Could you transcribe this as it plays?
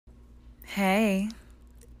Hey,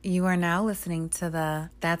 you are now listening to the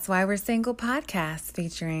That's Why We're Single podcast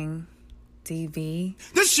featuring DV,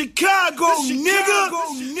 The Chicago nigga,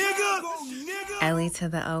 Ellie to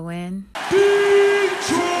the O-N,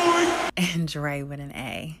 Detroit. and Dre with an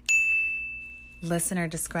A. Listener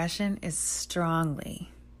discretion is strongly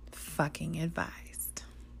fucking advised.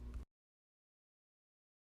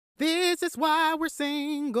 This is why we're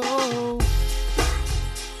single.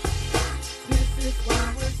 This is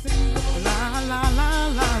why we're single. La la la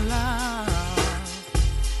la la.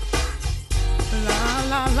 La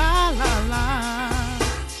la la la la.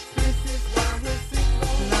 This is why we're single.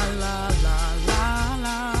 La la la la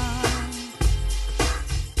la.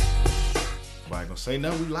 Nobody gonna say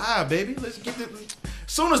nothing. We live, baby. Let's get this.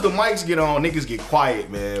 As soon as the mics get on, niggas get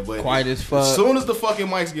quiet, man. But Quiet as fuck. As soon as the fucking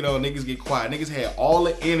mics get on, niggas get quiet. Niggas had all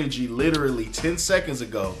the energy literally 10 seconds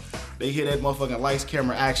ago. They hear that motherfucking lights,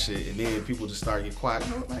 camera, action, and then people just start to get quiet.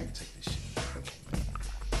 You know what, man? I can take this shit. Okay, man.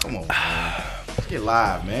 Come on, man. Let's get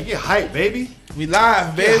live, man. Get hype, baby. We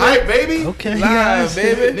live, baby. Get hype, baby. Okay, Live, guys.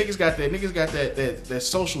 baby. Niggas got that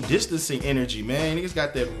social distancing energy, man. Niggas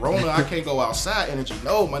got that Rona, I can't go outside energy.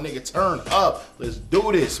 No, my nigga, turn up. Let's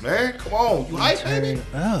do this, man. Come on. You hype, baby?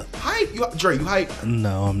 Up. Hype. Dre, you hype?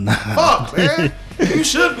 No, I'm not. Fuck, man. You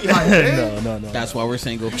should be hype, man. No. That's why we're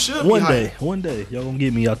single. You should be One hype. day, y'all gonna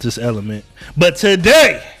get me out this element. But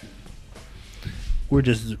today, we're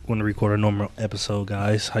just gonna record a normal episode,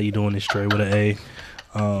 guys. How you doing? It's Trey with an A.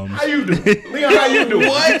 How you do? Leon, how you doing?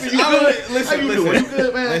 What? You good? How you doing? You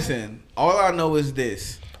good, man? Listen, all I know is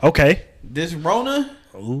this. Okay. This Rona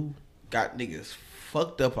Ooh. got niggas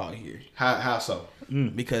fucked up out here. How so?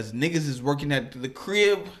 Because niggas is working at the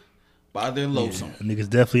crib by their lonesome. Niggas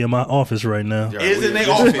definitely in my office right now. Yeah, Is in this their is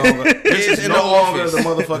office. no longer- This Is is in no the longer office. the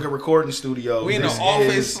motherfucking recording studio. We in the This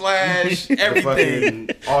office is slash the everything.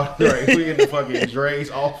 right, we in the fucking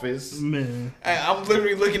Dre's office. Man. I'm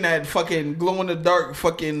literally looking at fucking glow in the dark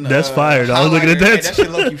fucking. That's fire, dog. I was looking at highlighter. that Hey, that too.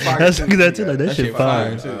 shit low-key fire. I was too. looking at that too, like, that shit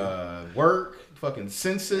fire. too. Work, fucking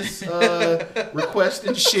census request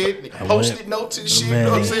and shit, post-it notes and shit. You know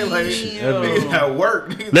what I'm saying? Like, niggas at work.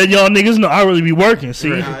 Niggas- Let y'all niggas know I really be working. See,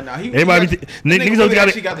 Nah, everybody, niggas don't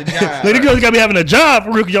actually got got the job. Niggas don't gotta be having a job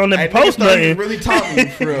for real. 'Cause y'all never Hey, post niggas thought he nothing. was really Tommy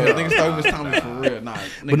for real. Niggas thought he was Tommy for real. Nah,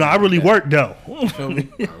 But no, I really work though. Feel me?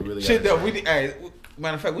 I really Shit, gotta though. We need, hey,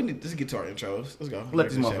 matter of fact, we need. Let's get to our intros. Let's go. let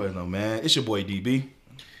these motherfuckers know, man. It's your boy DB.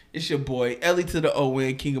 It's your boy Ellie to the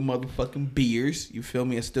O-N, king of motherfucking beers. You feel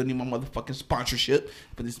me? I still need my motherfucking sponsorship,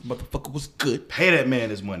 but this motherfucker was good. Pay that man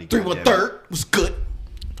his money. 3-1-3 was good.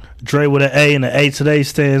 Dre with an A, and the A today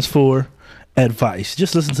stands for advice.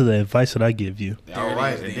 Just listen to the advice that I give you. All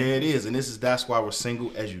right, There it is, and there it is, and this is That's Why We're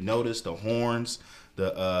Single. As you notice, the horns,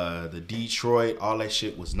 the Detroit, all that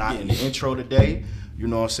shit was not in the intro today. You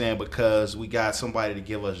know what I'm saying? Because we got somebody to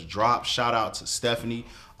give us drops. Shout out to Stephanie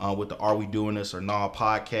with the Are We Doing This or Nah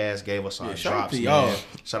podcast. Gave us our shout out drops, to man. y'all.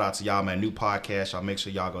 Shout out to y'all, man. New podcast. Y'all make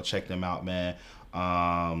sure y'all go check them out, man.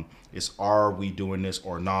 It's Are We Doing This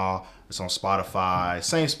or Nah. It's on Spotify.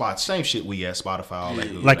 Same spot, same shit we at Spotify. All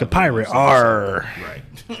that good Like a stuff. pirate. So- Arr.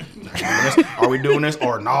 Right. Are we doing this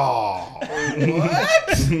or nah?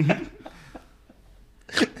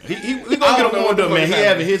 We gonna get him warmed up,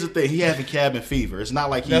 man. Here's the thing. He having cabin fever. It's not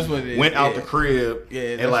like he That's what it is, went out yeah. the crib Yeah,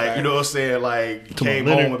 and that's like right. you know what I'm saying. Like came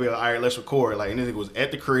Leonard. home and be like, all right, let's record. Like and then it was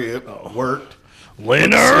at the crib, worked,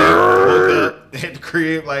 Winner. woke up at the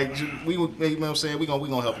crib. Like we, you know what I'm saying. We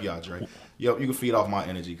gonna help you out, Dre. Yo, you can feed off my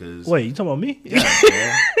energy because Wait, you talking about me?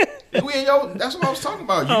 man. We in your, that's what I was talking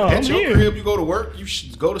about. You Oh, at I'm your here. crib, you go to work, you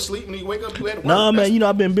go to sleep, and you wake up, you at work. Nah, That's- man. You know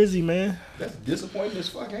I've been busy, man. That's disappointing as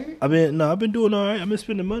fuck, ain't it? I've been doing all right. I've been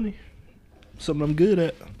spending money. Something I'm good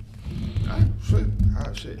at.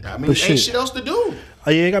 Shit. I mean, But ain't shit. shit else to do.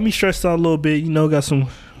 Oh yeah, it got me stressed out a little bit. You know, got some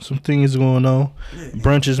things going on.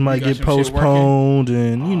 Brunches might got get some shit postponed,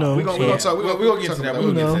 and you know. We gonna talk. We gonna get to that. We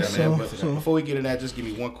You gonna know, get to that, man. so- But before we get in that, just give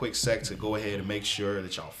me one quick sec to go ahead and make sure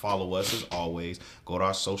that y'all follow us as always. Go to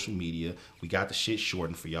our social media. We got the shit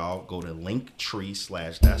shortened for y'all. Go to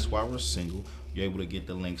Linktree / That's Why We're Single. You're able to get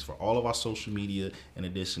the links for all of our social media in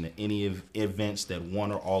addition to any events that one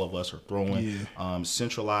or all of us are throwing.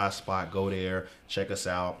 Centralized spot. Go there. Check us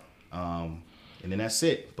out. And then that's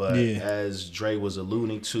it. But Yeah. as Dre was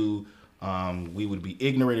alluding to, we would be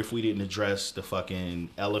ignorant if we didn't address the fucking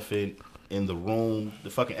elephant in the room, the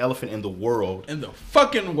fucking elephant in the world, In the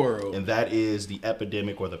fucking world. and that is the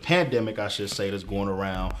epidemic or the pandemic, I should say, that's going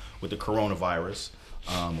around with the coronavirus.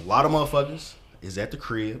 A lot of motherfuckers is at the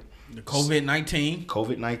crib. The COVID-19.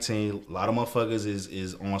 COVID-19, a lot of motherfuckers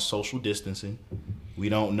is on social distancing. We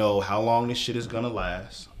don't know how long this shit is gonna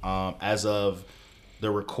last. As of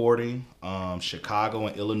the recording, Chicago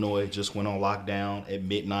and Illinois just went on lockdown at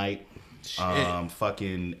midnight.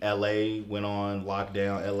 Fucking LA went on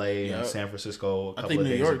lockdown. LA and San Francisco a couple of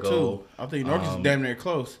days ago. Too. I think New York is damn near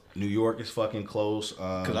close. New York is fucking close.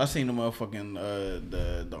 Cause I seen the motherfucking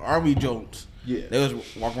the army jokes. Yeah, they was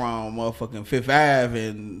walking around motherfucking Fifth Ave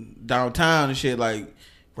and downtown and shit, like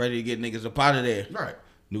ready to get niggas up out of there. Right.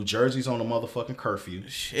 New Jersey's on a motherfucking curfew.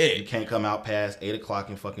 Shit. You can't come out past 8 o'clock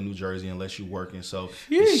in fucking New Jersey unless you working. So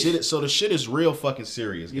the shit is real fucking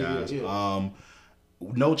serious, guys. Yeah.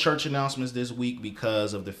 No church announcements this week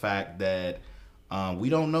because of the fact that we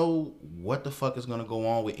don't know what the fuck is gonna go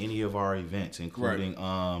on with any of our events, including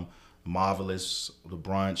Marvelous, the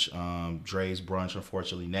brunch, Dre's brunch.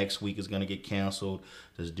 Unfortunately, next week is gonna get canceled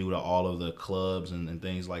just due to all of the clubs and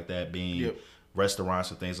things like that being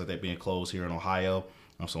restaurants and things like that being closed here in Ohio.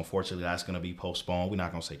 So unfortunately, that's going to be postponed. We're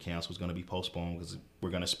not going to say canceled. It's going to be postponed because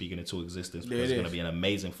we're going to speak it into existence. Because it's going to be an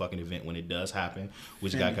amazing fucking event when it does happen.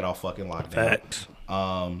 We just got to get off fucking lockdown. Facts.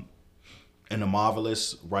 And the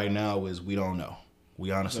Marvelous right now is we don't know.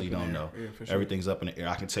 We honestly don't know. Yeah, for sure. Everything's up in the air.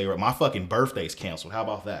 I can tell you, my fucking birthday's canceled. How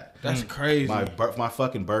about that? That's crazy. My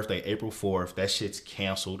fucking birthday, April 4th, that shit's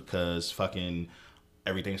canceled because fucking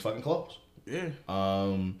everything's fucking closed. Yeah.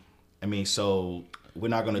 I mean, so we're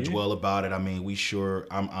not going to dwell about it. I mean,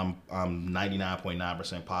 I'm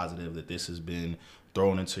 99.9% positive that this has been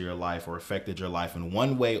thrown into your life or affected your life in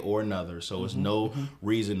one way or another. So there's no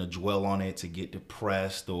reason to dwell on it, to get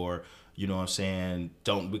depressed or, you know what I'm saying,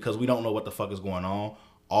 because we don't know what the fuck is going on.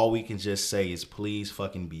 All we can just say is please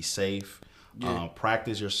fucking be safe.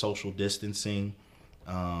 Practice your social distancing.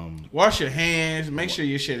 Wash your hands. Make sure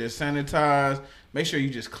your shit is sanitized. Make sure you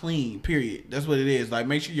just clean, period. That's what it is. Like,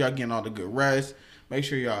 make sure y'all getting all the good rest. Make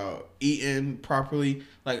sure y'all eating properly.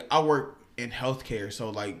 Like, I work in healthcare, so,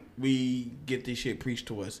 like, we get this shit preached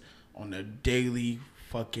to us on a daily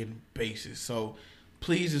fucking basis. So,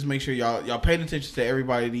 please just make sure y'all paying attention to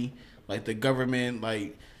everybody, like, the government,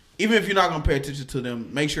 like, even if you're not going to pay attention to them,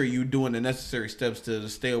 make sure you're doing the necessary steps to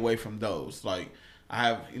stay away from those. Like,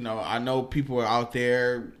 I know people are out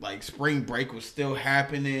there, like, spring break was still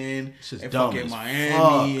happening in fucking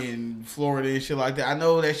Miami and Florida and shit like that. I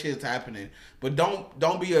know that shit's happening. But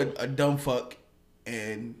don't be a dumb fuck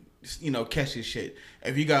and, catch this shit.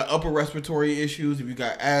 If you got upper respiratory issues, if you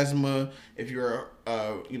got asthma, if you're,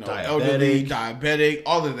 elderly, diabetic,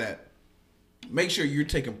 all of that, make sure you're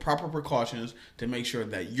taking proper precautions to make sure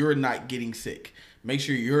that you're not getting sick. Make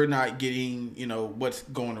sure you're not getting, what's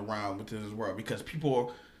going around within this world. Because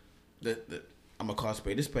people, I'm going to call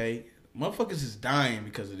spade a spade, motherfuckers is dying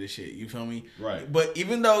because of this shit. You feel me? Right. But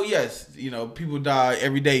even though, yes, people die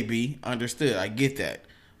every day, B, understood. I get that.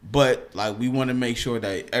 But, like, we want to make sure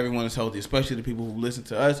that everyone is healthy, especially the people who listen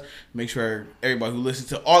to us. Make sure everybody who listens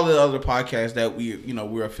to all the other podcasts that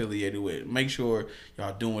we're affiliated with. Make sure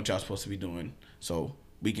y'all doing what y'all supposed to be doing so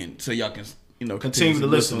y'all can continue to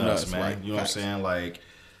listen to us, man. Right? You know what I'm saying? Like,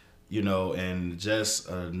 and just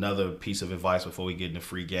another piece of advice before we get in the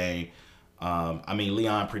free game.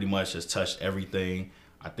 Leon pretty much has touched everything.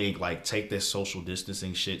 I think, like, take this social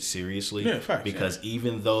distancing shit seriously. Yeah, facts, because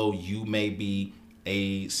even though you may be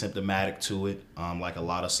asymptomatic to it, like a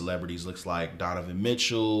lot of celebrities, looks like Donovan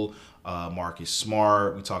Mitchell, Marcus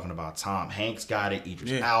Smart, we're talking about Tom Hanks got it,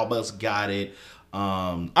 Idris Elba's got it.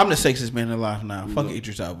 I'm the sexiest man alive now. Fuck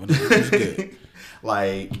Idris Elba. It's good.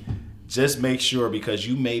 Like, just make sure, because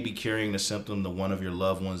you may be carrying the symptom to one of your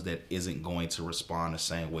loved ones that isn't going to respond the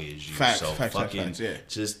same way as you. Facts, yeah.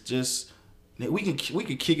 Just we can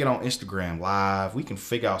kick it on Instagram Live. We can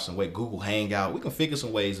figure out some way. Google Hangout. We can figure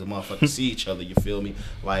some ways to motherfucking see each other. You feel me?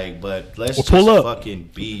 Like, but let's just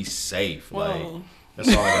fucking be safe. Like.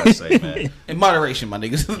 That's all I gotta say, man. In moderation, my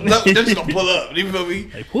niggas. No, they're just gonna pull up. You feel me?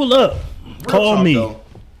 Hey, pull up. Call me. Though,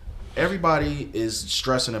 everybody is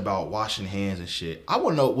stressing about washing hands and shit. I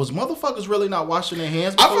wanna know, was motherfuckers really not washing their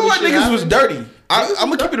hands? I feel like niggas was dirty. I'm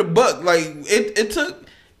gonna keep it a buck. Like,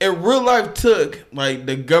 it real life took, like,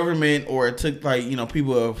 the government, or it took, like,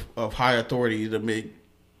 people of high authority to make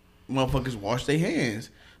motherfuckers wash their hands.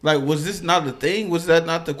 Like, was this not the thing? Was that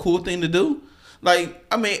not the cool thing to do? Like,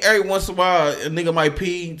 I mean, every once in a while, a nigga might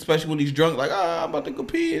pee, especially when he's drunk. Like, I'm about to go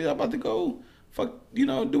pee. I'm about to go, fuck,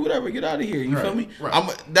 do whatever. Get out of here. You feel me?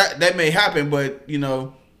 Right. That may happen, but, I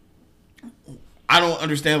don't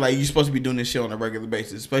understand. Like, you're supposed to be doing this shit on a regular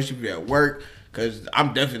basis, especially if you're at work. Because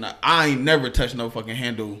I'm definitely not. I ain't never touched no fucking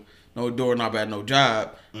handle, no doorknob at no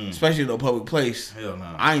job, especially no public place. Hell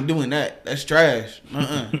no. I ain't doing that. That's trash.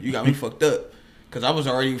 You got me fucked up. Because I was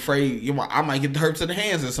already afraid I might get hurt to the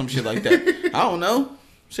hands or some shit like that. I don't know.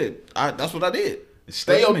 Shit, that's what I did.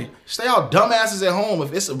 Stay out dumbasses at home.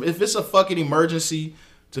 If it's a fucking emergency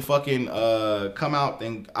to fucking come out,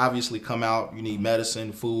 then obviously come out. You need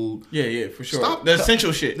medicine, food. Yeah, for sure. Stop the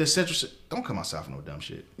essential shit. The essential shit. Don't come outside for no dumb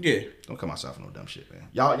shit. Yeah. Don't come outside for no dumb shit, man.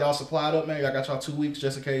 Y'all supplied up, man. Y'all got y'all 2 weeks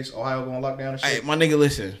just in case Ohio going lockdown and shit. Hey, my nigga,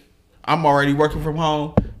 listen. I'm already working from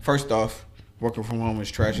home. First off, working from home is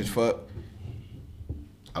trash as fuck.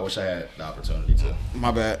 I wish I had the opportunity to.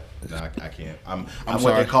 My bad. No, I can't. I'm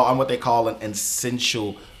sorry. what they call an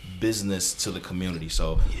essential business to the community.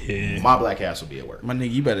 So my black ass will be at work. My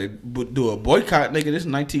nigga, you better do a boycott, nigga. This is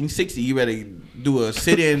 1960. You better do a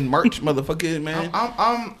sit-in march, motherfucker, man.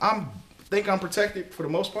 I'm think I'm protected for the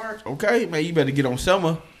most part. Okay, man. You better get on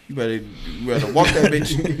Selma. You better walk that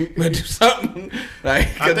bitch. You better do something.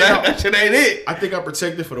 Like, cause that shit ain't it. I think I'm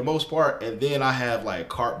protected for the most part, and then I have like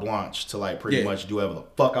carte blanche to like pretty much do whatever the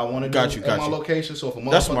fuck I want to do at my location. So if a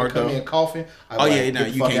motherfucker come in coughing, you can't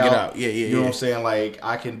get out. You know what I'm saying? Like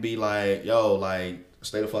I can be like, yo, like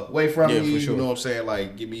stay the fuck away from me. For sure. You know what I'm saying?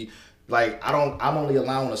 Like give me. Like I'm only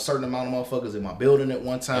allowing a certain amount of motherfuckers in my building at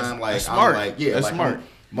one time. That's smart. I'm like, that's smart.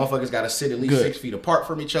 Motherfuckers got to sit at least 6 feet apart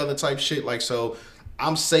from each other, type shit. Like so.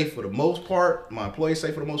 I'm safe for the most part. My employees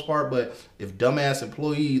safe for the most part. But if dumbass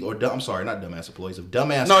employees I'm sorry, not dumbass employees. If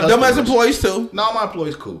dumbass dumbass employees too. No, my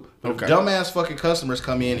employees cool. But if dumbass fucking customers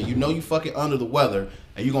come in and you know you fucking under the weather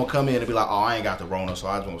and you gonna come in and be like, oh, I ain't got the Rona, so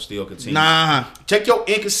I just gonna still continue. Nah. Take your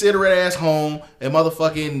inconsiderate ass home and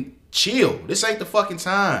motherfucking chill. This ain't the fucking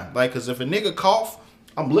time. Like, cause if a nigga cough,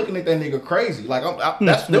 I'm looking at that nigga crazy. Like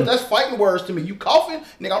that's fighting words to me. You coughing,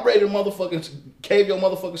 nigga? I'm ready to motherfucking cave your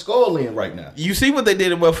motherfucking skull in right now. You see what they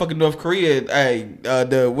did in motherfucking North Korea? Hey,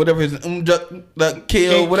 the whatever his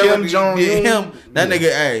kill whatever Kim Jong-un. him. That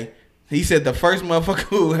nigga, hey, he said the first motherfucker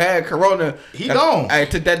who had corona, he gone. I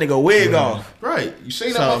took that nigga wig off. Right. You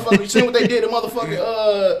seen that motherfucker? You seen what they did to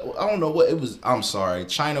motherfucking I don't know what it was. I'm sorry,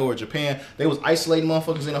 China or Japan. They was isolating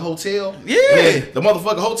motherfuckers in a hotel. Yeah. The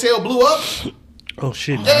motherfucking hotel blew up. Oh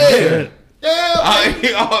shit! Yeah.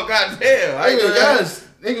 Oh god damn! Yes.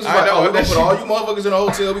 Niggas was like, we're gonna put all you motherfuckers in a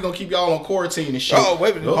hotel. We gonna keep y'all on quarantine and shit. Oh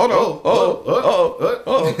wait a minute! Hold on!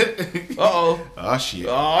 Oh shit!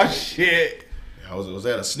 Oh shit! Was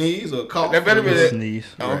that a sneeze or a cough? That better be a sneeze.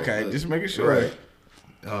 Okay, just making sure. Right.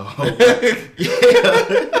 I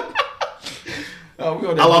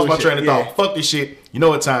lost my train of thought. Fuck this shit. You know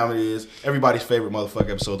what time it is. Everybody's favorite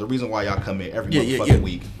motherfucking episode. The reason why y'all come in every motherfucking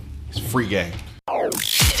week is free game.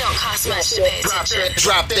 It don't cost much to pay attention.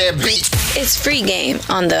 Drop that beat. It's free game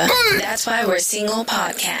on the That's Why We're Single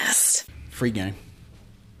podcast. Free game.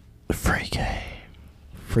 Free game.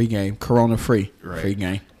 Free game. Corona free. Right. Free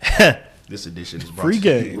game. This edition is brought free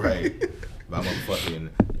game. Right. By motherfucking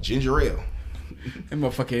ginger ale. And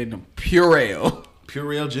motherfucking pure ale.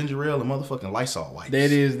 Pure ale, ginger ale, and motherfucking Lysol wipes.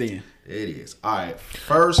 That is then. It is. All right.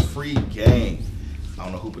 First free game. I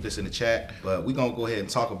don't know who put this in the chat, but we're going to go ahead and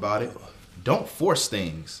talk about it. Don't force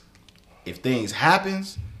things. If things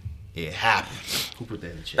happens, it happens. Who put that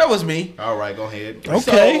in the chat? That was me. All right, go ahead.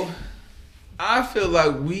 Okay. So, I feel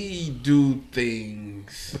like we do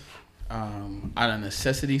things out of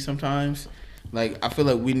necessity sometimes. Like, I feel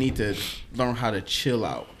like we need to learn how to chill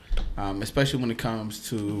out, especially when it comes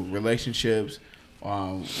to relationships,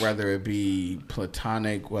 whether it be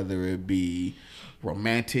platonic, whether it be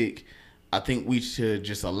romantic. I think we should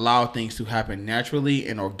just allow things to happen naturally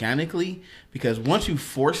and organically, because once you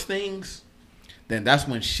force things, then that's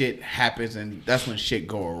when shit happens and that's when shit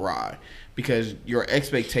go awry, because your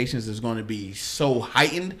expectations is going to be so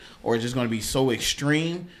heightened or just going to be so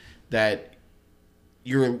extreme that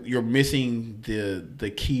you're missing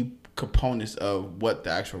the key components of what the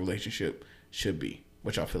actual relationship should be.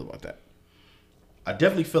 What y'all feel about that? I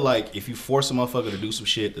definitely feel like if you force a motherfucker to do some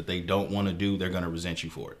shit that they don't want to do, they're going to resent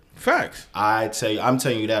you for it. Facts. I'm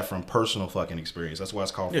telling you that from personal fucking experience. That's why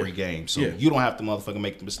it's called free game. So you don't have to motherfucking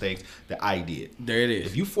make the mistakes that I did. There it is.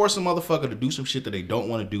 If you force a motherfucker to do some shit that they don't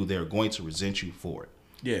want to do, they're going to resent you for it.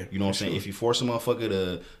 Yeah. You know what I'm saying? If you force a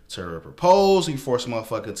motherfucker to propose, you force a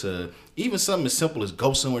motherfucker to even something as simple as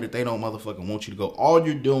go somewhere that they don't motherfucking want you to go, all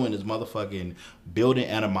you're doing is motherfucking building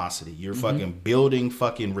animosity. You're fucking building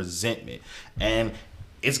fucking resentment. And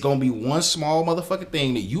it's going to be one small motherfucking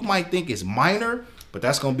thing that you might think is minor, but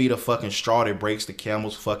that's going to be the fucking straw that breaks the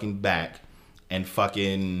camel's fucking back and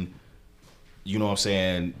fucking, you know what I'm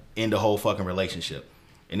saying, end the whole fucking relationship.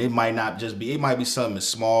 And it might not just be, it might be something as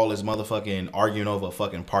small as motherfucking arguing over a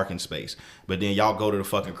fucking parking space. But then y'all go to the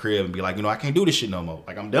fucking crib and be like, you know, I can't do this shit no more.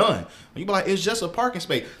 Like, I'm done. And you be like, it's just a parking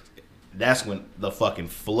space. that's when the fucking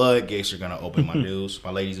floodgates are gonna open, my dudes,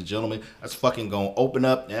 my ladies and gentlemen. That's fucking gonna open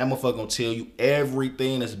up, and that motherfucker gonna tell you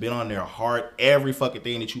everything that's been on their heart, every fucking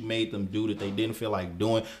thing that you made them do that they didn't feel like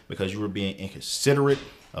doing because you were being inconsiderate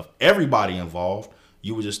of everybody involved.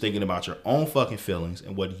 You were just thinking about your own fucking feelings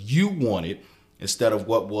and what you wanted instead of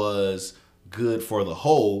what was good for the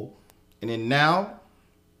whole. And then now,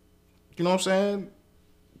 you know what I'm saying?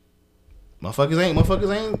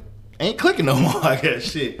 Motherfuckers ain't clicking no more, I guess.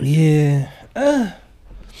 Shit. Yeah.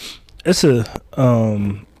 It's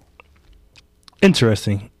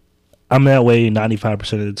interesting. I'm that way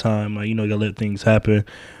 95% of the time. Like, you know, you gotta let things happen.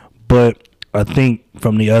 But I think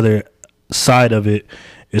from the other side of it,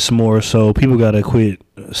 it's more so people gotta quit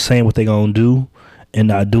saying what they gonna do and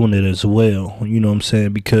not doing it as well. You know what I'm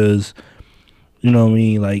saying? Because, you know what I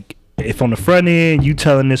mean? Like, if on the front end you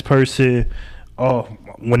telling this person, oh,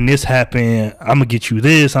 when this happened, I'm gonna get you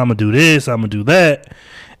this, I'm gonna do this, I'm gonna do that,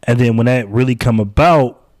 and then when that really come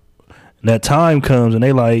about, that time comes and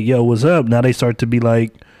they like, yo, what's up? Now they start to be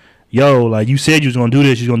like, yo, like, you said you was gonna do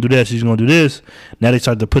this, you was gonna do this, you was gonna do this. Now they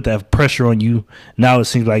start to put that pressure on you. Now it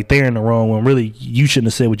seems like they're in the wrong when really you shouldn't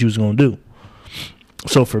have said what you was gonna do.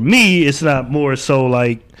 So for me, it's not more so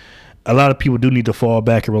like, a lot of people do need to fall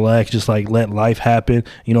back and relax, just like let life happen.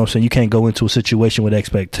 You know what I'm saying? You can't go into a situation with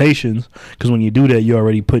expectations, because when you do that, you're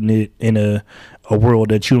already putting it in a world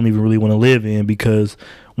that you don't even really want to live in, because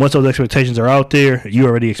once those expectations are out there, you're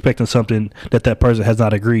already expecting something that person has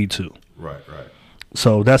not agreed to. Right.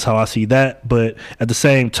 So that's how I see that. But at the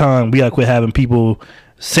same time, we got to quit having people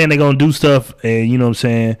saying they're going to do stuff and, you know what I'm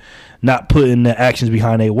saying, not putting the actions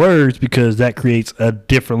behind their words, because that creates a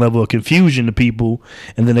different level of confusion to people.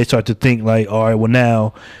 And then they start to think like, all right, well,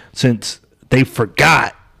 now since they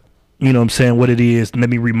forgot, you know what I'm saying, what it is, let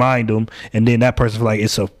me remind them. And then that person's like,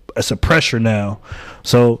 it's a pressure now.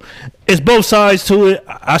 So it's both sides to it.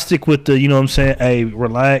 I stick with the, you know what I'm saying, hey,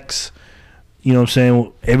 relax. You know what I'm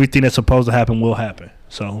saying? Everything that's supposed to happen will happen.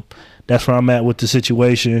 So that's where I'm at with the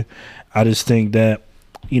situation. I just think that,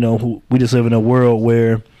 you know, we just live in a world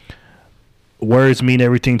where words mean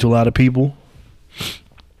everything to a lot of people.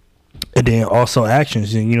 And then also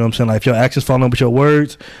actions. And you know what I'm saying? Like, if your actions fall in with your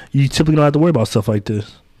words, you typically don't have to worry about stuff like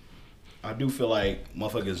this. I do feel like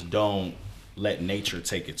motherfuckers don't let nature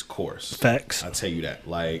take its course. Facts. I tell you that.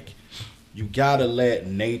 Like, you gotta let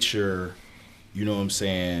nature, you know what I'm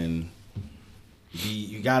saying,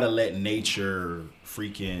 you gotta let nature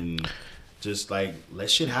freaking just like let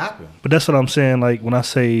shit happen. But that's what I'm saying. Like, when I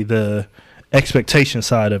say the expectation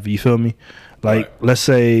side of it, you feel me? Like, right. Let's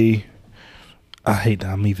say, I hate that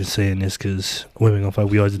I'm even saying this because women gonna fight.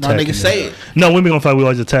 We always attacking them. nigga, say it. No, women gonna fight. We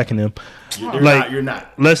always attacking them. You're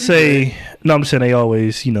not. Let's say, no, I'm saying they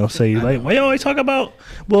always, you know, say like, why you always talk about?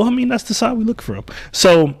 Well, I mean, that's the side we look from.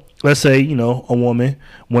 So let's say, you know, a woman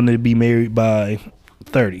wanted to be married by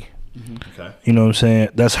 30. Okay. You know what I'm saying?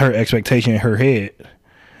 That's her expectation in her head.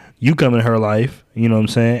 You come in her life, you know what I'm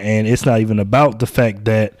saying? And it's not even about the fact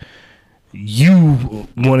that you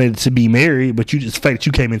wanted to be married, but the fact that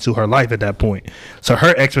you came into her life at that point. So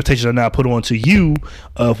her expectations are now put on to you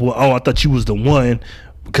of, well, oh, I thought you was the one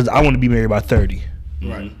because I want to be married by 30.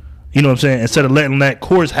 Right. You know what I'm saying? Instead of letting that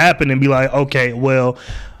course happen and be like, okay, well,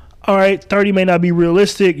 all right, 30 may not be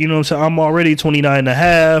realistic. You know what I'm saying? I'm already 29 and a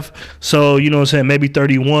half. So, you know what I'm saying? Maybe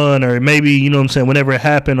 31, or maybe, you know what I'm saying, whenever it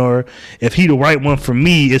happened, or if he the right one for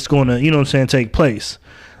me, it's going to, you know what I'm saying, take place.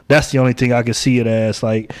 That's the only thing I can see it as.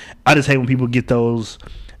 Like, I just hate when people get those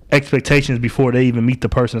expectations before they even meet the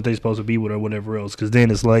person that they're supposed to be with or whatever else. Because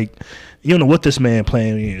then it's like, you don't know what this man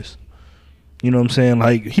plan is. You know what I'm saying?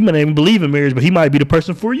 Like, he might not even believe in marriage, but he might be the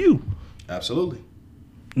person for you. Absolutely.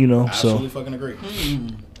 You know, Absolutely fucking agree.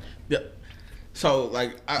 Yeah. So,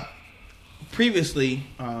 like, previously,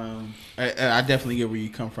 I definitely get where you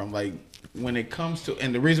come from. Like, when it comes to,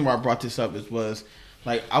 and the reason why I brought this up was,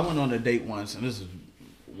 like, I went on a date once, and this is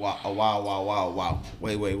wow.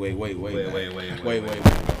 Wait.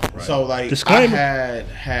 Right. So, like, Disclaimer. I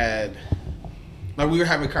had like, we were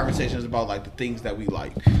having conversations about, like, the things that we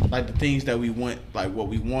like the things that we want, like what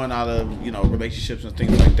we want out of, you know, relationships and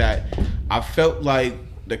things like that. I felt like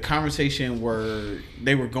the conversation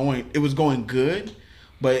it was going good,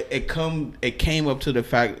 but it came up to the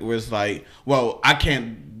fact where it's like, well, I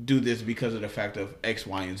can't do this because of the fact of X,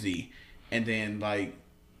 Y, and Z. And then, like,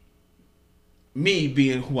 me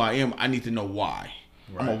being who I am, I need to know why.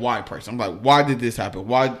 Right. I'm a why person. I'm like, why did this happen?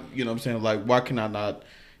 Why, you know what I'm saying? Like, why can I not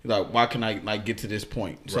get to this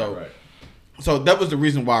point? So that was the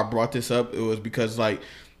reason why I brought this up. It was because, like,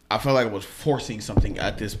 I felt like I was forcing something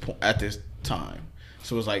at this time.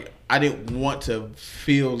 So it was like I didn't want to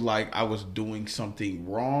feel like I was doing something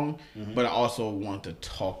wrong, but I also want to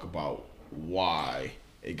talk about why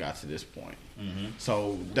it got to this point.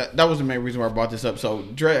 So that was the main reason why I brought this up. So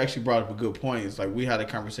Dre actually brought up a good point. It's like we had a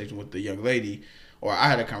conversation with the young lady, or I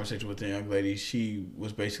had a conversation with the young lady. She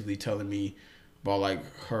was basically telling me about like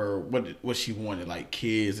her what she wanted, like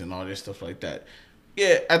kids and all this stuff like that.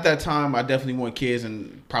 Yeah, at that time I definitely want kids,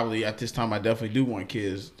 and probably at this time I definitely do want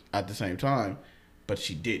kids at the same time, but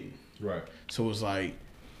she didn't. Right. So it was like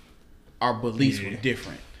our beliefs were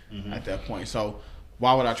different at that point. So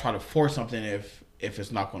why would I try to force something if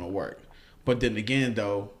it's not going to work? But then again,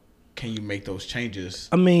 though, can you make those changes?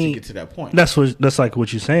 I mean, to get to that point. That's like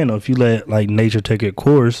what you're saying. Though, if you let like nature take its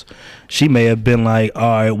course, she may have been like, all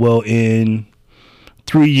right, well, in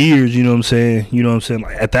 3 years, you know what I'm saying? You know what I'm saying?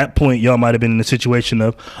 Like at that point, y'all might have been in a situation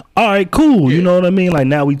of, all right, cool. You know what I mean? Like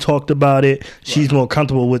now we talked about it. She's more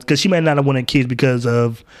comfortable with, because she might not have wanted kids because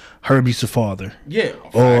of her abusive father. Yeah.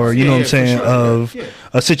 Or, you know what I'm saying, sure. of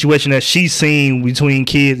a situation that she's seen between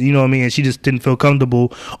kids, you know what I mean, and she just didn't feel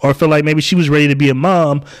comfortable, or feel like maybe she was ready to be a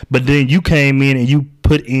mom, but then you came in and you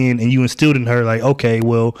put in and you instilled in her like, okay,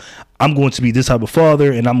 well, I'm going to be this type of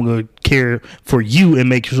father and I'm going to care for you and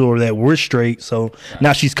make sure that we're straight. So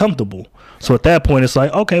now she's comfortable. So at that point, it's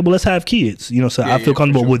like, okay, well, let's have kids. You know, so I feel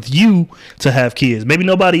comfortable with you to have kids. Maybe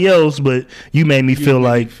nobody else, but you made me feel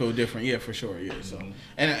like feel different. Yeah, for sure. Yeah. So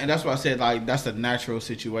and that's why I said like that's a natural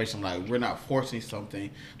situation. Like we're not forcing something.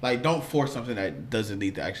 Like don't force something that doesn't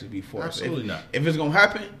need to actually be forced. Absolutely not. If it's gonna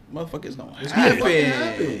happen, motherfucker, it's gonna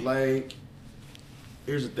happen. Like,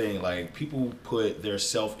 here's the thing. Like people put their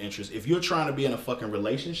self-interest. If you're trying to be in a fucking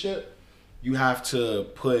relationship, you have to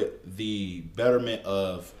put the betterment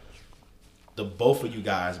of the both of you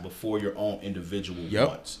guys before your own individual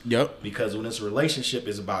wants. Yep. Because when it's a relationship,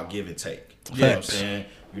 it's about give and take. You know what I'm saying?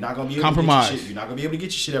 You're not gonna be able Compromise. to get your shit. You're not gonna be able to get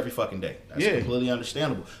your shit every fucking day. That's completely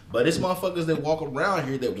understandable. But it's motherfuckers that walk around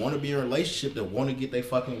here that want to be in a relationship, that want to get their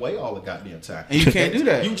fucking way all the goddamn time. And you can't do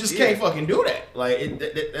that. You just can't fucking do that. Like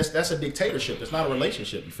that's a dictatorship. It's not a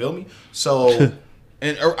relationship. You feel me? So.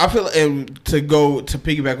 And I feel, and to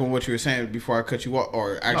piggyback on what you were saying before I cut you off,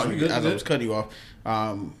 or actually as I was cutting you off,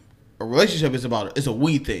 a relationship is it's a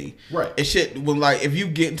we thing, right? It should, when like if you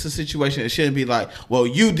get into a situation, it shouldn't be like, well,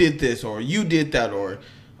 you did this or you did that or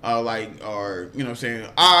or you know what I'm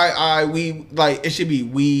saying, we, like it should be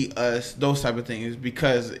we, us, those type of things,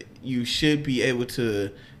 because you should be able to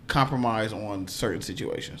compromise on certain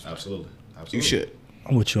situations. Absolutely. You should.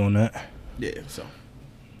 I'm with you on that. Yeah. So.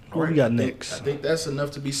 What we got next? I think that's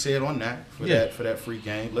enough to be said on that for that free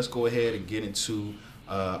game. Let's go ahead and get into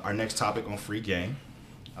our next topic on free game.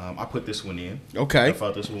 I put this one in. Okay. I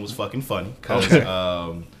thought this one was fucking funny because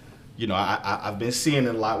you know, I've been seeing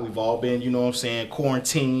it a lot. We've all been, you know what I'm saying,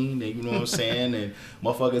 quarantined, and you know what I'm saying, and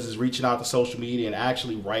motherfuckers is reaching out to social media. And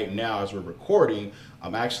actually, right now as we're recording,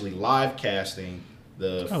 I'm actually live casting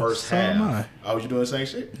the first half. Oh, you doing the same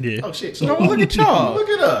shit? Yeah. Oh shit. So no, look at y'all. Look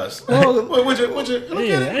at us. Look at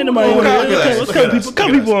it. Ain't nobody on here. Let's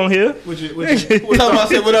couple people on here. Tell them I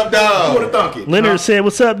said, what up, dog? You want to thunk it? Leonard said,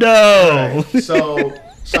 what's up, dog? Right. So,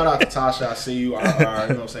 shout out to Tasha. I see you. You know what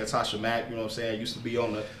I'm saying? Tasha Mack, you know what I'm saying? Used to be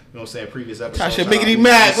on the, you know what I'm saying, previous episode. Tasha Miggity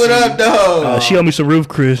Mack, what up, dog? She owe me some roof,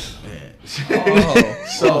 Chris.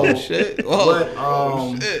 So, shit. What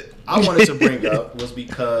I wanted to bring up was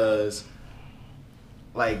because,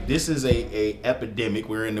 like, this is a epidemic.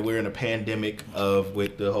 We're in a pandemic of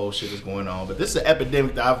with the whole shit that's going on. But this is an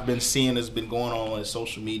epidemic that I've been seeing that's been going on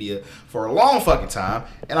social media for a long fucking time.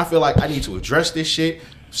 And I feel like I need to address this shit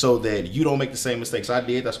so that you don't make the same mistakes I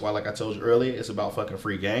did. That's why, like I told you earlier, it's about fucking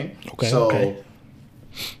free game. Okay. So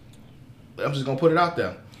I'm just gonna put it out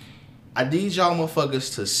there. I need y'all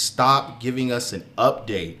motherfuckers to stop giving us an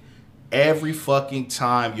update every fucking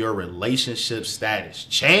time your relationship status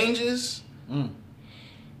changes.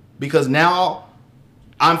 Because now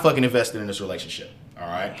I'm fucking invested in this relationship. All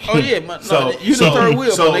right. Oh yeah, you the third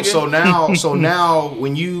wheel, my nigga. So now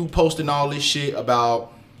when you posting all this shit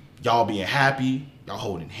about y'all being happy, y'all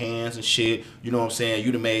holding hands and shit, you know what I'm saying?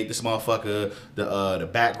 You done made this motherfucker the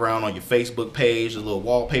background on your Facebook page, the little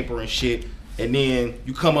wallpaper and shit, and then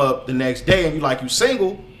you come up the next day and you like you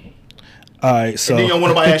single. All right, so and then you don't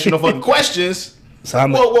want nobody ask you no fucking questions. So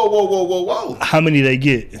whoa. How many they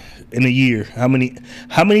get in a year? How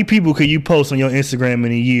many people could you post on your Instagram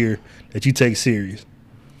in a year that you take serious?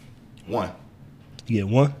 One. You get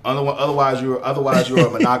one? Otherwise you're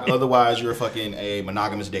a fucking a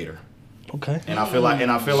monogamous dater. Okay. And I feel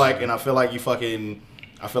like you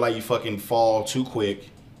fucking fall too quick.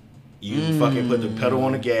 You fucking put the pedal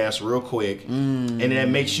on the gas real quick, and that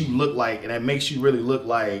makes you really look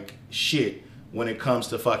like shit when it comes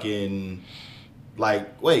to fucking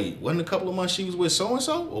like, wait, wasn't a couple of months she was with so and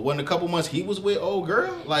so, or wasn't a couple of months he was with old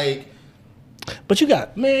girl? Like, but you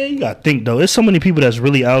got to think though. There's so many people that's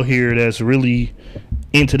really out here that's really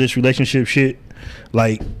into this relationship shit,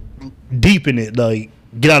 like deep in it, like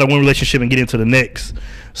get out of one relationship and get into the next.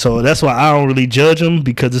 So that's why I don't really judge them,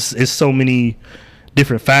 because it's so many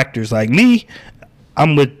different factors. Like me,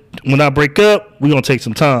 when I break up, we gonna take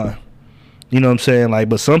some time. You know what I'm saying? Like,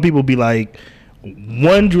 but some people be like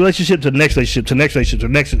one relationship to the next relationship to the next relationship to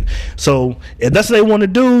the next. So if that's what they want to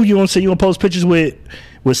do, you know what I'm saying? You gonna post pictures with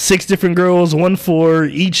 6 different girls, one for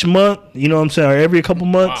each month. You know what I'm saying? Or every couple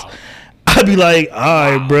months. Wow. I'd be like, all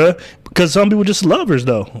right, bruh. Because some people just lovers,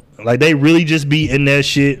 though. Like, they really just be in that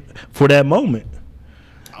shit for that moment.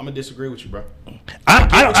 I'm going to disagree with you, bro.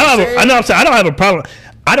 I don't have a problem.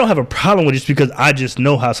 I don't have a problem with it just because I just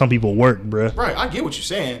know how some people work, bruh. Right, I get what you're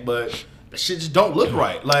saying, but that shit just don't look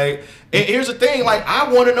right. Like, and here's the thing. Like,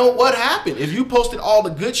 I want to know what happened. If you posted all the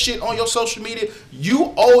good shit on your social media,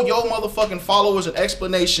 you owe your motherfucking followers an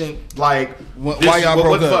explanation. Like, why y'all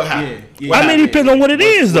broke up? Happened? Yeah. I mean, it depends on what it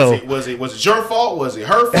is, though. Was it your fault? Was it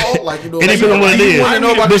her fault? Like, you know, it depends on what it is.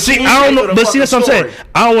 But see, I don't know. But see, that's what I'm saying.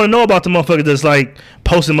 I don't want to know about the motherfuckers that's like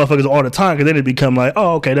posting motherfuckers all the time, because then it become like,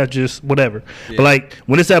 oh, okay, that's just whatever. Yeah. But like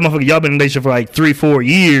when it's that motherfucker, y'all been in a relationship for like 3-4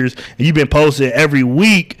 years, and you've been posting every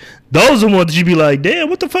week. Those are the ones that you be like, damn,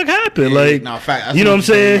 what the fuck happened? Yeah, like, no, fact, you know what I'm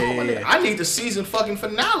saying? Yeah. I need the season fucking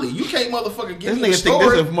finale. You can't motherfucking give me the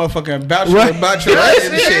story. This is a motherfucking bachelor right. and shit.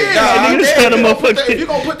 If you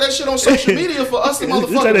gonna put that shit on social media for us to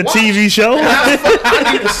motherfucking watch. Is that a TV show?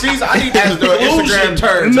 I need the season. I need the Instagram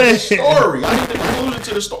turn to the story. I need the conclusion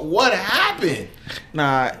to the story. What happened?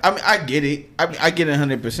 Nah, I mean, I get it. I get it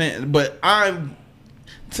 100%. But and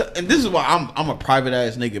this is why I'm a private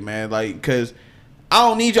ass nigga, man. Like, cause I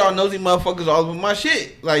don't need y'all nosy motherfuckers all over my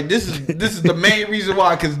shit. Like, this is the main reason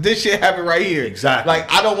why, because this shit happened right here. Exactly. Like,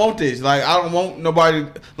 I don't want this. Like, I don't want nobody.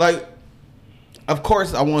 Like, of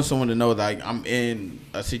course, I want someone to know that, like, I'm in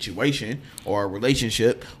a situation or a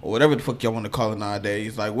relationship or whatever the fuck y'all want to call it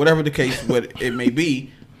nowadays. Like, whatever the case, what it may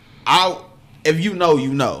be. If you know,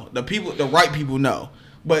 you know. The right people know.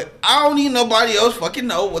 But I don't need nobody else fucking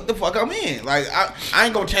know what the fuck I'm in. Like, I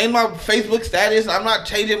ain't gonna change my Facebook status. I'm not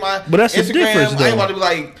changing my but that's Instagram. The difference, though. I ain't want to be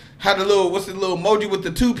like, have the little, what's the little emoji with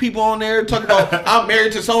the 2 people on there talking about I'm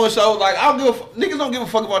married to so and so. Like, niggas don't give a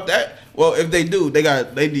fuck about that. Well, if they do, they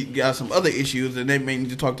got some other issues, and they may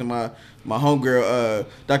need to talk to my homegirl,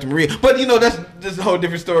 Dr. Maria. But you know, that's a whole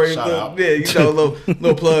different story. Shout out. Yeah, you know,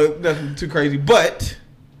 little plug, nothing too crazy. But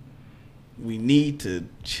we need to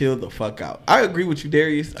chill the fuck out. I agree with you,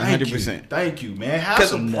 Darius, 100%. Thank you, man. Have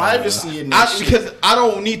some privacy in this shit. Because I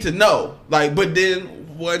don't need to know. Like, but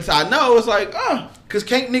then once I know, it's like, because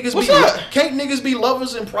can't niggas be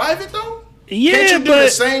lovers in private though? Yeah, can't you do but the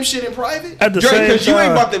same shit in private? At the same time, because you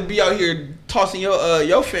ain't about to be out here tossing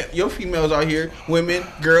your females out here, women,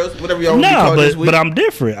 girls, whatever y'all want to call this week. But I'm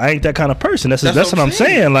different. I ain't that kind of person. That's what I'm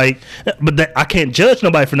saying. Like, but I can't judge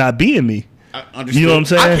nobody for not being me. You know what I'm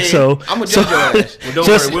saying? So I'm gonna judge your ass. Well,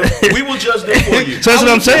 don't worry, we will judge them for you. So that's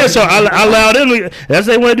what I'm saying. So I allow them. That's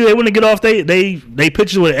what they want to do. They want to get off. They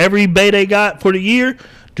pictures with every bae they got for the year.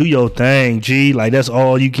 Do your thing, G. Like, that's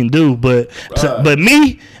all you can do. But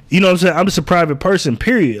me, you know what I'm saying? I'm just a private person.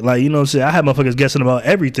 Period. Like, you know what I'm saying? I have motherfuckers guessing about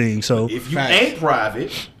everything. So if you ain't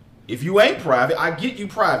private, I get you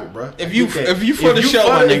private, bro. If you for the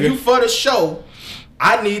show,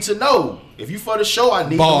 I need to know. If you for the show, I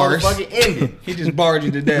need bars. The motherfucking ending. He just barred you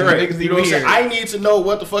to death. Right. You know what I'm saying? I need to know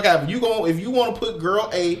what the fuck happened. If you want to put girl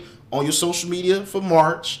A on your social media for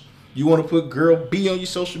March, you want to put girl B on your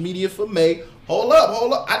social media for May. Hold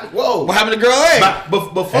up. Whoa. What happened to girl A?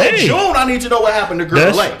 Before June, I need to know what happened to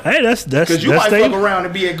girl A. Hey, that's because you might fuck around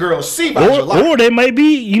and be a girl C by July. Or they may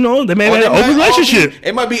be, you know, they may have an open relationship.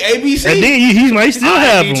 It might be ABC. And then he might still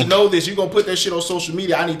have them. I need to know this. You're going to put that shit on social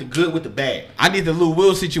media. I need the good with the bad. I need the Lou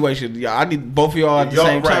Will situation. Yeah, I need both of y'all at the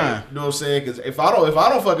same time. You know what I'm saying? Because if I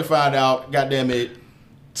don't fucking find out, goddamn it,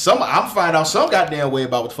 I'm find out some goddamn way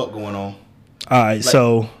about what the fuck going on. All right,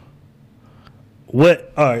 so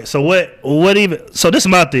what? All right, so what even? So this is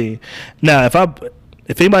my thing. Now, if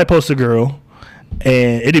anybody posts a girl,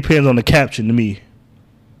 and it depends on the caption to me.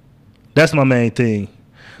 That's my main thing.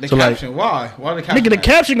 The caption, why? Why the caption? Nigga, the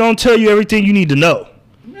caption gonna tell you everything you need to know.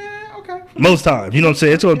 Yeah, okay. Most times, you know what I'm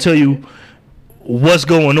saying? It's gonna tell you what's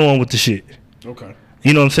going on with the shit. Okay.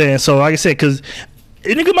 You know what I'm saying? So like I said, because a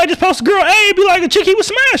nigga might just post a girl, hey, be like a chick he was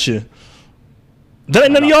smashing. That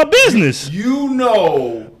ain't none of y'all business. You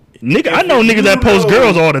know Nigga, I know niggas that post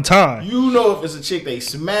girls all the time. You know if it's a chick they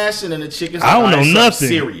smashing and the chick is I don't know nothing.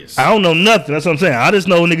 serious. I don't know nothing. That's what I'm saying. I just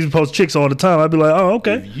know niggas post chicks all the time. I'd be like, oh,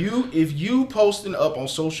 okay. If you posting up on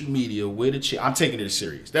social media with a chick, I'm taking it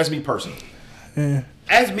serious. That's me personally.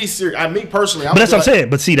 That's me serious. Me personally. But that's what I'm saying.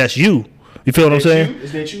 But see, that's you. You feel what I'm saying?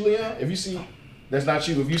 Is that you, Leon? If you see, that's not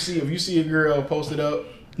you. If you see a girl posted up,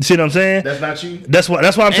 you see what I'm saying? That's not you. That's why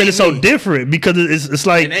I'm saying it's so different because it's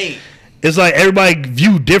like It ain't. it's like everybody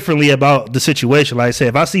view differently about the situation. Like I said,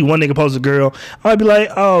 if I see one nigga post a girl, I'd be like,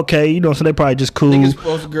 oh, okay, you know, so they probably just cool. Niggas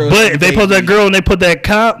post girls But if they post that girl and they put that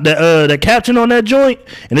that caption on that joint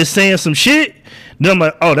and it's saying some shit, then I'm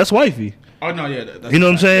like, oh, that's wifey. Oh no, yeah, that's You know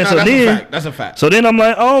what I'm saying? No, So that's then, a fact. That's a fact. So then I'm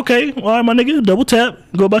like, oh, okay, all right, my nigga, double tap,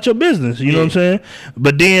 go about your business. You know what I'm saying?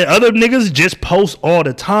 But then other niggas just post all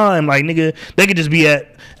the time. Like, nigga, they could just be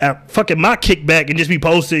at fucking my kickback and just be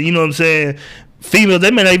posted. You know what I'm saying? Females, they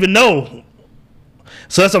may not even know.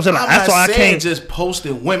 So that's what I'm saying. Like, that's why I can't just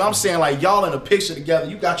posting women. I'm saying like y'all in a picture together.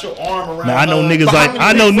 You got your arm around. Man, I know niggas But like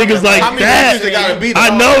I know niggas like that.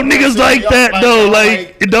 I know niggas like that though.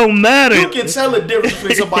 Like it don't matter. You can tell the difference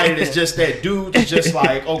between somebody that's just that dude that's just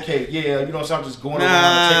like, okay, yeah, you know, so I'm just going around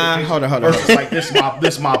and taking pictures. Hold on. Versus like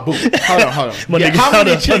this my boo. Hold on. My Yeah,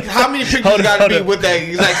 nigga, how many pictures gotta be with that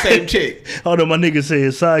exact same chick? Hold on, my nigga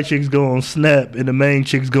said side chicks go on Snap and the main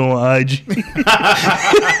chicks go on IG.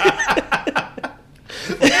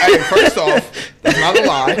 Hey, first off, that's not a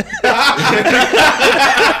lie.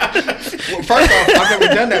 Well, first off, I've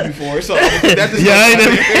never done that before, so I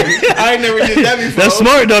ain't never did that before. That's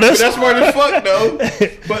smart though. That's smart as fuck though.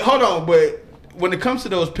 But hold on, but when it comes to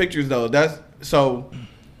those pictures though, that's so.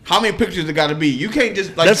 How many pictures it got to be? You can't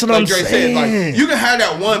just like that's what I'm Dre saying. said. Like you can have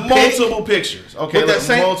that one multiple pictures. Okay, with that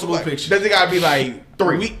same multiple like, pictures. Does it got to be like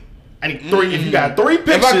 3? I need 3. If you got 3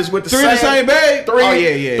 pictures with the same babe, 3, oh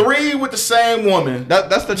yeah. 3 with the same woman.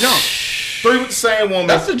 That's the jump. 3 with the same woman.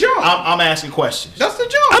 That's the jump. I'm asking questions. That's the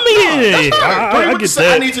jump. I mean, I get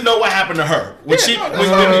that. I need to know what happened to her when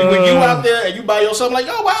when you out there and you by yourself. Like,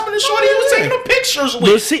 yo, what happened to Shorty? You was taking the pictures with.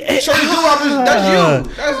 But see, Shorty grew up.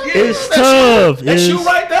 That's you. It's tough. That's you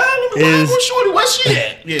right there. Let me ride with Shorty. Where's she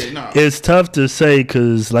at? Yeah, no. It's tough to say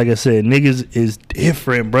because, like I said, niggas is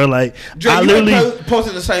different, bro. Like Dre, I you literally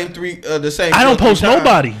posted the same. I don't post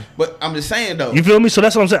nobody. But I'm just saying though. You feel me? So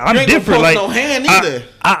that's what I'm saying. I'm ain't different. Post like no hand either.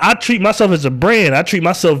 I treat myself as a brand. I treat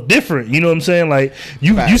myself different. You know what I'm saying? Like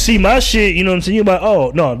you see my shit. You know what I'm saying? You're like,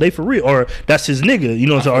 oh no, they for real, or that's his nigga. You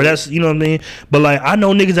know what I'm saying? Or that's, you know what I mean? But like I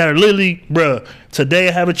know niggas that are literally, bruh, today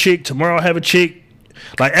I have a chick, tomorrow I have a chick.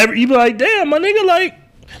 Like you be like, damn, my nigga, like.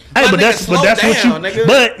 Hey, but that's what you. Nigga.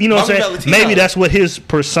 But you know what I'm saying? Maybe that's what his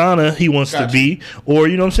persona he wants to be, or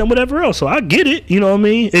you know what I'm saying, whatever else. So I get it. You know what I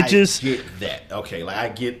mean? I get that. Okay, like I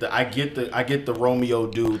get the Romeo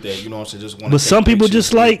dude that, you know what I'm saying, just want. But some people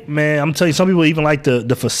just like, man, I'm telling you, some people even like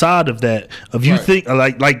the facade of that. Of you think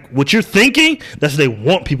like what you're thinking, that's what they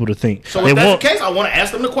want people to think. So if that's the case, I want to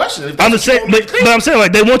ask them the question. I'm just saying, but I'm saying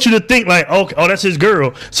like they want you to think like, okay, oh, that's his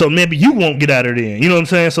girl, so maybe you won't get at her then. You know what I'm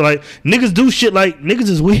saying? So like niggas do shit like niggas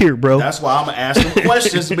is weird, bro. That's why I'm gonna ask them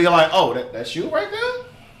questions to be like, oh, that's you right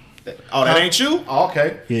there. Oh, that ain't you? Oh,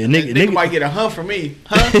 okay. Yeah, nigga might get a hunt from me.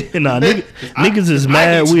 Huh? Nah, niggas is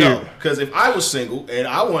mad weird. Because if I was single and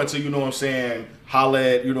I wanted to, you know what I'm saying, holla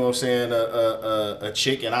at, you know what I'm saying, a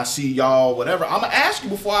chick, and I see y'all, whatever, I'm gonna ask you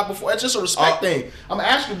before it's just a respect thing. I'm gonna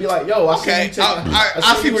ask you, be like, yo, I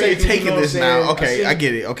see where you're taking this now. Okay, I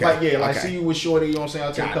get it. Okay. Like, yeah, like I see you with Shorty, you know what I'm saying,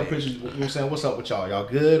 I'll take a couple pictures, you know what I'm saying, what's up with y'all? Y'all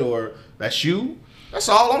good? Or that's you? That's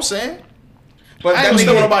all I'm saying. But I ain't gonna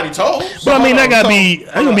steal nobody told. But I mean, that gonna be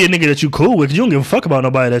a nigga that you cool with, because you don't give a fuck about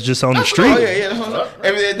nobody that's just on the street. Oh yeah. That's what I'm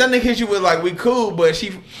saying. If that nigga hit you with like we cool, but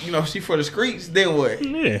she for the streets, then what?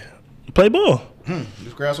 Yeah, play ball.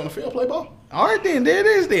 Just grass on the field, play ball. All right, then there it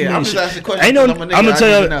is. Then I'm just asking questions. Ain't I'm gonna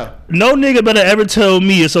tell you, no nigga better ever tell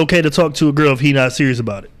me it's okay to talk to a girl if he not serious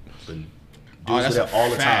about it. Dudes do that all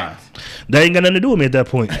the time. That ain't got nothing to do with me at that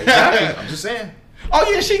point. Exactly. I'm just saying. Oh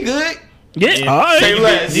yeah, she good. Yeah, all right. Say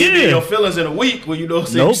less. Yeah. Your feelings in a week when you know.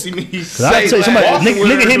 Nope. You see me. I tell you, somebody,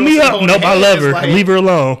 nigga hit me up. Nope, I love her. Like, leave her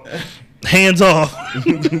alone. Hands off.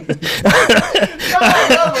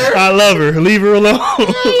 I love her. Leave her alone.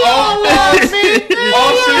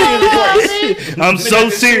 I'm so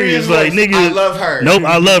serious. Like, nigga. I love her. Nope,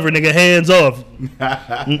 I love her, nigga. Hands off.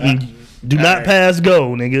 Do not pass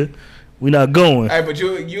go, nigga. We not going. Hey, but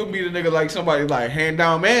you'll be the nigga like somebody like hand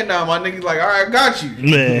down, man down. My nigga's like, all right, I got you.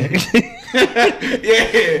 Man.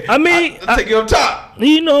 Yeah. I mean, I'll take you up top.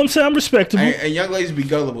 You know what I'm saying? I'm respectable. And young ladies be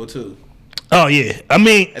gullible too. Oh yeah, I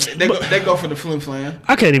mean, They go for the flim flam.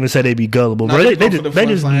 I can't even say they be gullible, No, bro. they They go for the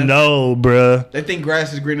just flim-flam. know, bro. They think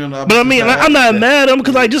grass is greener on the But I opposite mean, side. I'm not mad at them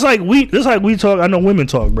because just like we talk. I know women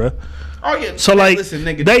talk, bro. Oh yeah. So man, like, listen,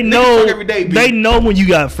 nigga, they niggas know talk every day, B. they know when you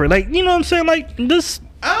got friends. Like, you know what I'm saying? Like this.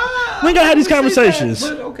 We ain't gotta have these I wouldn't say conversations.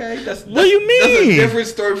 that, but okay, that's What do you That's a mean? different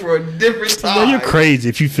story for a different time. Bro, you're crazy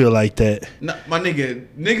if you feel like that. No, my nigga,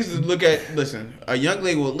 niggas would look at. Listen, a young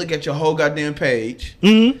lady will look at your whole goddamn page,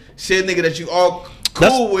 Mm-hmm. see a nigga that you all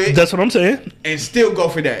cool with, That's what I'm saying. and still go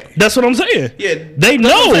for that. That's what I'm saying. Yeah, They that's what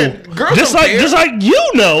know. I'm saying. Girls Just don't like care.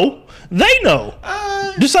 you know, they know.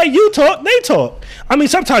 Just like you talk, they talk. I mean,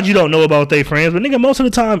 sometimes you don't know about their friends, but nigga, most of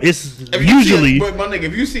the time it's If you usually see, but my nigga,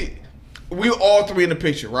 if you see, we all three in the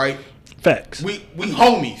picture, right? facts. We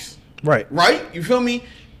homies, Right. right? You feel me?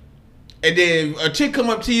 And then a chick come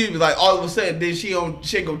up to you, be like, all of a sudden, then she gonna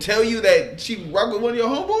tell you that she rock with one of your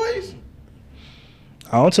homeboys.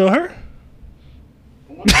 I don't tell her.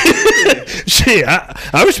 Shit,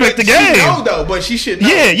 I respect the She game. know though, but she should know.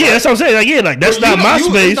 Yeah, that's what I'm saying. Like, like that's But you not know- my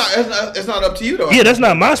you- space. It's not up to you though. Yeah, that's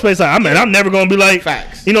not my space. Like, I'm never gonna be like,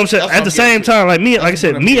 Facts. you know what I'm saying? That's At what the I'm same getting to. time, like me, like I That's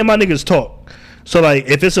said, what I'm me and my niggas talk. So like,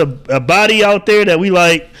 if it's a body out there that we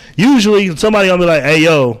like, usually somebody gonna be like, hey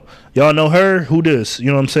yo, y'all know her? Who this? You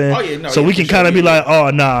know what I'm saying? Oh, yeah, no, so yeah, we for can sure, kind of be yeah. like, oh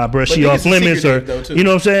nah, bro, she niggas off limits, or secretive, though, too. you know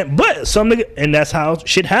what I'm saying? But some nigga, and that's how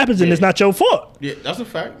shit happens, and Yeah. it's not your fault. Yeah, that's a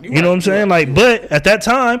fact. You know what I'm saying? Like, but at that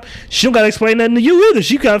time, she don't gotta explain nothing to you either.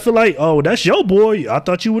 She kind of feel like, oh, that's your boy. I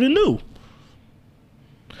thought you would have knew.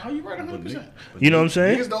 Oh, you right 100%. You know what I'm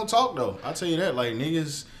saying? Niggas don't talk though. I tell you that. Like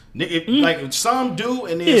like some do,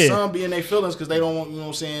 and then Yeah. some be in their feelings because they don't want, you know what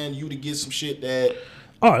I'm saying, you to get some shit that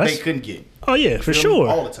Oh, they that's couldn't get. oh yeah, for Feel me? sure.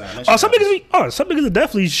 All the time. That Oh, shit some niggas will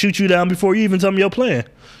definitely shoot you down before you even tell them your plan.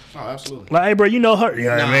 Oh, absolutely. Like, hey, bro, you know her.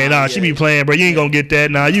 Yeah, Nah, man, she yeah. be playing, bro. You ain't gonna get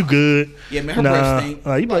that. Nah, you good. Yeah, man, her breath stink. You be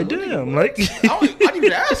like, Like, damn, what? like. I didn't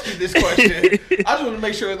even ask you this question. I just want to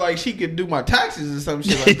make sure like she could do my taxes or some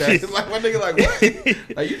shit like that. Like my nigga, like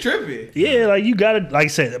what? Like you tripping? Yeah, like you gotta, like I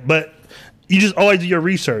said, but you just always do your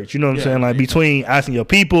research. You know what I'm Yeah, saying? Like between asking your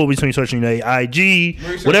people, between searching their IG,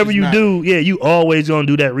 Research whatever is you matter. do, yeah, you always gonna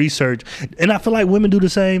do that research. And I feel like women do the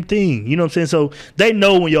same thing. You know what I'm saying? So they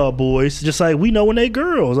know when y'all boys, just like we know when they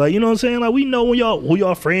girls. Like, you know what I'm saying? Like we know when who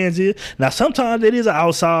y'all friends is. Now sometimes it is an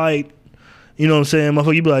outside. You know what I'm saying?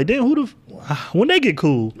 Motherfucker, you be like, damn, when they get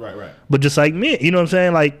cool. Right. But just like me, you know what I'm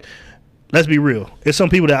saying? Like, let's be real. It's some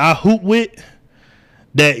people that I hoop with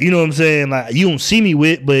that, you know what I'm saying? Like, you don't see me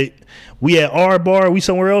with, but we at our bar, we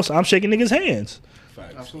somewhere else, I'm shaking niggas' hands.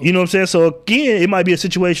 Facts. You know what I'm saying? So, again, it might be a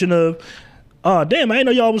situation of, oh, damn, I didn't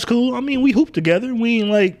know y'all was cool. I mean, we hoop together. We ain't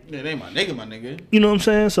like, Yeah, they my nigga. you know what I'm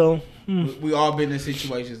saying? So, We all been in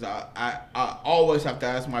situations. I always have to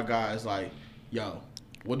ask my guys like, yo,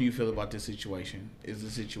 what do you feel about this situation? Is the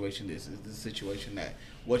situation this? Is the situation that?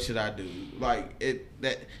 What should I do? Like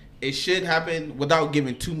it should happen without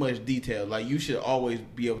giving too much detail. Like you should always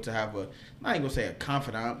be able to have I ain't gonna say a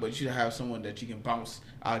confidant, but you should have someone that you can bounce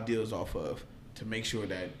ideas off of to make sure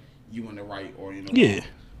that you in the right or you know. Yeah.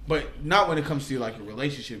 But not when it comes to like a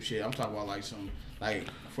relationship shit. I'm talking about like some like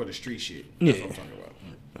for the street shit. That's Yeah. what I'm talking about.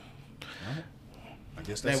 I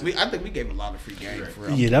guess that's That I think we gave a lot of free game for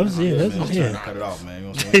real. yeah, that was it. I'm That's trying to yeah. cut it off, man. You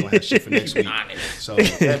know what I'm saying? We're gonna have shit for next week. So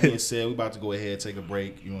that being said, we're about to go ahead and take a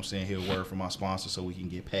break. You know what I'm saying? Hear a word from our sponsor so we can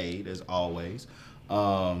get paid as always.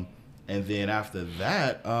 And then after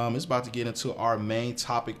that, it's about to get into our main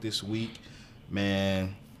topic this week.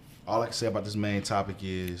 Man, all I can say about this main topic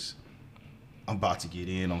is I'm about to get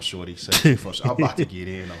in on Shorty. I'm about to get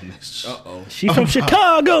in on this. She from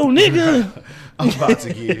Chicago, nigga. I'm about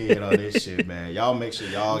to get in on this shit, man. Y'all make sure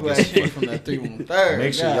y'all get Glad some shit from that 313.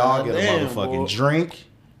 Make sure y'all get a Goddamn, motherfucking boy. drink,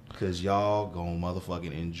 cause y'all gonna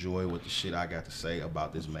motherfucking enjoy what the shit I got to say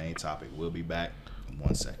about this main topic. We'll be back in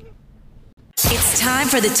 1 second. It's time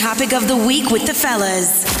for the topic of the week with the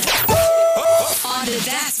fellas. On the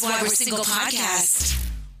That's Why We're Single podcast.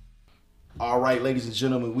 All right, ladies and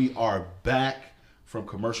gentlemen, we are back from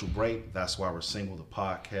commercial break. That's why we're single. The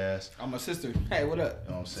podcast. I'm my sister. Hey, what up? You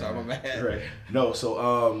know what I'm saying? Sorry, my bad. Right. No,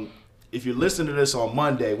 so if you're listening to this on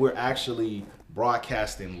Monday, we're actually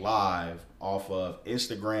broadcasting live off of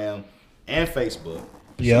Instagram and Facebook.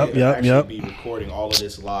 Yep. We'll be recording all of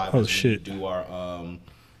this live. Oh, as we shit. do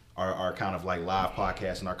our kind of like live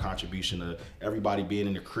podcast and our contribution to everybody being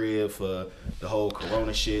in the crib for the whole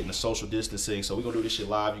Corona shit and the social distancing. So we're gonna do this shit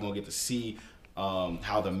live. You're gonna get to see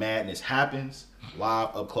how the madness happens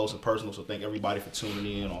live, up close and personal. So thank everybody for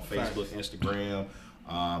tuning in on Facebook, Instagram.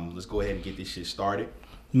 Let's go ahead and get this shit started.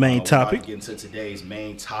 Main We're topic. about to get into today's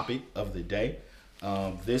main topic of the day.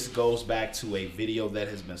 This goes back to a video that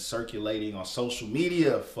has been circulating on social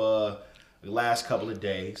media for the last couple of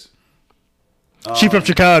days. She from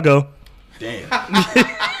Chicago. Damn.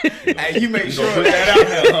 Hey, you make sure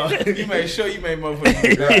that out there. You make sure you made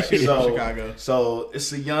motherfuckers right. She's from Chicago. So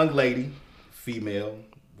it's a young lady, female,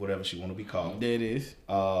 whatever she want to be called. There it is.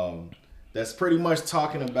 That's pretty much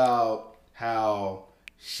talking about how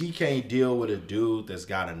she can't deal with a dude that's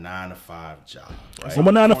got a 9-to-5 job. Right?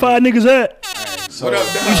 Where my 9-to-5 niggas at? So, What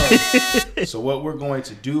up, dog? so what we're going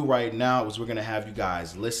to do right now is we're going to have you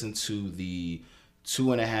guys listen to the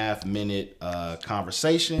 2.5-minute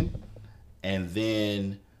conversation, and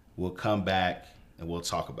then we'll come back and we'll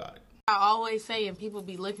talk about it. I always say, and people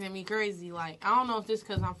be looking at me crazy, like, I don't know if this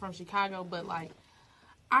because I'm from Chicago, but, like,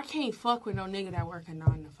 I can't fuck with no nigga that work a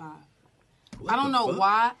 9-to-5. I don't know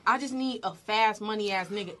why. I just need a fast money ass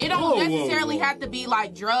nigga. It don't necessarily have to be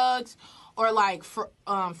like drugs or like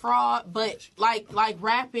fraud, but like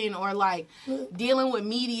rapping or like dealing with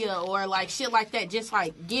media or like shit like that. Just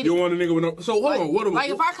like get You it. want a nigga with no... So hold on, what?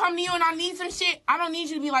 Like if I come to you and I need some shit, I don't need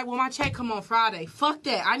you to be like, well, my check come on Friday. Fuck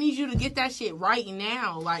that. I need you to get that shit right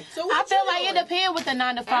now. Like, so I feel like it depends with the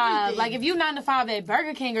 9-to-5. Everything. Like if you 9-to-5 at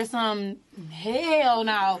Burger King or something, hell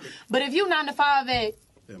no. But if you 9-to-5 at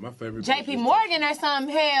Yeah, my favorite. JP Morgan or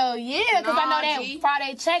something, hell yeah, because I know that G.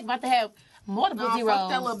 Friday check about to have multiple nah, zeros. fuck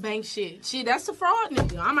that little bank shit. Shit, that's a fraud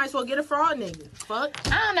nigga. I might as well get a fraud nigga. Fuck.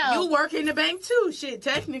 I don't know. You work in the bank too. Shit,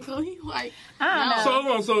 technically, like. I don't know. So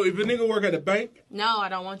hold on. So if a nigga work at the bank, No, I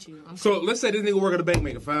don't want you. so let's say this nigga work at the bank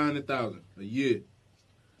making $500,000 a year.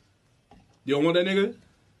 You don't want that nigga?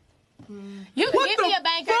 You can What give the me a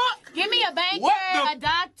banker. fuck? Give me a banker, What the- a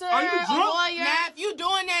doctor, Are you a drunk? lawyer, Now, if you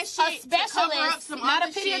doing that a shit to cover up specialist, some not a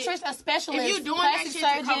other shit, pediatrician, a specialist. if you doing that plastic shit to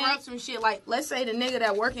cover surgeon. up some shit, like let's say the nigga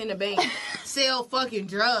that work in the bank sell fucking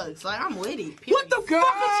drugs, like I'm with it. What the fuck is?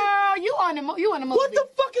 Girl, you on the movie. What the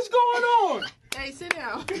fuck is going on? Hey, sit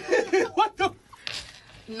down. What the?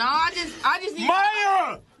 No, I just need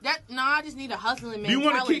Maya! I just need a hustling Do mentality. you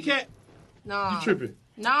want a Kit Kat? No, You tripping?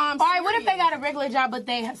 No, I'm All right, what if they serious. got a regular job, but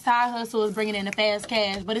they side hustle is bringing in the fast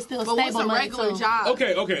cash, but it's still But what's stable a money regular too? job?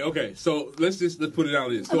 Okay. So let's put it out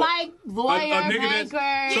this. So, Like lawyer, nigga banker,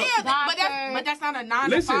 Yeah, doctor. but that's not a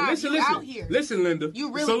 9-to-5. You out here. Listen, Linda.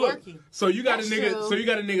 You really so look, working. So you got That's a nigga. true. So you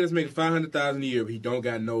got a nigga that's making $500,000 a year, but he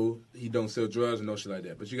don't sell drugs and no shit like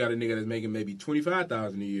that. But you got a nigga that's making maybe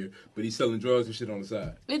 $25,000 a year, but he's selling drugs and shit on the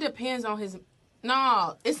side. It depends on his.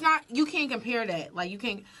 No, it's not. You can't compare that. Like you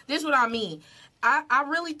can't. This is what I mean. I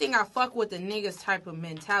really think I fuck with the niggas type of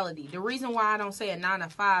mentality. The reason why I don't say a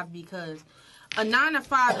 9-to-5 because a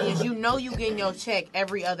 9-to-5 is you getting your check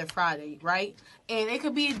every other Friday, right? And it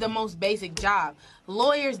could be the most basic job.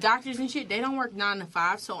 Lawyers, doctors, and shit, they don't work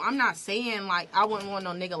 9-to-5. So I'm not saying like I wouldn't want no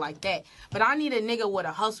nigga like that. But I need a nigga with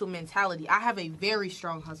a hustle mentality. I have a very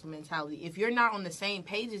strong hustle mentality. If you're not on the same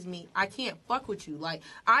page as me, I can't fuck with you. Like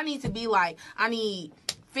I need to be like I need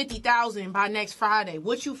 50,000 by next Friday.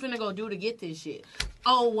 What you finna go do to get this shit?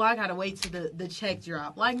 Oh, well, I gotta wait till the check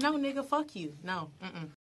drop. Like, no, nigga, fuck you. No.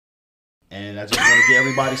 And I just want to get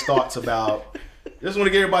everybody's thoughts about.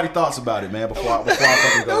 it, man. Before I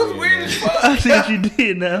fucking go in, man. I see what you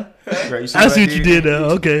did now. Right, you see I what see what you did now.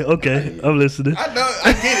 Okay. I'm listening. I know,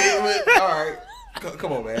 I get it, but all right.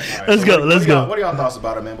 Come on, man. All right, Let's so go. Let's go. What are y'all thoughts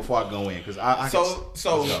about it, man? Before I go in, because let's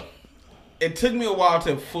go. It took me a while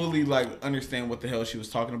to fully like understand what the hell she was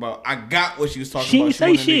talking about. I got what she was talking She about. ain't say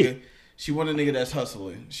wanted a shit. nigga- She wanted a nigga that's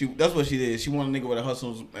hustling. That's what she did. She wanted a nigga with a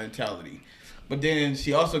hustle mentality. But then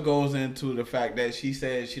she also goes into the fact that she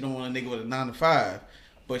said she don't want a nigga with a 9-to-5,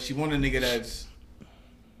 but she wanted a nigga that's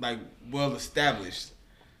like well established.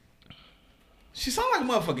 She sounded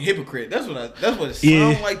like a motherfucking hypocrite. That's what it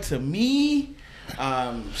sounded like to me.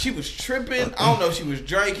 She was tripping. I don't know if she was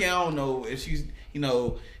drinking. I don't know if she's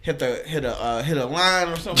hit a line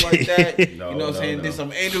or something like that. No, you know what I'm saying? no. Did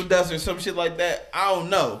some angel dust or some shit like that. I don't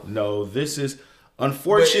know. No, this is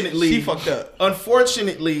unfortunately But she fucked up.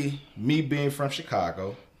 Unfortunately, me being from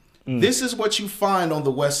Chicago, this is what you find on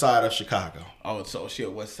the west side of Chicago. Oh, so she a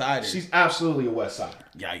West Sider. She's absolutely a west sider.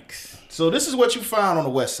 Yikes. So this is what you find on the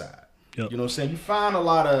west side. Yep. You know what I'm saying? You find a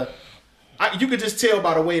lot of. You could just tell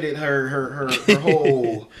by the way that her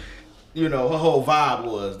whole. Her whole vibe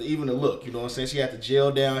was, even the look, you know what I'm saying? She had the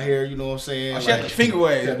gel down here, you know what I'm saying? Oh, she had the finger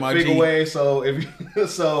waves, She had the my finger G. waves,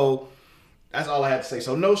 so that's all I had to say.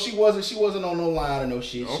 So no, she wasn't on no line or no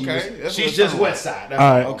shit. Okay, that's She's what it just sound west side. That's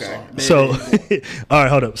All right. all. Okay. So, all right,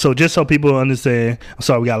 hold up. So, just so people understand, I'm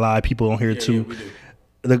sorry, we got a lot of people on here too. we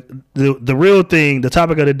do. The real thing, the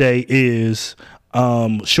topic of the day is,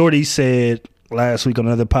 Shorty said last week on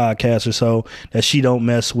another podcast or so that she don't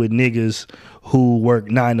mess with niggas who work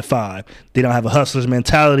 9 to 5. They don't have a hustler's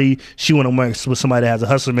mentality. She want to work with somebody that has a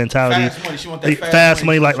hustler mentality. Fast money. She want that fast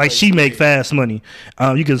money. Like she make fast money.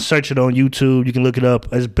 You can search it on YouTube. You can look it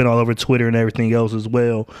up. It's been all over Twitter and everything else as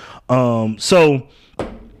well. So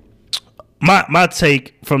my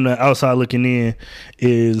take from the outside looking in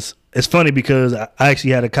is, it's funny because I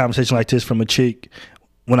actually had a conversation like this from a chick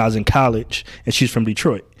when I was in college, and she's from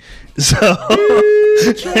Detroit. So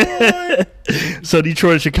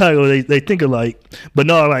Detroit and Chicago, they think alike. But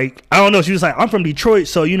no, like, I don't know. She was like, I'm from Detroit,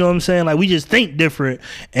 so you know what I'm saying? Like, we just think different.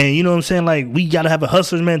 And you know what I'm saying? Like, we got to have a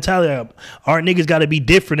hustler's mentality. Our niggas got to be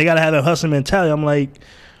different. They got to have a hustler mentality. I'm like,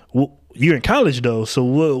 well, you're in college, though. So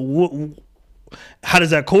what how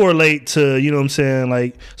does that correlate to, you know what I'm saying?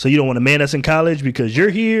 Like, so you don't want a man that's in college because you're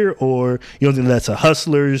here, or you don't think that's a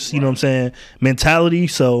hustler's, you know what I'm saying, mentality?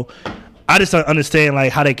 So I just don't understand,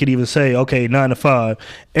 like, how they could even say, okay, 9 to 5.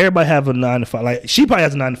 Everybody have a 9 to 5. Like, she probably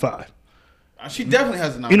has a 9 to 5. She definitely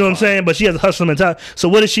has a 9 to 5. You know what I'm saying? But she has a hustler mentality. So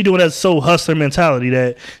what is she doing that's so hustler mentality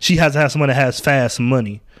that she has to have someone that has fast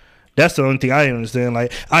money? That's the only thing I understand.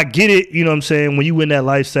 Like, I get it, you know what I'm saying, when you in that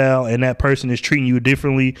lifestyle and that person is treating you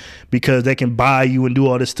differently because they can buy you and do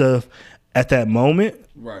all this stuff at that moment.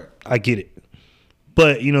 Right. I get it.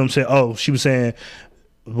 But, you know what I'm saying, oh, she was saying,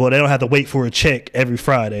 well, they don't have to wait for a check every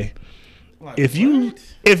Friday. Like, if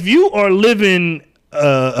you are living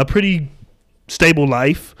a pretty stable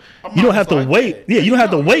life, you don't have to wait. Yeah, you don't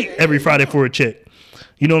have to wait every Friday for a check.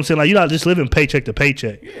 You know what I'm saying? Like, you're not just living paycheck to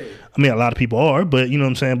paycheck. Yeah. I mean, a lot of people are, but you know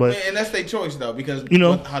what I'm saying. But and that's their choice though, because you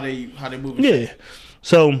know how they move. Yeah.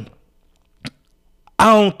 So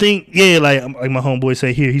I don't think. Yeah, like my homeboy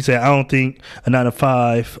said here. He said I don't think a 9 to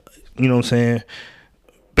 5. You know what I'm saying?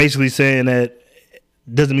 Basically saying that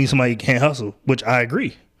doesn't mean somebody can't hustle, which I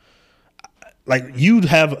agree. Like, you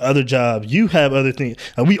have other jobs, you have other things,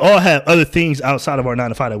 and we all have other things outside of our 9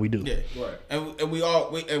 to 5 that we do. Yeah, right. And we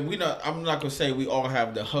all we not. I'm not gonna say we all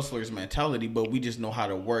have the hustler's mentality, but we just know how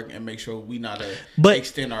to work and make sure we not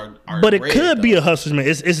extend our. But it could be a hustler's man.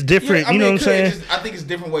 It's different. Yeah, you know what I'm saying? I think it's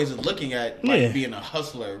different ways of looking at being a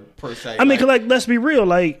hustler per se. I mean, like, let's be real.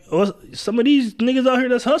 Like, some of these niggas out here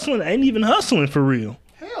that's hustling ain't even hustling for real.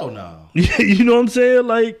 Hell no. You know what I'm saying?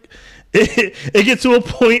 Like. It gets to a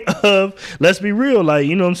point of, let's be real, like,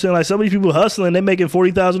 you know what I'm saying, like, some of these people hustling, they making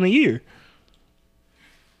 $40,000 a year.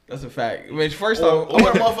 That's a fact. I mean, first off, all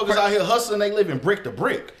the motherfuckers out here hustling, they living brick to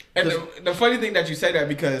brick. And the funny thing that you say that,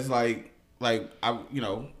 because like I, you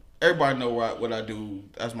know, everybody know what I do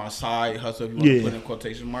as my side hustle, if you want to put in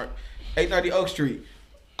quotation mark. 890 Oak Street.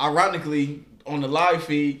 Ironically, on the live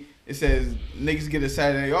feed, it says niggas get a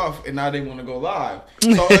Saturday off and now they want to go live.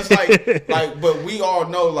 So it's like, but we all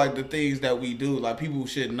know like the things that we do. Like, people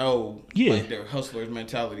should know like their hustler's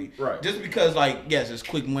mentality. Right. Just because, like, yes, it's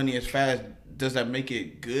quick money, it's fast. Does that make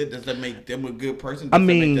it good? Does that make them a good person? Does that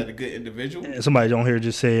make that a good individual? Somebody on here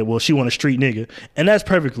just said, well, she want a street nigga, and that's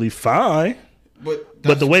perfectly fine.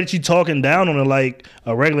 But the way that you talking down on it, like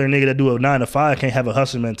a regular nigga that do a 9 to 5 can't have a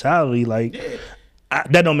hustler mentality, like. Yeah.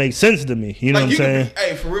 That don't make sense to me. You know what I'm saying?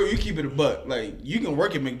 Hey, for real, you keep it a buck. Like, you can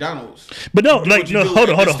work at McDonald's. But no, like, no, hold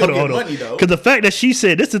on. Because the fact that she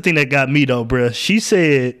said, this is the thing that got me though, bruh. She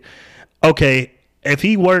said, okay, if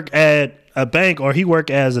he work at a bank or he work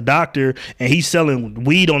as a doctor and he's selling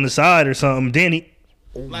weed on the side or something, then he.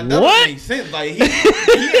 Like, that what? Makes sense. Like, he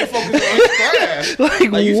ain't focused on his craft.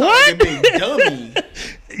 Like you what? Like a big dummy.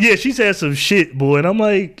 Yeah, she said some shit, boy, and I'm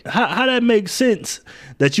like, how that makes sense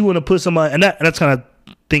that you want to put somebody, and that's kind of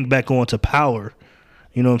think back on to power.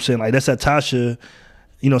 You know what I'm saying? Like, that's that Tasha,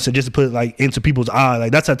 you know, so just to put it like into people's eyes,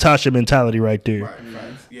 like that's a Tasha mentality right there. Right.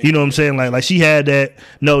 Yeah, you know what I'm saying? Like she had that.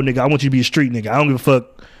 No, nigga, I want you to be a street nigga. I don't give a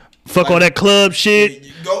fuck. Fuck like, all that club shit.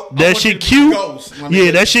 That shit cute.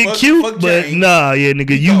 Yeah, that shit cute. But nah, yeah,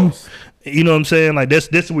 nigga, you know what I'm saying? Like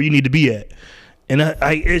that's where you need to be at. And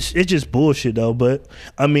it's just bullshit though. But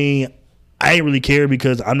I mean, I ain't really care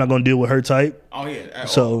because I'm not gonna deal with her type. Oh yeah.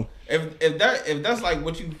 So if that's like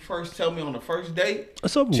what you first tell me on the first date,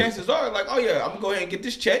 chances are like, oh yeah, I'm gonna go ahead and get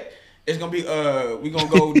this check. It's gonna be we gonna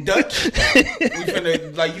go Dutch. We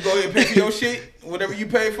finna, like, you go ahead and pay for your shit, whatever you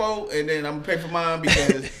pay for, and then I'm gonna pay for mine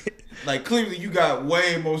because like clearly you got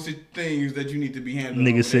way more things that you need to be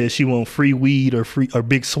handling. Nigga said she want free weed or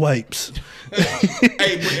big swipes.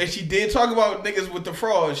 Hey, but she did talk about niggas with the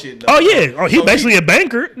fraud shit though. Oh yeah, he so basically a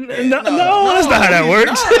banker. No, that's not how that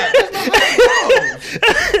works.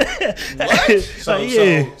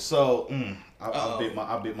 What?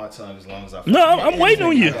 I bit my tongue as long as I. No, I'm waiting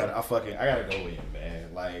on you. I gotta go in,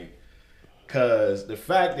 man. Like, Cause the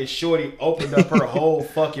fact that Shorty opened up her whole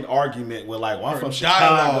fucking argument with like, well, I'm from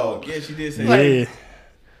Chicago. Dialogue. Yeah, she did say that. Yeah.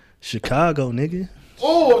 Chicago, nigga.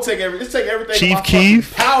 Oh, let's take everything. Chief in my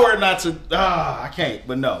Keef. power not to. I can't.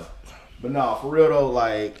 But no, for real though,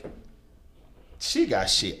 like she got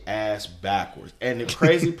shit ass backwards. And the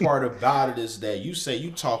crazy part about it is that you say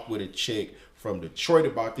you talked with a chick from Detroit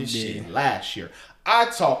about this shit last year. I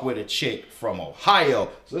talked with a chick from Ohio.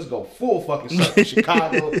 So let's go full fucking circle.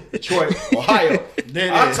 Chicago, Detroit, Ohio.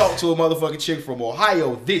 Then I talked to a motherfucking chick from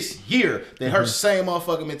Ohio this year that her same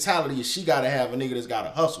motherfucking mentality is she gotta have a nigga that's gotta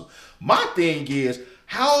hustle. My thing is,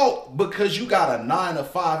 how because you got a 9 to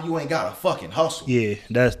 5, you ain't gotta fucking hustle. Yeah,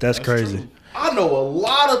 that's crazy. True. I know a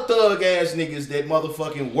lot of thug ass niggas that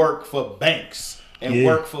motherfucking work for banks and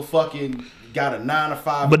work for fucking got a 9 to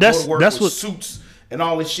 5. But that's what suits and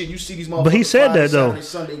all this shit. You see these motherfuckers. But he said that though.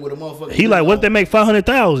 Sunday with a motherfucker. He like, what if they make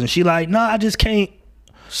 500,000? She like, no, I just can't.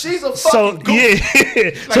 She's a fucking goof.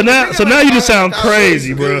 Yeah. Like, so now you just sound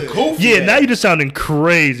crazy, bro. Yeah, now you just sounding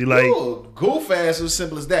crazy. Like, goof ass as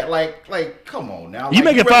simple as that. Like, come on now. Like, you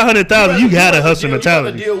making 500,000, you got a hustle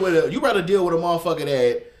mentality. You rather deal with a motherfucker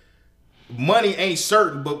that money ain't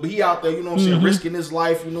certain, but he out there, you know what I'm saying, risking his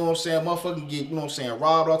life, you know what I'm saying, motherfucking get, you know what I'm saying,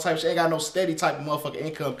 robbed, all type of shit. Ain't got no steady type of motherfucking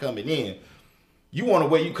income coming in. You want to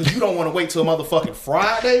wait, because you don't want to wait till motherfucking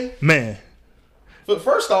Friday. Man. But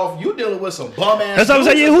first off, you dealing with some bum ass. That's what I'm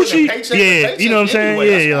saying. Yeah, who she? Paycheck, you know what I'm saying.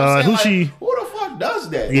 Anyway. Yeah, who like, she? Who the fuck does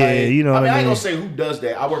that? Yeah, like, you know. I what mean, I I ain't mean? gonna say who does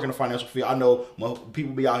that. I work in the financial field. I know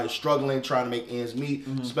people be out here struggling, trying to make ends meet.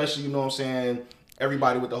 Especially, you know what I'm saying.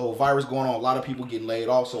 Everybody with the whole virus going on, a lot of people getting laid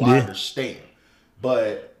off. So I understand,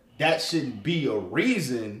 but that shouldn't be a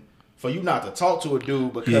reason for you not to talk to a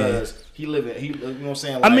dude because he living. You know what I'm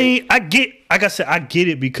saying. Like, I mean, I get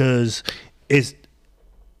it because it's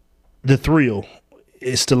the thrill.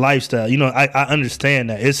 It's the lifestyle. You know, I understand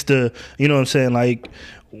that. It's the, you know what I'm saying, like,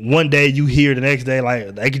 one day you hear, the next day,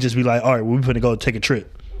 like, they could just be like, all right, we're going to go take a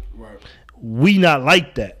trip. Right. We not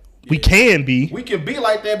like that. We can be. We can be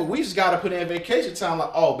like that, but we just got to put in vacation time.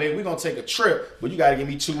 Like, oh, babe, we're going to take a trip, but you got to give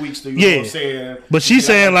me 2 weeks to, you know what I'm saying? But she's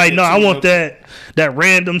saying, like, no, I want that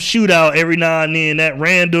random shootout every now and then, that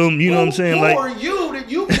random, you know what I'm saying? Who like, are you that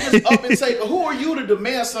you can just up and take, who are you to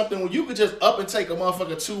demand something when you could just up and take a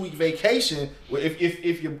motherfucking 2-week vacation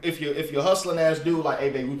if you're hustling ass dude, like,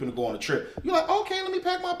 hey, babe, we finna go on a trip. You're like, okay, let me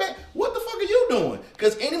pack my bag. What the fuck are you doing?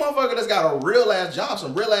 Because any motherfucker that's got a real ass job,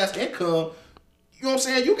 some real ass income, you know what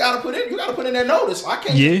I'm saying? You gotta put in that notice. I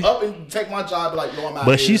can't just up and take my job and be like, no, I'm out.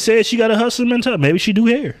 But she said she got a hustle mentality. Maybe she do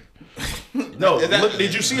hair. No, look,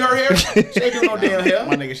 did you see her hair? She ain't do no damn hair.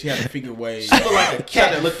 My nigga, she had a figure wave. She looked like a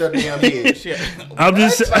cat that looked her damn head. I'm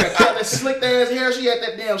just like a cat that slicked ass hair. She had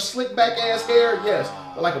that damn slick back ass hair. Yes,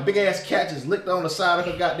 but like a big ass cat just licked on the side of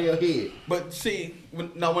her goddamn head. But see,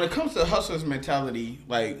 when it comes to hustlers mentality,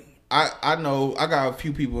 like I know I got a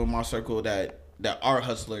few people in my circle that are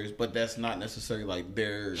hustlers, but that's not necessarily like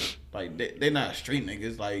they're not street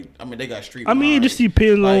niggas. Like, I mean, they got street. I mean, minds. it just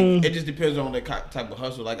depends on. It just depends on the type of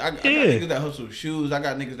hustle. Like, I got niggas that hustle shoes. I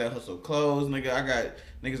got niggas that hustle clothes. Nigga, I got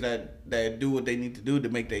niggas that do what they need to do to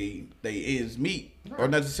make they ends meet, or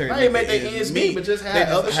necessarily. I ain't make they ends meet, but just have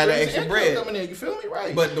other extra bread coming in. You feel me,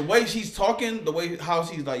 right? But the way she's talking, how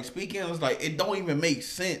she's like speaking, it's like it don't even make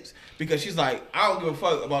sense because she's like, I don't give a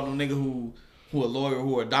fuck about no nigga who a lawyer,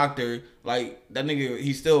 who a doctor, like that nigga,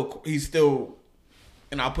 he's still,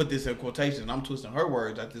 and I'll put this in quotation, I'm twisting her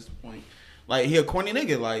words at this point. Like, he a corny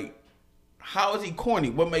nigga. Like, how is he corny?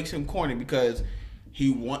 What makes him corny? Because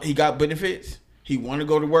he got benefits. He want to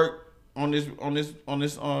go to work he want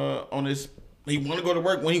to go to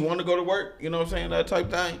work when he want to go to work. You know what I'm saying? That type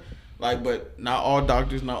thing. Like, but not all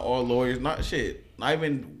doctors, not all lawyers, not shit. Not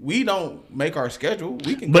even, we don't make our schedule.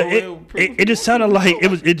 We can but go it just sounded like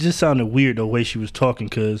it just sounded weird the way she was talking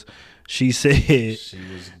because she said she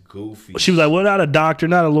was goofy. She was like, well, not a doctor,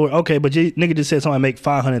 not a lawyer. Okay, but nigga just said somebody make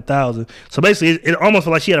 500,000. So basically, it almost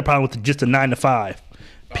felt like she had a problem with just a 9 to 5.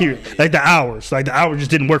 Period. Like the hours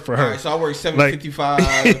just didn't work for her. All right, so I work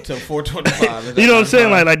 7:55 to 4:25. You know what I'm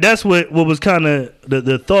saying? Like that's what was kind of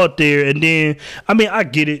the thought there. And then I mean, I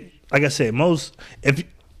get it. Like I said,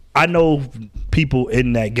 I know people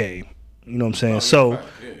in that game. You know what I'm saying? So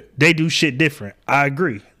they do shit different. I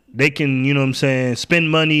agree. They can, you know what I'm saying, spend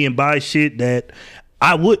money and buy shit that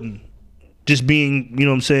I wouldn't. Just being, you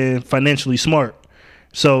know what I'm saying, financially smart.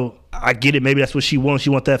 So I get it. Maybe that's what she wants. She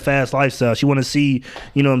wants that fast lifestyle. She want to see,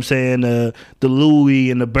 you know what I'm saying, the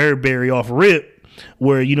Louis and the Burberry off rip.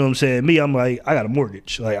 Where, you know what I'm saying, me, I'm like, I got a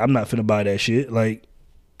mortgage. Like, I'm not finna buy that shit. Like,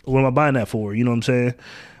 what am I buying that for? You know what I'm saying?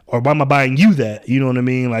 Or why am I buying you that? You know what I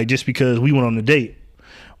mean? Like, just because we went on a date.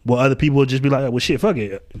 Well, other people would just be like, well, shit, fuck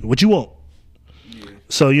it. What you want?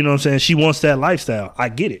 So, you know what I'm saying? She wants that lifestyle. I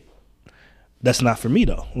get it. That's not for me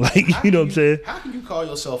though. Like, you know what I'm saying? How can you call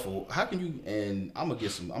yourself how can you, and I'm gonna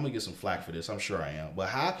get some flack for this, I'm sure I am, but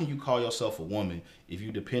how can you call yourself a woman if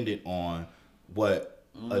you dependent on what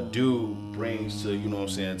a dude brings to, you know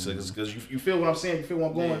what I'm saying? Because you feel what I'm saying? You feel where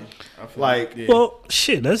I'm going? Yeah. Well,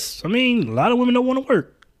 shit, a lot of women don't want to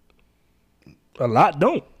work. A lot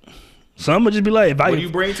don't. Some would just be like, what do you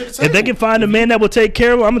bring to the table? If they can find a man that will take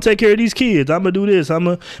care of them, I'm gonna take care of these kids. I'm gonna do this.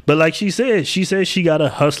 But like she said she got a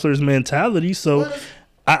hustler's mentality. So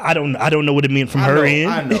I don't know what it meant from her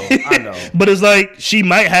end. I know. But it's like she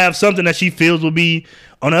might have something that she feels will be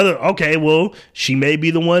on other. Okay, well, she may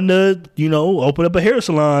be the one to, you know, open up a hair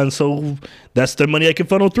salon. So that's the money I can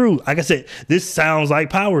funnel through. Like I said, this sounds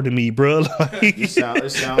like power to me, bro. Like, it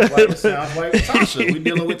sounds like Tasha. We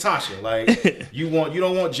dealing with Tasha. Like you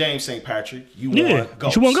don't want James St. Patrick. You want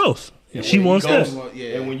Ghost. She want Ghost. She wants that.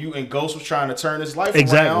 And when Ghost was trying to turn his life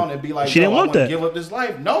exactly. around and be like, she didn't want that. Give up this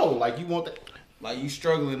life. No, like you want that. Like you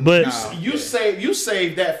struggling, but now. You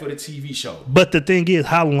save that for the TV show. But the thing is,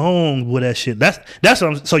 how long will that shit? That's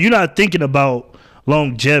what so you're not thinking about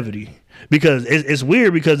longevity, because it's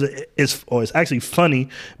weird, because it's actually funny,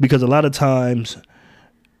 because a lot of times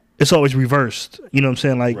it's always reversed. You know what I'm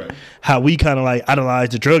saying? Like how we kind of like idolize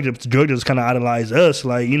the drug dealers kind of idolize us.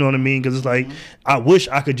 Like, you know what I mean? Because it's like, I wish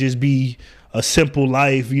I could just be a simple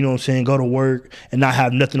life. You know what I'm saying? Go to work and not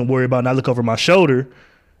have nothing to worry about. Not look over my shoulder.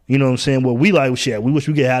 You know what I'm saying? What we like, shit, we wish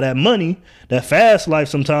we could have that money, that fast life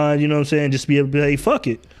sometimes, you know what I'm saying? Just be able to say, fuck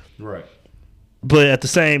it. Right. But at the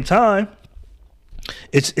same time,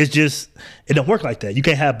 it's just, it don't work like that. You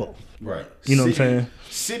can't have both. Right. You know what I'm saying?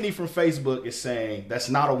 Sydney from Facebook is saying, that's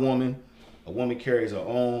not a woman. A woman carries her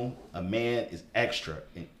own. A man is extra,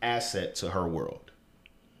 an asset to her world.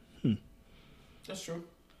 That's true.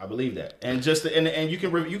 I believe that. And and you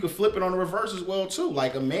can flip it on the reverse as well too.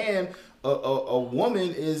 Like a man, a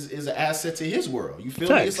woman is an asset to his world. You feel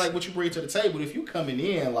me? It's like what you bring to the table. If you coming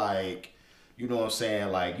in like, you know what I'm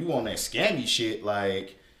saying, like you on that scammy shit,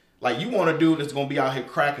 like you want a dude that's gonna be out here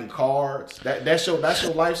cracking cards. That's your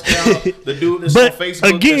lifestyle. The dude that's on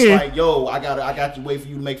Facebook that's like, yo, I got to wait for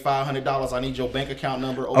you to make $500. I need your bank account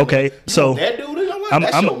number. Okay, so that dude in your life,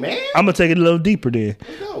 that's your man. I'm gonna take it a little deeper then.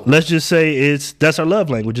 Let's just say that's our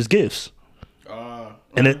love language, is gifts.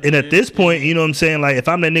 And at this point, you know what I'm saying? Like, if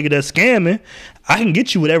I'm that nigga that's scamming, I can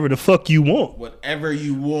get you whatever the fuck you want. Whatever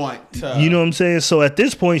you want. You know what I'm saying? So at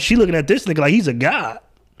this point, she looking at this nigga like he's a god.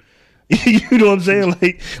 You know what I'm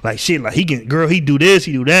saying? Like shit, like he do this,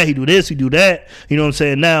 he do that, he do this, he do that. You know what I'm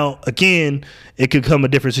saying? Now, again, it could come a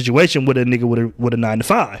different situation with a nigga with a 9 to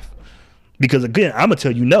 5. Because again, I'm gonna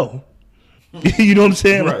tell you no. You know what I'm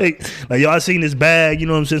saying? Right. Like y'all seen this bag, you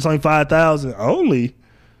know what I'm saying? It's only 5,000 only.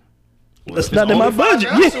 That's not in my budget.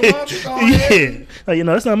 Yeah. Like, you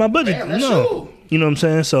know, that's not my budget. Damn, that's no. You know what I'm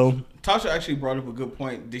saying? So Tasha actually brought up a good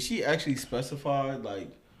point. Did she actually specify like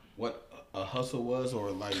what a hustle was,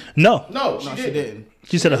 or like No, she didn't.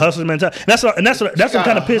 She said a hustler mentality. That's what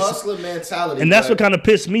kind of pissed. Hustler mentality. And that's what kind of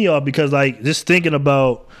pissed me off, because like just thinking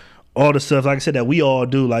about all the stuff, like I said, that we all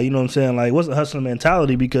do, like, you know what I'm saying? Like, what's a hustler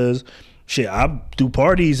mentality? Because shit, I do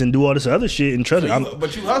parties and do all this other shit and trust me.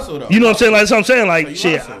 But you hustle though. You know what I'm saying? Like, that's what I'm saying. Like,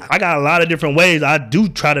 shit, hustle. I got a lot of different ways I do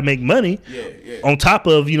try to make money. Yeah. On top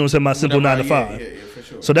of, you know what I'm saying, my simple 9 to 5. Yeah, for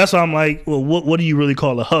sure. So that's why I'm like, well, what do you really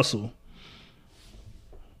call a hustle?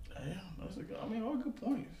 All good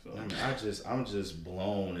points. So. I mean, I'm just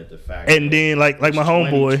blown at the fact. And then like my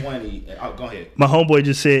homeboy, go ahead. My homeboy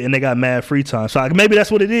just said, and they got mad free time. So maybe that's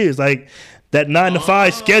what it is. Like that 9 to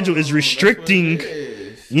 5 schedule is restricting.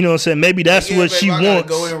 You know what I'm saying? Maybe that's what she wants.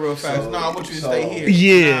 Go in real fast. No, I want you to stay here.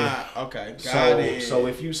 Yeah. Okay. Got it. So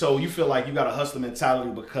if you feel like you got a hustler mentality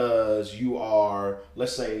because you are,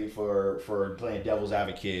 let's say for playing devil's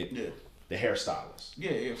advocate, the hairstylist.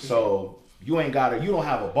 Yeah. So you don't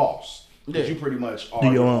have a boss. Because you pretty much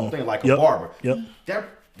are your own thing, like a barber. Yep.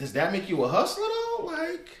 Does that make you a hustler though?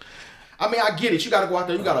 Like, I mean, I get it. You got to go out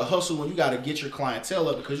there. You got to hustle, and you got to get your clientele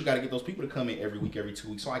up, because you got to get those people to come in every week, every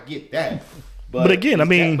 2 weeks. So I get that. But again,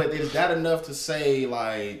 but is that enough to say,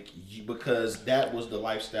 like, because that was the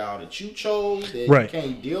lifestyle that you chose, that you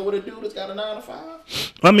can't deal with a dude that's got a 9 to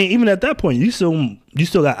 5? I mean, even at that point, you still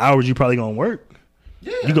got hours you probably gonna work.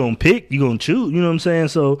 Yeah. You gonna pick, you gonna choose. You know what I'm saying?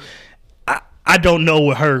 So I don't know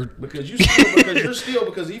what her because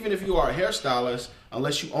even if you are a hairstylist,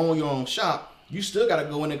 unless you own your own shop, you still got to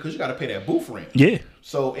go in there because you got to pay that booth rent. Yeah.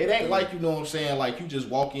 So it ain't like, you know what I'm saying, like you just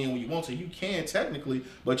walk in when you want to. You can technically,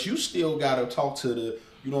 but you still got to talk to the,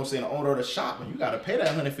 you know what I'm saying, the owner of the shop, and you got to pay that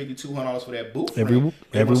 $150, $200 for that booth every rent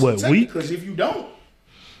what week? Because if you don't,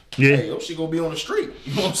 Yeah. Hey, your shit gonna be on the street.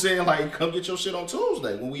 You know what I'm saying? Like, come get your shit on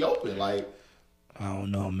Tuesday when we open. Like, I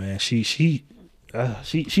don't know, man. She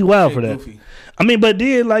wild for that. Goofy. I mean, but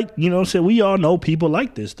then, like, you know what I'm saying? We all know people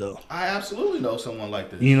like this, though. I absolutely know someone like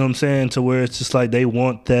this. You know what I'm saying? To where it's just like they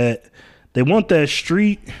want that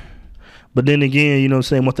street, but then again, you know what I'm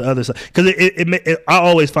saying, want the other side. Because I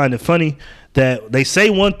always find it funny that they say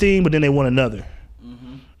one thing, but then they want another.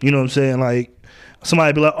 Mm-hmm. You know what I'm saying? Like,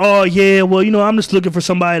 somebody be like, oh, yeah, well, you know, I'm just looking for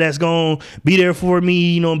somebody that's going to be there for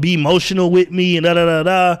me, you know, be emotional with me and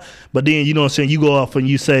da-da-da-da. But then, you know what I'm saying, you go off and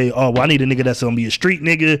you say, oh, well, I need a nigga that's going to be a street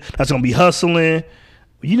nigga, that's going to be hustling.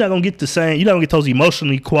 You're not going to get the same, you're not going to get those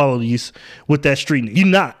emotional qualities with that street nigga. You're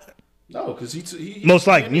not. No, because he most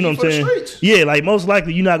likely, you know what I'm saying? Streets. Yeah, like, most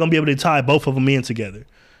likely you're not going to be able to tie both of them in together.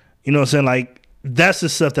 You know what I'm saying? Like, that's the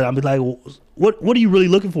stuff that I'll be like, well, what are you really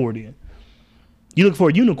looking for then? You look for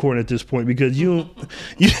a unicorn at this point because you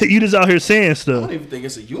just out here saying stuff. I don't even think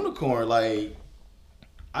it's a unicorn. Like,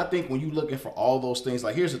 I think when you looking for all those things,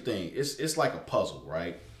 like, here's the thing. It's like a puzzle,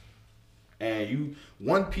 right? And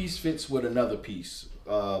one piece fits with another piece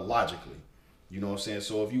logically. You know what I'm saying?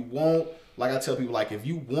 So if you want, like I tell people, like, if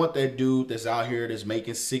you want that dude that's out here that's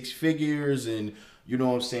making 6 figures and, you know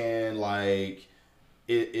what I'm saying, like,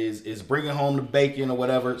 is bringing home the bacon or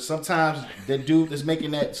whatever. Sometimes that dude that's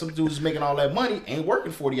making that, some dude that's making all that money ain't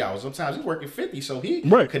working 40 hours. Sometimes he's working 50. So he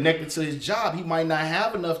connected to his job. He might not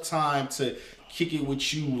have enough time to kick it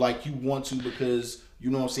with you like you want to because, you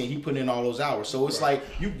know what I'm saying, he put in all those hours. So it's like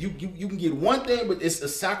you can get one thing, but it's a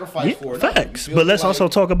sacrifice for another. Facts. But let's also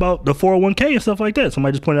talk about the 401k and stuff like that.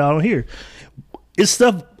 Somebody just pointed out on here. It's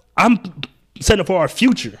stuff I'm setting up for our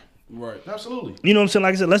future. Right. Absolutely. You know what I'm saying?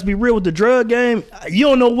 Like I said, let's be real with the drug game. You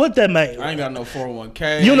don't know what that means. I ain't got no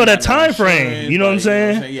 401k. You don't know that time frame. You know what I'm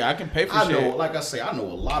saying? Yeah, I can pay for I shit. know, like I say, I know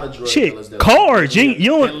a lot of drug shit. dealers that Cars. That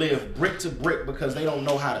You don't live brick to brick because they don't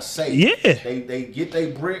know how to save. Yeah. They get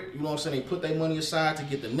their brick, you know what I'm saying? They put their money aside to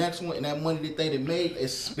get the next one, and that money that they done made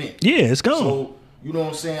is spent. Yeah, it's gone. So, you know what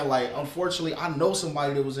I'm saying? Like, unfortunately, I know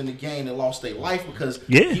somebody that was in the game that lost their life because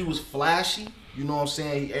he was flashy. You know what I'm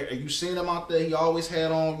saying? You seen him out there. He always had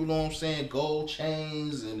on, you know what I'm saying, gold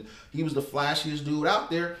chains, and he was the flashiest dude out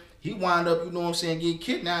there. He wound up, you know what I'm saying, getting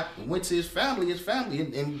kidnapped and went to his family,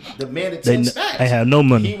 and demanded 10 stacks. They had no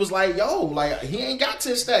money. He was like, yo, like, he ain't got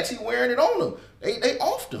 10 stacks. He wearing it on him. They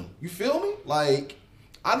offed him. You feel me? Like,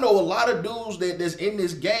 I know a lot of dudes that's in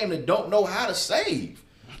this game that don't know how to save.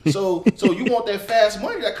 So you want that fast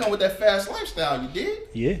money that come with that fast lifestyle, you did?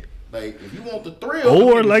 Yeah. Like, if you want the thrill,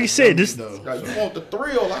 or like you said, this you want the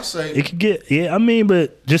thrill. I say it could get. Yeah, I mean,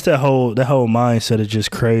 but just that whole mindset is just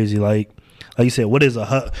crazy. Like you said, what is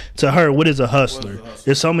to her? What is a hustler?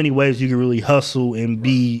 There's so many ways you can really hustle and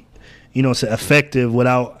be, you know, effective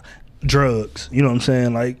without drugs. You know what I'm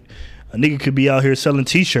saying? Like, a nigga could be out here selling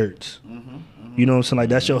T-shirts. You know what I'm saying? Like,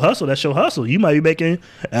 that's your hustle. That's your hustle. You might be making an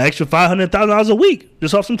extra $500,000 a week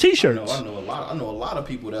just off some T-shirts. I know a lot of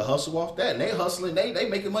people that hustle off that, and they hustling. They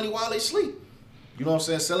making money while they sleep. You know what I'm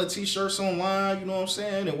saying? Selling T-shirts online. You know what I'm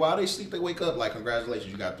saying? And while they sleep, they wake up like, congratulations,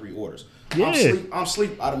 you got 3 orders. Yeah. I'm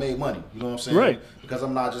sleep. I'd have made money. You know what I'm saying? Right. Because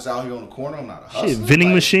I'm not just out here on the corner. I'm not a hustler. Shit,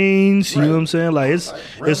 vending machines. You know what I'm saying? Like,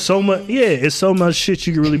 it's so much. Yeah, it's so much shit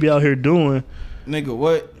you can really be out here doing. Nigga,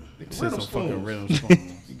 what? Rhythm spoons.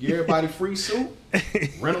 You give everybody free soup.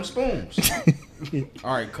 Rent them spoons.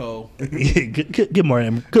 All right, Cole. Yeah, good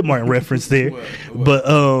Martin reference there. What? But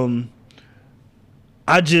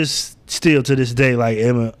I just still to this day like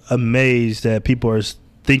am amazed that people are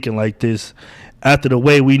thinking like this after the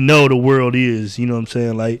way we know the world is. You know what I'm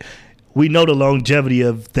saying? Like, we know the longevity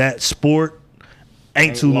of that sport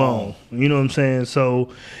ain't too long. You know what I'm saying? So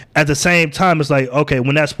at the same time, it's like, okay,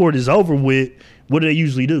 when that sport is over with, what do they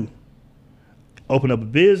usually do? Open up a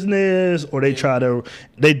business, or they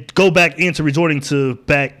go back into resorting to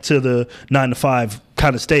back to the 9-to-5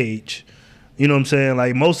 kind of stage. You know what I'm saying?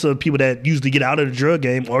 Like, most of the people that usually get out of the drug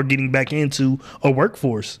game are getting back into a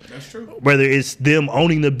workforce. That's true. Whether it's them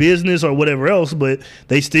owning the business or whatever else, but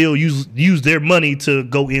they still use their money to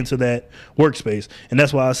go into that workspace. And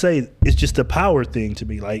that's why I say it's just a power thing to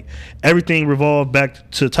me. Like, everything revolved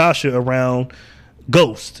back to Tasha around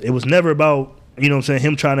Ghost. It was never about, you know what I'm saying,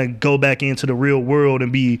 him trying to go back into the real world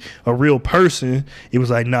and be a real person. It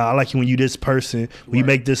was like, nah, I like you when you this person, when you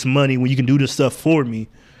make this money, when you can do this stuff for me.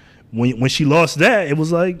 When she lost that, it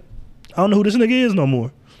was like, I don't know who this nigga is no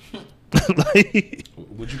more. Like,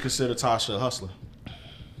 would you consider Tasha a hustler?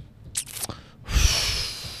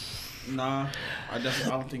 Nah, I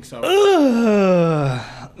don't think so. No,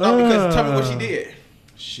 because tell me what she did.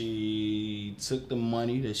 She took the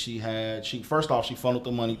money that she had. First off, she funneled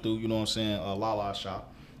the money through, you know what I'm saying, a Lala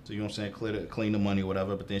shop to, you know what I'm saying, clean the money or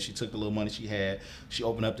whatever. But then she took the little money she had. She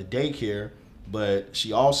opened up the daycare, but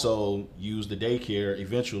she also used the daycare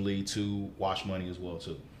eventually to wash money as well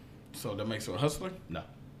too. So that makes her a hustler? No.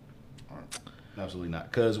 Absolutely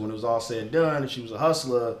not. Because when it was all said and done, if she was a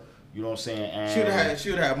hustler, you know what I'm saying? And,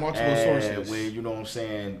 she would have multiple sources. When, you know what I'm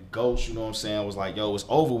saying, Ghost, you know what I'm saying, was like, yo, it's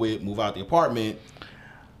over with, move out the apartment.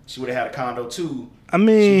 She would have had a condo too. I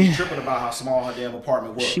mean, she was tripping about how small her damn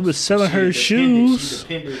apartment was. She was selling her shoes.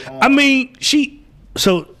 She depended on, I mean, she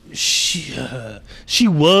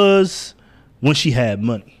was when she had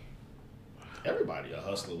money. Everybody a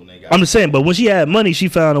hustler when they got. I'm just saying, but when she had money, she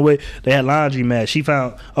found a way. They had laundromat. She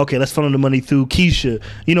found, okay, let's funnel the money through Keisha.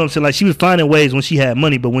 You know what I'm saying? Like, she was finding ways when she had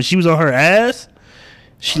money, but when she was on her ass,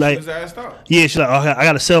 she was assed out. Yeah, she's like, oh, I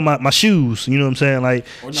gotta sell my shoes. You know what I'm saying? Like,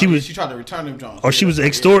 she tried to return them Jones. Or she was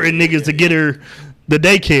extorting niggas to get her the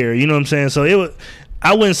daycare. You know what I'm saying? So it was.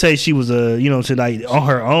 I wouldn't say she was you know what I'm saying, like on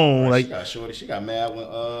her own. Like, she got shorty. She got mad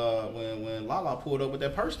when Lala pulled up with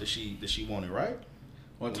that purse that she wanted, right?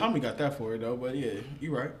 Well, Tommy got that for her though, but yeah,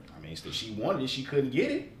 you right. I mean, she wanted it, she couldn't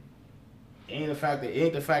get it. Ain't the fact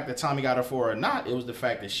that Tommy got her for her or not. It was the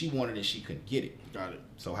fact that she wanted it, she couldn't get it. Got it.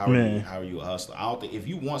 So how are you a hustler? I don't think if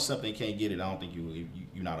you want something and can't get it, I don't think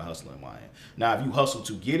you're not a hustler in my end. Now, if you hustle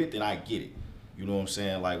to get it, then I get it. You know what I'm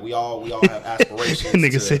saying? Like we all have aspirations.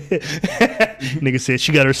 Nigga said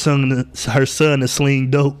she got her son to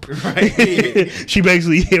sling dope. Right. Yeah. She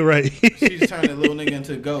basically right. She just turned that little nigga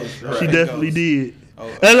into a ghost. Right? She definitely did.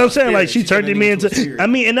 That's what I'm saying. Like she turned him into. I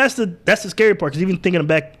mean, and that's the scary part. Because even thinking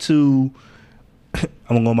back to,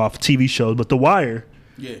 I'm going off TV shows, but The Wire.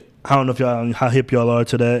 Yeah. I don't know if y'all how hip y'all are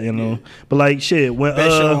to that, you know. Yeah. But like shit, when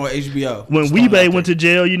best show on HBO. When Weebay went to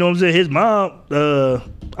jail, you know what I'm saying? His mom, I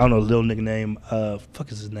don't know the little nigga name.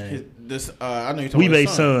 Fuck is his name? I know you're talking about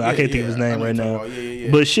Weebay's son. I can't think of his name right now.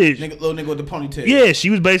 Yeah. But shit, little nigga with the ponytail. Yeah,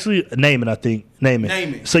 she was basically naming. I think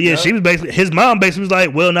naming. So yeah, she was basically his mom. Basically was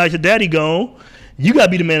like, well, now your daddy gone. You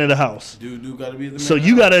gotta be the man of the house. Dude gotta be the man. So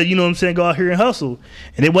you gotta, you know what I'm saying, go out here and hustle,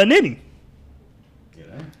 and it wasn't any. Yeah.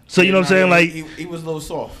 So you know what I'm saying, like he was a little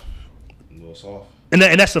soft. Soft. And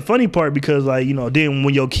that's the funny part because, like, you know, then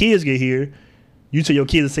when your kids get here, you tell your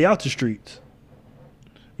kids to stay out the streets.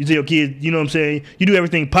 You tell your kids, you know what I'm saying, you do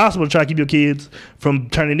everything possible to try to keep your kids from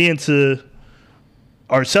turning into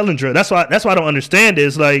or selling drugs. That's why I don't understand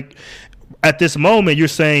this. Like, at this moment, you're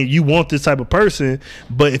saying you want this type of person,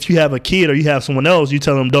 but if you have a kid or you have someone else, you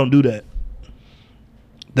tell them don't do that.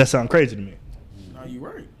 That sounds crazy to me. No, you're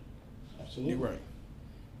right. Absolutely. You're right.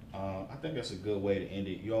 I think that's a good way to end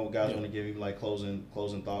it. You guys want to give me like closing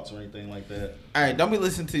thoughts or anything like that? All right, don't be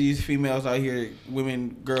listening to these females out here,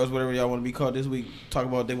 women, girls, whatever y'all want to be called this week, talk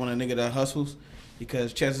about they want a nigga that hustles,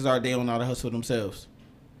 because chances are they don't know how to hustle themselves.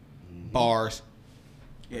 Mm-hmm. Bars.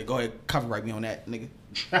 Yeah, go ahead, copyright me on that, nigga.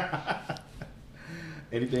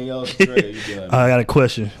 Anything else? Dre, I got a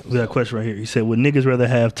question. We got a question right here. He said, would niggas rather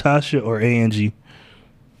have Tasha or Angie?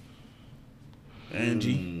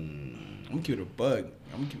 Angie. I'm gonna keep it a bug.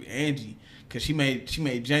 I'm gonna keep it Angie, cause she made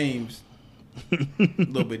James a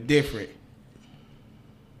little bit different.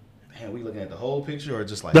 Man, we looking at the whole picture or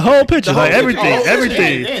just like the whole picture, like everything,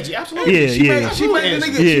 everything. Angie, absolutely. She made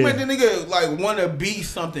the nigga like want to be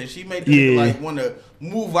something. She made the nigga like want to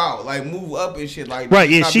move out, like move up and shit. Like right,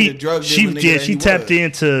 yeah. She tapped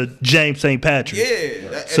into James St. Patrick.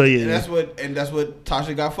 Yeah. And that's what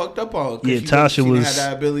Tasha got fucked up on. Yeah, she Tasha didn't have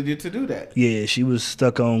the ability to do that. Yeah, she was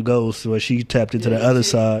stuck on Ghost, where she tapped into the other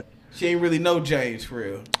side. She ain't really know James for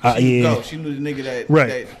real. She knew the nigga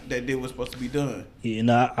that did what's supposed to be done. Yeah,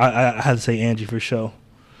 no, I had to say Angie for sure.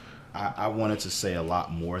 I wanted to say a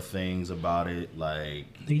lot more things about it. Like,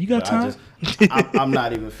 you got time? I'm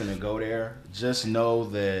not even finna go there. Just know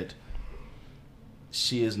that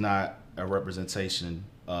she is not a representation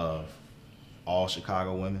of all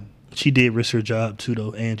Chicago women. She did risk her job too,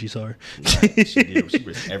 though. Angie, sorry. Like, she did. She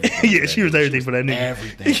risked everything. Yeah, she risked everything for that nigga.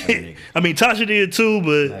 Everything for that nigga. I mean, Tasha did too,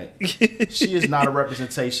 but like, she is not a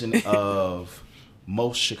representation of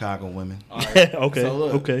most Chicago women. Right. Okay. So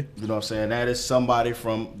look, okay. You know what I'm saying? That is somebody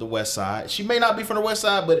from the West Side. She may not be from the West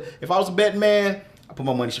Side, but if I was a betting man, I put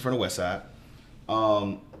my money she's from the West Side.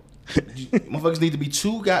 Motherfuckers need to be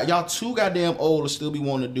too goddamn old to still be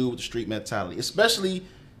wanting to do with the street mentality, especially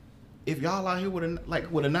if y'all out here with a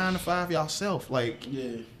 9-to-5 y'allself. Like,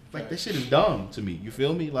 like that shit is dumb to me. You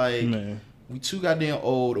feel me? Like, we too goddamn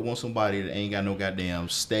old to want somebody that ain't got no goddamn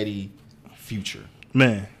steady future.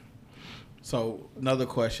 Man. So another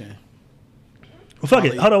question. Well, fuck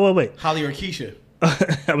it. Hold on, wait. Holly or Keisha?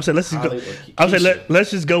 I would say let's just go. Holly or I would say Keisha?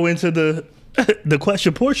 let's just go into the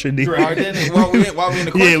question portion. Then. All right, then, while we in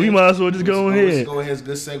the question, Yeah, we might as well just go Let's ahead. go ahead. It's a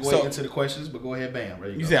good segue So- into the questions, but go ahead, bam. There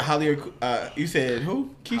you You go. said Holly or you said who?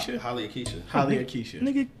 Keisha. Holly or Keisha? Holly or Keisha.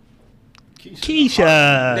 Nigga, Keisha.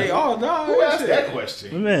 Keisha. They all died. Who asked that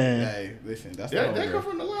question? Man, Hey, listen, that's That the come girl.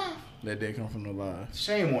 from the live. That did come from the line.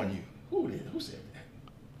 Shame on you. Who did? Who said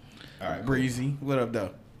that? All right, cool. Breezy, what up, though?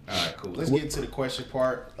 All right, cool. Let's get into the question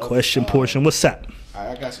part. Of question portion. What's up? All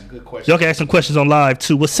right, I got some good questions. Y'all can ask some questions on live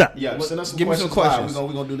too. What's up? Yeah, send us some Give me questions. some questions.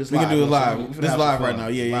 We're gonna do this We live. can do it So live. we finna This have live some right fun. now.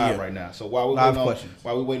 Yeah, live yeah. right now. So while we Live waiting questions.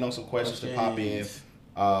 while we waiting on some questions to pop in, This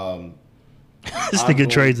I'm nigga going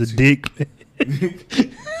Trey's a to- dick. Man.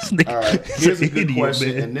 This nigga all right, is here's a an good idiot,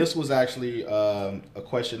 question, man. and this was actually a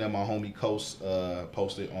question that my homie Coast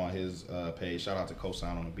posted on his page. Shout out to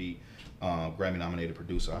Cosign on the beat, Grammy nominated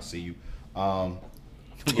producer. I see you.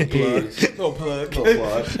 Little plug. Little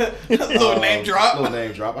plug. Little name drop. Little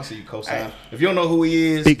name drop. I see you Cosign. If you don't know who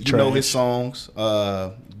he is, Big you know trash. his songs.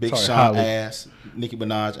 Big Sorry, Sean Holly. Ass, Nicki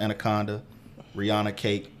Minaj, Anaconda, Rihanna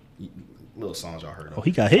Cake. Little songs y'all heard of. Oh,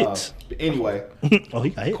 he got hits. But anyway, Oh, he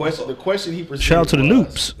got hits. the question he presented Shout out to the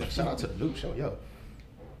was- Noops. Shout out to the Noops. Yo.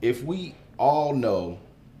 If we all know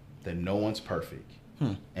that no one's perfect,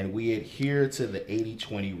 and we adhere to the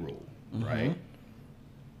 80-20 rule, right?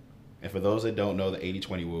 And for those that don't know the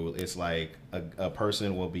 80-20 rule, it's like a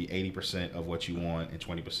person will be 80% of what you want and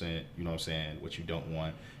 20%, you know what I'm saying, what you don't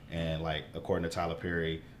want. And like according to Tyler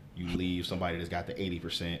Perry, you leave somebody that's got the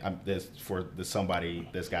 80%. That's for the somebody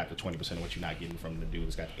that's got the 20% of what you're not getting from the dude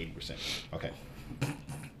that's got the 80%. Okay.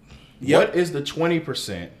 Yep. What is the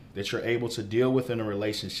 20% that you're able to deal with in a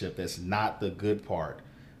relationship that's not the good part,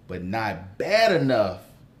 but not bad enough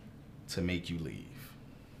to make you leave?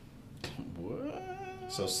 What?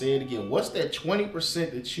 So say it again. What's that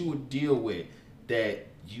 20% that you would deal with that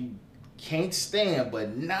you can't stand,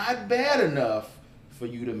 but not bad enough for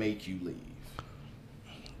you to make you leave?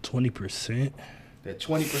 20%. That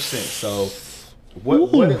 20%. So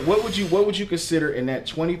what would you consider in that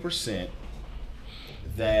 20%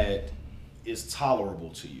 that is tolerable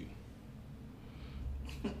to you?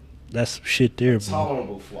 That's some shit there, bro.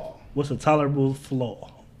 Tolerable flaw. What's a tolerable flaw?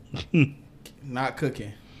 Not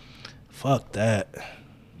cooking. Fuck that.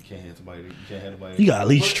 You can't have somebody. You gotta at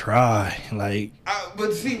least try. Like, But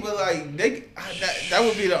like that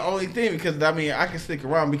would be the only thing, because I mean I can stick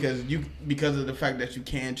around because of the fact that you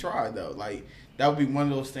can try though. Like that would be one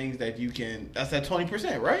of those things that you can. That's that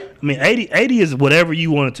 20%, right? I mean, 80 is whatever you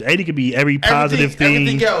want it to. 80 could be every positive thing,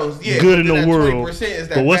 everything else, yeah, good in but the that world. 20% is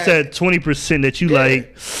that But what's bad. that 20% that you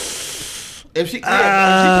like? If she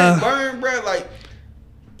can burn, bro, like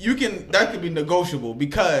you can. That could be negotiable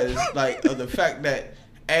because like of the fact that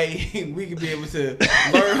we could be able to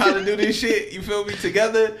learn how to do this shit. You feel me?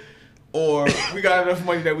 Together. Or we got enough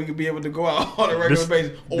money that we could be able to go out on a regular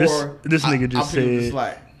basis. Or this nigga just I'll pick up the said.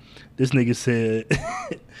 slack. This nigga said.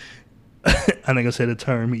 I think I said a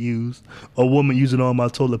term he used. A woman using all my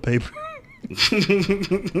toilet paper.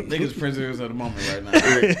 Niggas prisoners of the moment right now.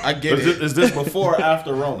 I get it. Is this before or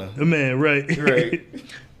after Rona? Man, right. Right.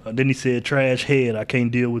 Then he said, "Trash head. I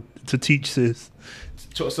can't deal with to teach sis."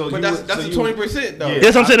 So But that's the 20% though. Yeah.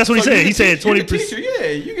 That's what I'm saying. That's what he So said. you He can said teach- you can 20%. teach her, yeah,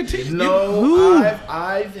 you can teach. No,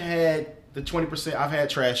 I've had the 20%. I've had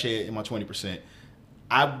trash head in my 20%.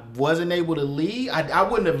 I wasn't able to leave. I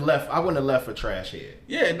wouldn't have left. I wouldn't have left for trash head.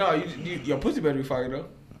 Yeah, no, your pussy better be fire though.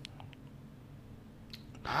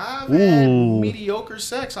 I've had mediocre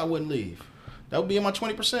sex. I wouldn't leave. That would be in my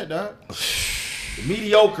 20%, dog.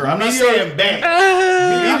 Mediocre. I'm not saying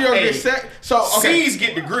bad. Mediocre sex. So okay. C's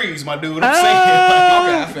get degrees, my dude. I'm saying. Like,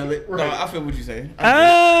 Okay, I feel it. No, I feel what you're saying.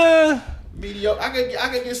 mediocre. I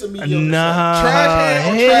could get some mediocre. Nah, sex. Trash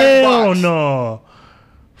head or trash hell box? no.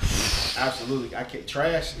 Absolutely. I can't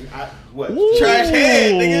trash. What? Ooh. Trash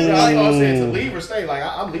head, nigga. I was saying to leave or stay. Like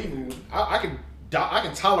I'm leaving. I can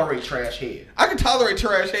tolerate trash head. I can tolerate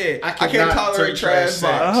trash head. I can't cannot tolerate take trash trash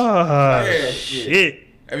box. Yeah. Shit.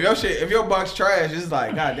 If your box trash, it's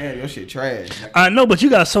like, god damn, your shit trash. I know, but you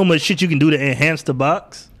got so much shit you can do to enhance the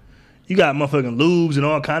box. You got motherfucking lubes and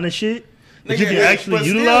all kind of shit that you Nigga, can but actually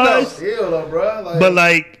still utilize. Still though, bro. Like, But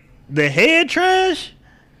like the head trash,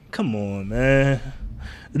 come on, man.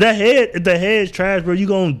 If the head's trash, bro, you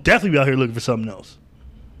gonna definitely be out here looking for something else.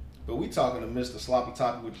 But we talking to Mr. Sloppy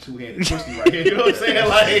Toppy with the two-handed twisty right here. You know what I'm saying?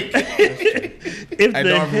 Like, If I the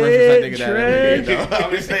don't reference that nigga head that trash, though.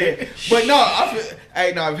 I'm just saying. But no, I feel,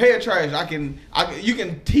 if head trash, you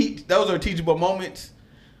can teach. Those are teachable moments,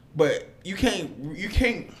 but you can't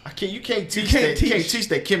teach teach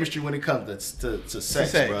that chemistry when it comes to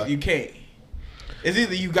sex, bro. You can't. It's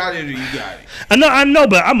either you got it or you got it. I know,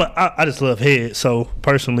 but I just love head. So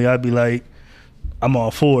personally, I'd be like, I'm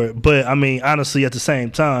all for it. But I mean, honestly, at the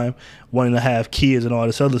same time, wanting to have kids and all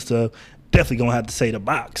this other stuff, definitely gonna have to say the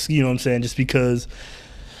box. You know what I'm saying? Just because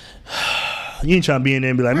you ain't trying to be in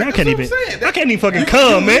there and be like, man, I can't even fucking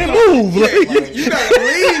come, man. Move. Yeah, you gotta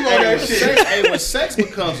leave on that shit. Hey, when sex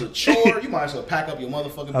becomes a chore, you might as well pack up your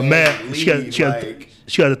motherfucking I'm bag mad. and She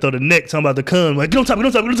got to throw the neck talking about the cum. Like, don't talk.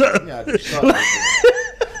 Yeah,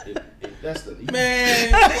 that's the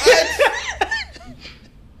Man, what?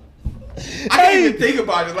 I can't even think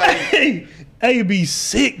about it. Like, hey, be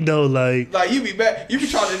sick though. Like you be back. You be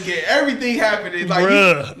trying to get everything happening.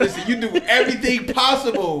 Like, listen, you do everything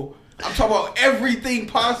possible. I'm talking about everything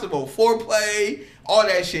possible. Foreplay, all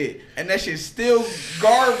that shit, and that shit's still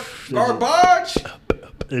garbage.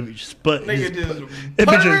 It be just putting. Nigga It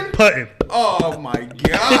be just putting. Oh my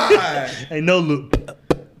god! Ain't no loop.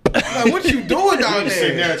 Like, what you doing down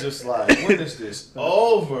sitting there? there just like, when is this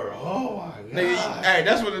over? Oh my god! Nigga, hey,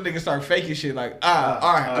 that's when the niggas start faking shit. Like, all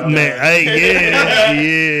right, Man,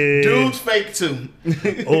 yeah. Dudes fake too.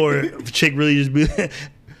 Or if a chick really just be.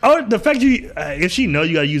 Oh, the fact if she know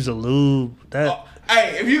you gotta use a lube, that.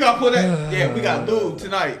 Hey, if you gotta put that, yeah, we got lube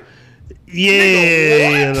tonight.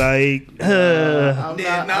 Yeah, nigga,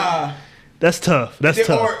 like, nah. That's tough. That's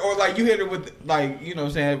tough. Or like you hit her with, like, you know what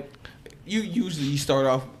I'm saying? You usually start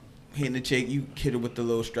off hitting the chick, you hit her with the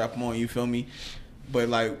little strap on, you feel me? But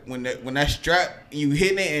like when that strap, you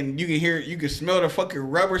hitting it and you can smell the fucking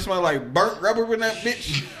rubber, smell like burnt rubber in that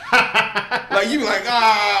bitch. Like you be like,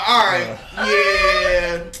 all right,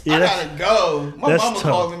 I gotta go. My mama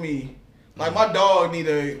calling me. Like my dog need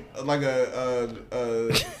a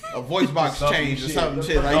voice box change or something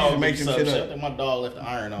shit. Like you can make some shit up. My dog left the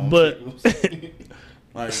iron on. But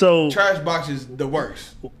like, so trash box is the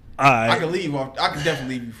worst. I can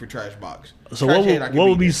definitely leave you for trash box. So what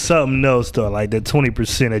would be something else though, like that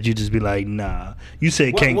 20% that you just be like, nah. You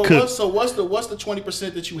said can't cook. So what's the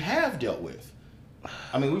 20% that you have dealt with?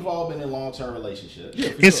 I mean, we've all been in long-term relationships. Yeah,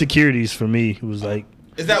 insecurities for me was like.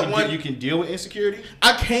 Is that one you can deal with insecurity?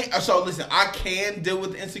 I can't. So listen, I can deal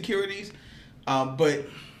with insecurities, but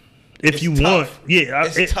if you want,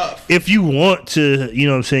 it's tough. If you want to, you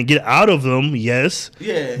know what I'm saying, get out of them, yes.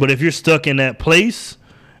 Yeah. But if you're stuck in that place.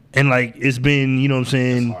 And like it's been, you know what I'm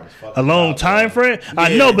saying, a long time frame. Yeah.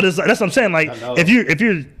 I know, but that's what I'm saying. Like if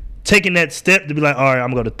you're taking that step to be like, all right, I'm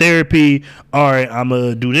gonna go to therapy. All right, I'm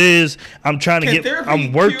gonna do this. I'm trying to therapy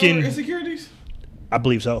I'm working. Cure insecurities? I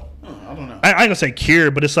believe so. Oh, I don't know. I ain't gonna say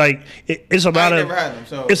cure, but it's like it's a lot of. Never had them,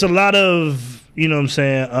 so. It's a lot of, you know what I'm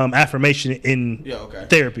saying, affirmation in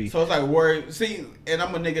therapy. So it's like word. See, and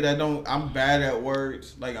I'm a nigga that I'm bad at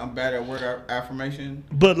words. Like I'm bad at word affirmation.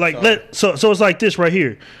 But like so it's like this right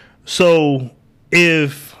here. So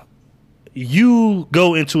if you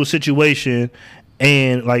go into a situation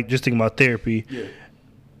and like just thinking about therapy,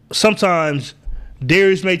 sometimes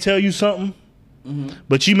Darius may tell you something,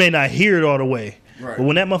 but you may not hear it all the way. Right. But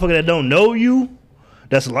when that motherfucker that don't know you,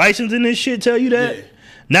 that's licensed in this shit, tell you that,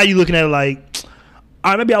 now you looking at it like,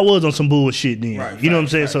 all right, maybe I was on some bullshit then. Right, you know what I'm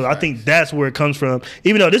saying? So I think that's where it comes from.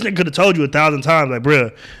 Even though this nigga could have told you 1,000 times, like,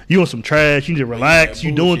 bruh, you on some trash, you need to relax,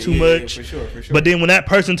 you doing too much. For sure. But then when that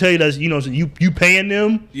person tell you that, you know, so you paying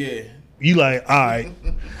them, you like, all right,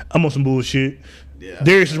 I'm on some bullshit. Yeah.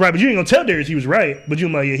 Darius is right, but you ain't gonna tell Darius he was right. But you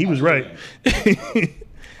like, yeah, he was right.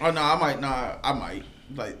 Oh no, I might.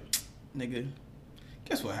 Like, nigga,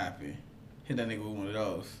 guess what happened? Hit that nigga with one of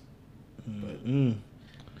those. But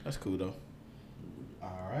that's cool though.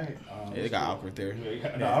 All right. It got awkward there. No,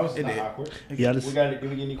 it not awkward. Yeah, did we get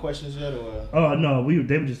any questions yet? Or? Oh no,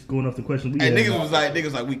 they were just going off the questions. Hey, niggas was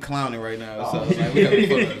like we clowning right now. So like, we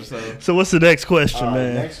got fun. So what's the next question,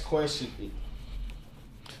 man? Next question.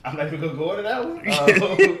 I'm not even gonna go into that one.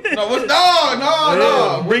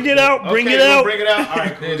 No. Bring it out. Bring it out. All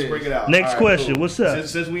right, cool. Let's bring it out. Next question. Cool. What's up?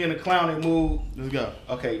 Since we in the clowning mood, let's go.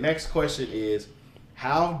 Okay. Next question is,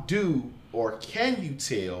 how do or can you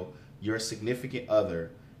tell your significant other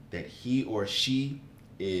that he or she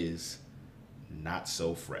is not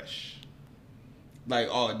so fresh? Like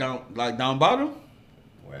down bottom?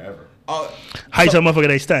 Wherever. How you tell motherfucker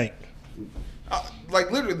they stink? Like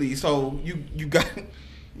literally, so you got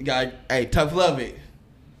hey, tough love it.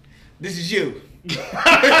 This is you. And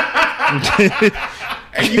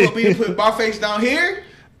you want me to put my face down here?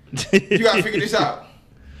 You gotta figure this out.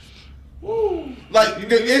 Woo. Like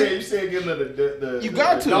you said give them the you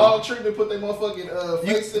got to dog treatment, put their motherfucking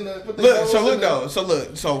face in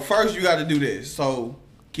the So first you gotta do this. So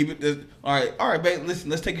keep it this all right, babe, listen,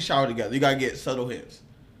 let's take a shower together. You gotta get subtle hints.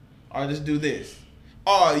 All right, let's do this.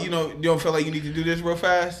 Oh, you don't feel like you need to do this real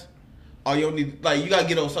fast? all you need, like, you gotta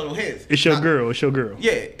get those subtle hints. It's your girl. It's your girl.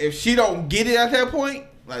 Yeah, if she don't get it at that point,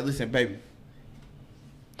 like, listen, baby.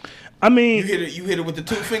 I mean, you hit it with the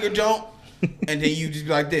 2-finger jump, and then you just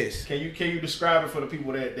be like this. Can you describe it for the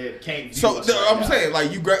people that can't? View So us right I'm now? saying,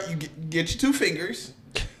 like, you get your 2 fingers.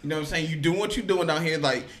 You know what I'm saying? You doing what you doing down here.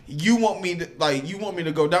 Like, you want me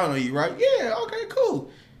to go down on you, right? Yeah, okay, cool.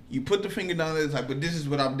 You put the finger down there, it's like, but this is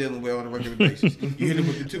what I'm dealing with on a regular basis. You hit it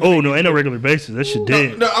with the 2 oh fingers. no, ain't no regular basis. That shit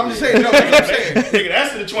dead. No, I'm just saying. No, that's what I'm saying. Nigga,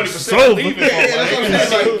 that's the 20% So- leaving. Yeah, that's what I'm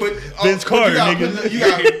saying. Like, but, Vince Carter, you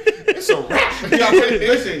got, It's a wrap. you gotta put it,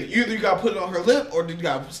 listen, you either got to put it on her lip or you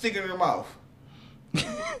got to stick it in her mouth.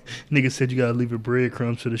 Nigga said you gotta leave your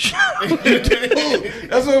breadcrumbs to the shop.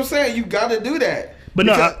 That's what I'm saying. You got to do that. But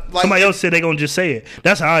no, Because, like, somebody else said they gonna just say it.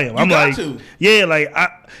 That's how I am. I'm got like, to. yeah, like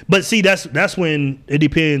but see, that's when it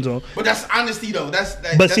depends on. But that's honesty though. That's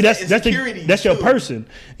That's your too. person.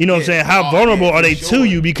 You know what I'm saying? How Oh, vulnerable yeah, are they for to sure.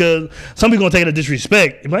 you? Because some people gonna take it as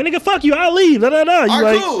disrespect. Like, nigga, fuck you, I'll leave. Da, da, da. You All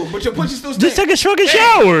right, like, cool, but your pussy still just stinks. take a fucking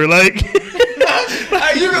shower, like,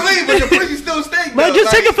 Hey, you can leave, but your pussy still stinks. like though.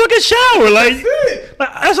 just take a fucking shower, like, That's it.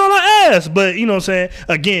 that's all I ask. But you know what I'm saying?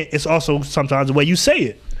 Again, it's also sometimes the way you say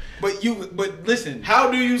it. But listen,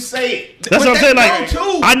 How do you say it? That's what I'm saying. Like,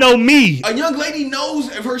 too. I know me. A young lady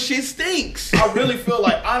knows if her shit stinks. I really feel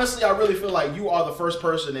like you are the first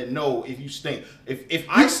person that know if you stink. If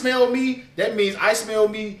I smell me, that means I smell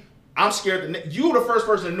me. I'm scared. You're the first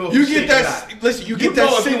person to know if You stink get or that. not. Listen, you You get that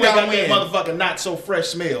know if sit you ain't down got that wind. motherfucking not so fresh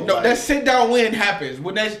smell. No, like, that sit down wind happens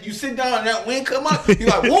when you sit down and that wind come up. You're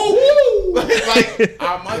like, woo woo. Like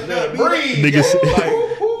I might not breathe.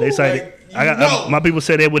 Niggas, they say my people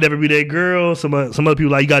say they would never be their girl. Some other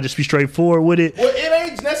people like you gotta just be straightforward with it. Well, it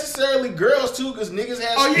ain't necessarily girls too, because niggas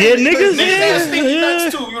have Yeah, niggas, have stinky yeah.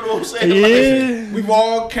 nuts too. You know what I'm saying? Yeah. Like, listen, We've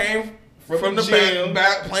all came from the gym.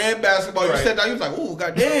 back playing basketball. You Right. sat down, you was like, ooh,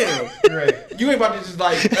 goddamn. Right. You ain't about to just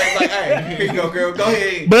like, hey, here you go, girl. Go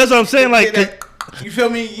ahead. But that's what I'm saying. Like, Get that- you feel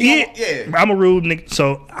me? Yeah. I'm a rude nigga,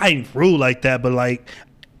 so I ain't rude like that. But like,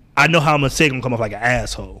 I know how I'm gonna say it gonna come off like an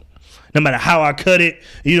asshole. No matter how I cut it,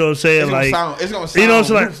 you know what I'm saying? It's Like, gonna sound you know what I'm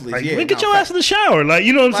saying? ruthless, Like, yeah, man, get no, your ass in the shower. Like,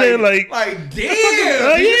 you know what I'm saying? Like, damn.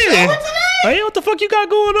 yeah. Did you shower today? Like, what the fuck you got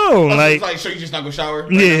going on? Like, so you just not gonna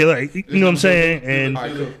shower? Yeah, like, you know what I'm saying? And All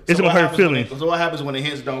right, cool. it's So gonna what hurt happens when feelings. So what happens when the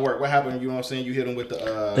hints don't work? What happens? You know what I'm saying? You hit them with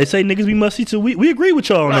the. They say niggas be musty too. We agree with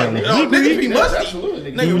y'all on that one. No, We agree. niggas be musty.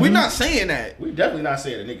 Absolutely, Nigga, we're not saying that. We definitely not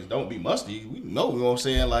saying that niggas don't be musty. We know, you know what I'm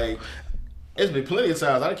saying? Like, it's been plenty of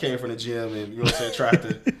times I came from the gym and, you know what I'm saying, tried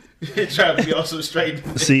to be also straight.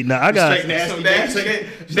 See, now I got straight nasty, some nasty,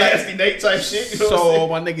 nasty nasty Nate type shit. You know what I'm So,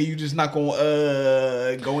 saying? my nigga, you just not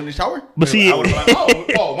gonna go in the shower? but see, I would have been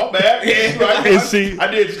like, oh, my bad. Yeah, right. And see-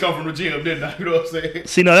 I did just come from the gym, didn't I? You know what I'm saying?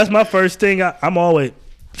 see, no, that's my first thing. I'm always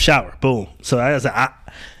shower, boom. So I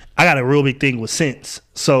got a real big thing with sense.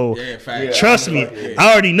 So Yeah, fact. trust me,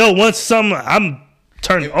 I already know once I'm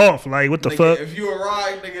turning off. Like, what the Nigga, fuck? if you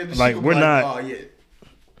arrive, nigga, the Like, shit we're be not- Oh, yeah.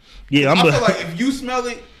 Yeah, I feel like if you smell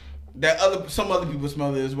it, some other people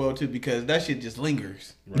smell it as well too, because that shit just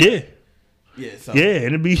lingers. yeah, Yeah. So. yeah,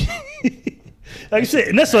 and it be like I said,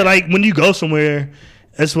 and that's what, like, when you go somewhere,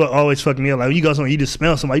 that's what always fuck me up. Like, when you go somewhere, you just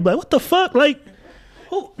smell somebody, you be like, what the fuck, like,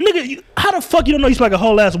 oh, nigga, how the fuck you don't know you smell like a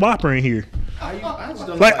whole ass Whopper in here? I just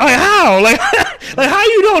don't Like, how? Like, like how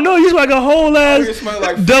you don't know you smell like a whole ass Nigga smell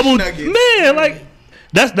like fish double nuggets. man? Like,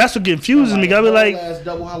 that's what confuses me. I be like,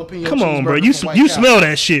 double jalapeno come on, bro, cheeseburger from White you Castle. smell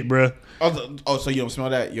that shit, bro. Oh, so you don't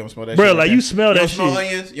smell that? You don't smell that, Bruh, shit like, that? you smell you that don't smell shit.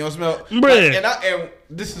 onions. You don't smell. Bruh. Like, and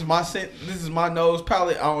this is my scent. This is my nose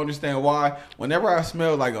palette. I don't understand why. Whenever I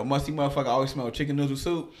smell like a musty motherfucker, I always smell chicken noodle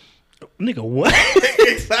soup. Nigga, what?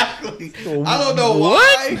 Exactly. I don't know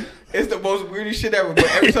why. It's the most weirdest shit ever. But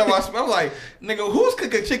every time I smell, I'm like, nigga, who's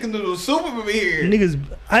cooking chicken noodle soup over here? Niggas,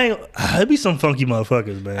 it be some funky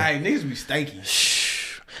motherfuckers, man. Hey, niggas be stanky.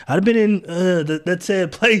 I'd have been in that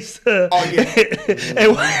said place. Oh yeah.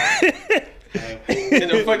 And And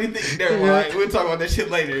the funny thing, never mind. We'll talk about that shit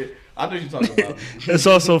later. I know what you're talking about. it's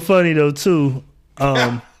also funny though too.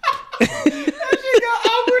 That shit got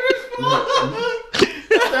awkward as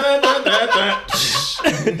fuck.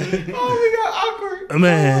 Oh, we got awkward.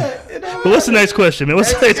 Man. It don't But what's the matter. next question, man?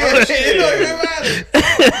 What's the next question? It don't even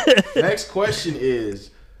matter. Next question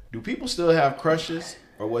is: do people still have crushes,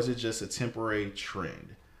 or was it just a temporary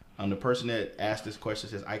trend? The person that asked this question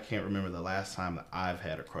says, "I can't remember the last time that I've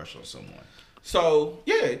had a crush on someone." So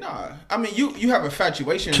yeah, nah. I mean, you have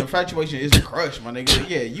infatuation. Infatuation is a crush, my nigga.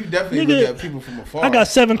 Yeah, you definitely Nigga, look at people from afar. I got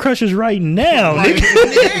 7 crushes right now, Like,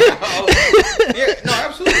 nigga. yeah, no,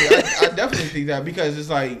 absolutely. I definitely think that because it's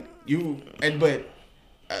like you but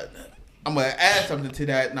I'm gonna add something to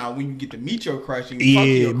that. Now, when you get to meet your crush, and you talk to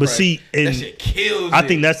your but crush, see, and that shit kills. I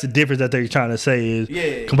think that's the difference that they're trying to say is,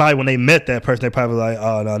 Yeah. probably when they met that person, they probably like,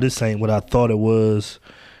 oh no, this ain't what I thought it was.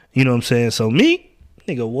 You know what I'm saying? So me,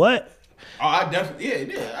 nigga, what? Oh, I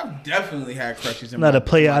definitely, I've definitely had crushes. Not a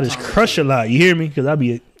player. I just crush a lot. You hear me? Because I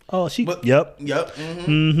be, oh, she, yep.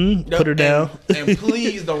 Put her down. And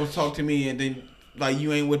please don't talk to me and then. Like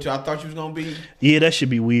you ain't what I thought you was gonna be. Yeah, that should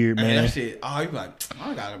be weird, man. And that shit. Oh, you like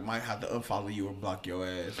might have to unfollow you or block your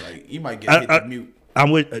ass. Like you might get hit to mute.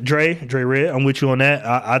 I'm with Dre Red. I'm with you on that.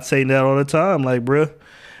 I'd say that all the time. Like, bruh,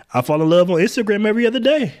 I fall in love on Instagram every other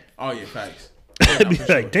day. Oh yeah, facts. I'd be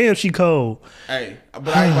like, damn, she cold. Hey, but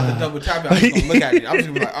I ain't about to double tap it. I'm just gonna look at it. I'm just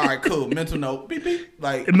gonna be like, all right, cool. Mental note, beep beep.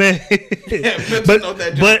 Like, man, mental note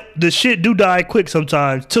that. But the shit do die quick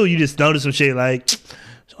sometimes too. You just notice some shit like.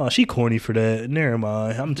 Oh, she corny for that. Never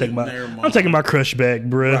mind. I'm taking my crush back,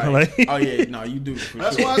 bro. Right. Like, oh yeah, no, you do.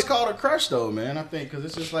 That's why it's called a crush, though, man. I think because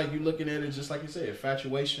it's just like you looking at it, just like you said,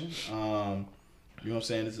 infatuation. You know what I'm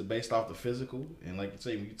saying? It's based off the physical, and like you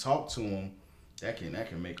say, when you talk to them, that can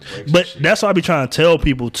make a break. But that's what I be trying to tell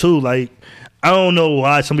people too. Like, I don't know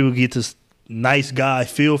why some people get this nice guy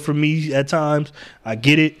feel for me at times. I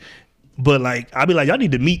get it, but like I be like, y'all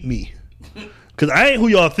need to meet me. Cause I ain't who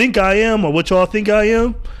y'all think I am or what y'all think I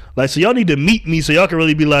am. Like, so y'all need to meet me so y'all can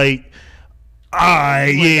really be like,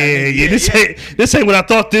 this ain't what I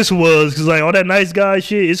thought this was. Cause like all that nice guy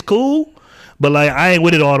shit is cool, but like I ain't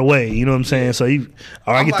with it all the way. You know what I'm saying? So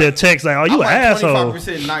I get that text like, oh, you an asshole.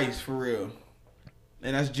 25% nice for real,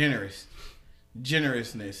 and that's generousness.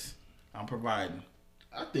 I'm providing.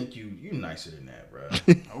 I think you nicer than that, bro.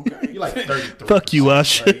 Okay, you like 33. Fuck you,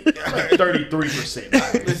 Usher. Like 33%.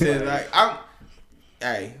 Nice. Listen, like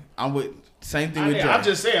I'm with same thing with Dre. I'm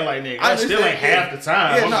just saying, like, nigga, that still ain't half the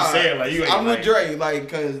time. Yeah, I'm just saying, like, you ain't. I'm with Dre, like,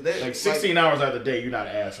 cause like 16 hours out of the day, you're not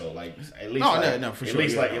an asshole. Like, at least no, for sure.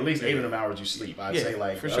 At least 8 of them hours you sleep. I'd say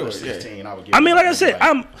like for sure. 16. I would give. I mean, like I said,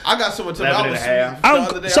 I got someone to 11 and a half. I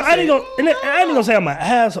ain't gonna say I'm an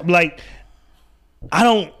ass. Like,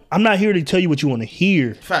 I'm not here to tell you what you want to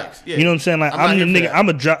hear. Facts. Yeah. You know what I'm saying? Like I'm the nigga. I'm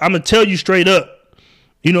gonna tell you straight up.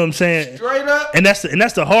 You know what I'm saying? Straight up. And that's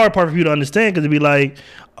the hard part for you to understand because it'd be like,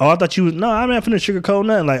 oh, I thought you was I'm not finna sugarcoat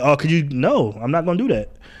nothing. Like, oh, could you? No, I'm not gonna do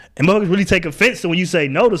that. And motherfuckers really take offense to when you say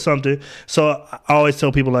no to something. So I always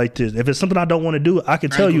tell people like this: if it's something I don't want to do, I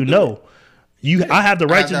can tell you no. I have the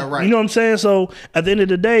right to. You know what I'm saying? So at the end of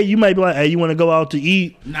the day, you might be like, hey, you want to go out to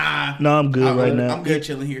eat? Nah, no, I'm good right now. I'm good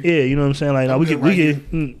chilling here. Yeah, you know what I'm saying? Like, we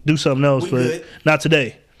can do something else, but good. Not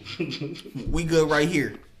today. We good right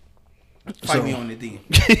here. Fight me on it then.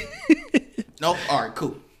 Nope. All right,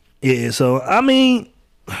 cool. Yeah. So I mean,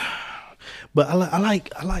 but I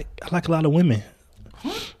like a lot of women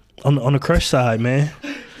on the crush side, man.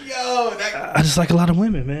 Yo, I just like a lot of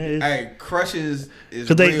women, man. Hey, crushes is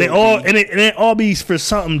because they all and it all be for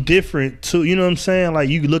something different too. You know what I'm saying? Like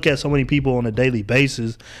you look at so many people on a daily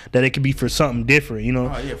basis that it could be for something different. You know,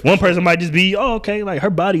 one person might just be, oh, okay, like her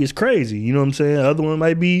body is crazy. You know what I'm saying? The other one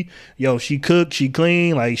might be, yo, she cook, she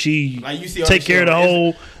clean, like she take care of the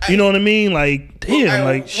whole. You know what I mean? Like damn,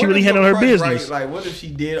 like she really handled her business. Right? Like what if she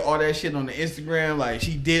did all that shit on the Instagram? Like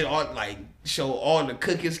she did all show all the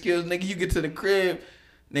cooking skills, nigga. You get to the crib.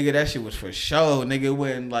 Nigga, that shit was for show. Nigga, it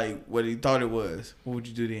wasn't like what he thought it was. What would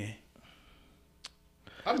you do then?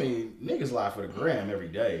 I mean, niggas lie for the gram every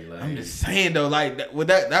day. Like, I'm just saying though, like that would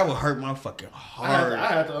hurt my fucking heart.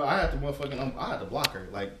 I had to block her.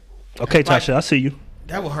 Like, okay, Tasha, I see you.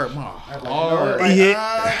 That would hurt my heart.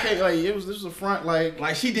 This was a front.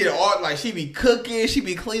 Like she did all. Like she be cooking, she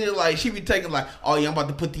be cleaning. Like she be taking oh yeah, I'm about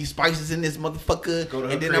to put these spices in this motherfucker. Go to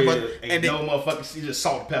her crib, and then motherfucker, she just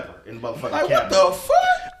salt and pepper in the motherfucking like cabinet. What the fuck?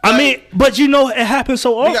 I mean, but you know, it happens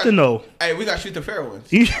so often though. Hey, we got to shoot the fair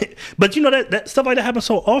ones. But you know that stuff like that happens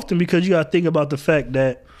so often because you got to think about the fact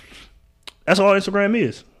that that's all Instagram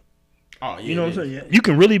is. Oh, yeah. You know what I'm saying? Yeah. You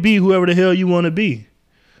can really be whoever the hell you want to be.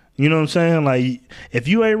 You know what I'm saying? Like, if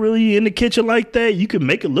you ain't really in the kitchen like that, you can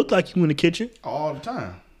make it look like you in the kitchen. All the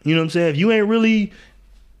time. You know what I'm saying? If you ain't really,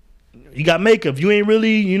 you got makeup. You ain't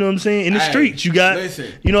really, you know what I'm saying, in the streets. You got,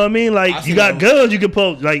 you know what I mean? Like, you got guns you can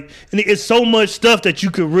post. Like, and it's so much stuff that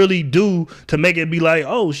you could really do to make it be like,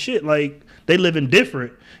 oh, shit, like, they living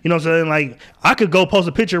different. You know what I'm saying? Like, I could go post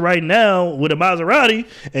a picture right now with a Maserati,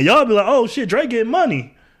 and y'all be like, oh, shit, Drake getting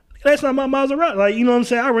money. That's not my Maserati. Like, you know what I'm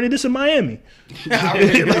saying? I rented this in Miami.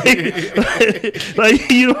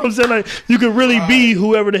 like, you know what I'm saying? Like, you can really be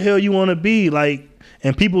whoever the hell you want to be. Like,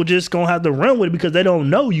 and people just gonna have to run with it because they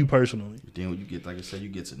don't know you personally. Then when you get, like I said, you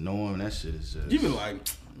get to know them, that shit is just. You be like,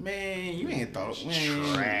 Man, you ain't thought.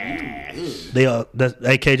 Man, They are.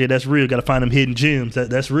 Hey KJ, that's real. Got to find them hidden gems.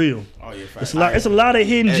 That's real. Oh yeah, It's a lot. It's a lot of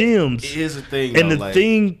hidden gems. Here's the thing, and though, the like,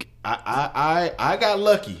 thing, I got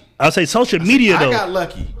lucky. I'll say social media though. I got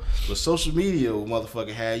lucky. But social media will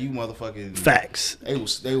motherfucking have you motherfucking facts.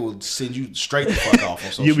 They will send you straight the fuck off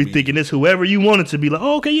on social You'll be media. thinking it's whoever you want it to be. Like,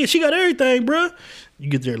 oh, okay, yeah, she got everything, bro. You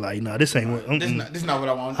get there like, nah, this ain't what. This not what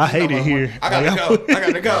I want. I hate it here. I gotta go. I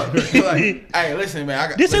gotta go. Like, hey, listen,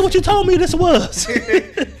 man. This ain't what you told me this was. Who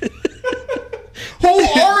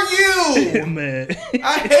are you? Man.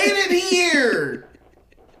 I hate it here.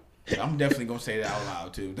 I'm definitely gonna say that out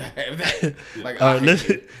loud too. Like, All right, let's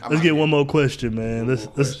get one more question, man. Let's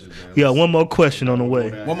we got one more question on the way.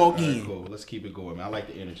 One more game. Right, cool. Let's keep it going, man. I like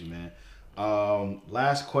the energy, man.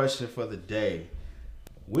 Last question for the day.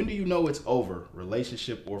 When do you know it's over,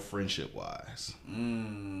 relationship or friendship wise?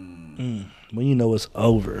 When you know it's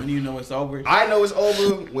over. When you know it's over? I know it's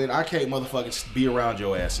over when I can't motherfucking be around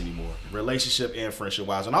your ass anymore. Relationship and friendship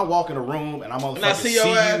wise. When I walk in a room and I motherfucking see your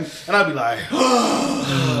ass, and I be like,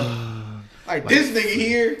 like this nigga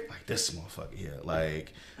here. Like this motherfucker here.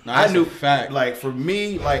 Like, no, I knew, fact. Like, for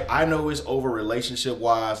me, like, I know it's over relationship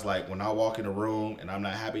wise. Like, when I walk in a room and I'm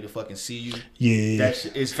not happy to fucking see you, yeah, that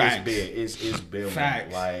shit, it's big. It's big.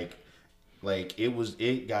 Facts. Like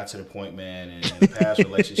it got to the point, man, in the past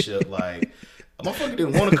relationship, like, a motherfucker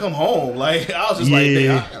didn't want to come home. Like, I was just like, I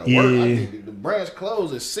gotta work. The branch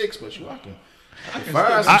closed at 6, but I can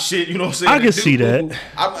find some shit. You know what I'm saying? I can see that.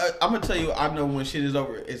 I'm gonna tell you, I know when shit is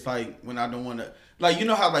over. It's like when I don't want to. Like, you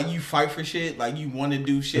know how, like, you fight for shit? Like, you want to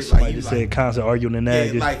do shit. That's like, you just said constant arguing and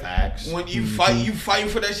nagging. Yeah, like, when you fight, you fight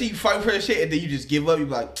for that shit, and then you just give up. You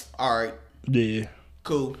be like, all right. Yeah.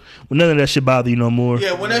 Cool. When none of that shit bother you no more.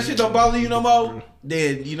 Yeah, when that shit don't bother you no more,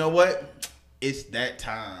 then, you know what? It's that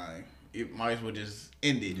time. It might as well just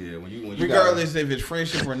end it. Yeah, when you regardless if it's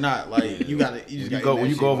friendship or not, like, you gotta, you just gotta. When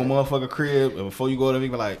you go over a motherfucker crib, and before you go there,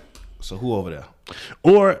 you be like, so who over there?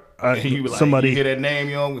 Or you be like, somebody you hear that name,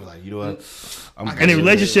 you know, be like, you know what? I'm in a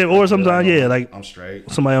relationship, or sometimes, yeah, like I'm straight.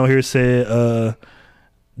 Somebody on here said,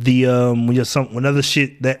 when other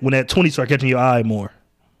shit when that 20 start catching your eye more.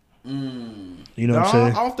 You know what I'm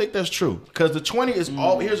saying? I don't think that's true, because the 20 is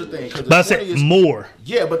all. Here's the thing, but I said more.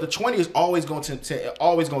 Yeah, but the 20 is always going to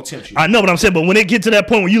tempt you. I know what I'm saying, but when it get to that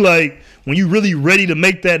point where you like, when you really ready to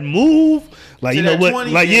make that move, like, you know what,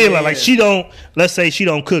 20, like, like she don't, let's say she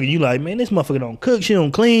don't cook, and you like, man, this motherfucker don't cook, she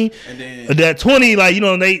don't clean. And then that 20, like, you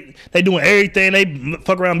know, they doing everything, they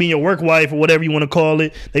fuck around being your work wife or whatever you want to call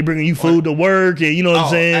it. They bringing you food to work, and you know what I'm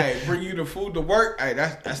saying? Hey, bring you the food to work. Hey,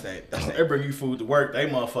 that's that. They bring you food to work. They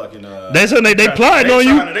motherfucking. That's when they plotting on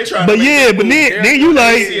you. But yeah, but then you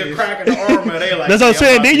like, see a crack in the armor. They like. That's what I'm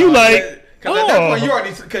saying. Then you like. Because at that point,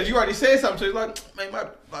 you already said something. So you're like, man,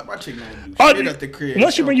 my chick don't do shit at the crib.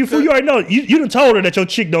 Once she bring you food, you already know. You done told her that your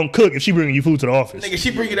chick don't cook if she bringing you food to the office. Nigga, she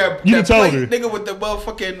bring you that. You done told her. Nigga with the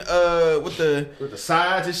motherfucking with the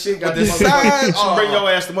sides and shit. Got the sides. She bring your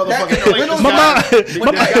ass to motherfucking plate.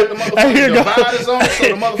 I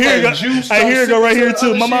hear it go right here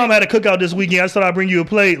too. My mom had a cookout this weekend. I thought I'd bring you a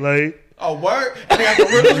plate, like. Oh, word? And they got the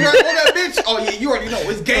ribbons right on that bitch? Oh, yeah, you already know.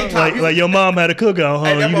 It's game time. Like your mom had a cookout, huh?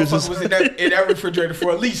 And that motherfucker was in that refrigerator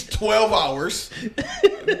for at least 12 hours.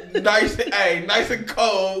 Nice and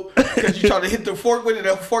cold. Because you try to hit the fork with it,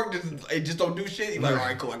 that fork just don't do shit. You're like, all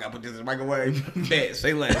right, cool, I got to put this in the microwave. Bet,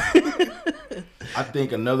 say less. I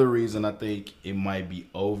think another reason I think it might be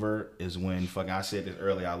over is when, I said this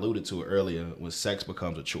earlier, I alluded to it earlier, when sex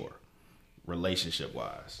becomes a chore,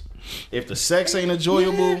 relationship-wise. If the sex ain't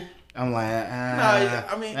enjoyable... I'm like,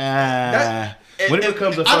 when it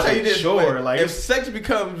becomes a fucking chore, like, if sex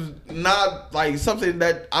becomes not like something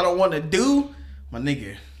that I don't want to do, my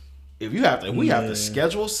nigga. If we have to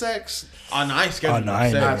schedule sex, I ain't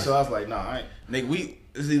scheduling sex. So I was like, I ain't. Nigga,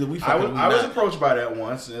 it's either we I was approached by that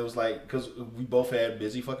once, and it was like, because we both had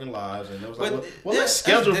busy fucking lives, and it was like, well, let's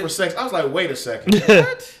schedule for sex. I was like, wait a second,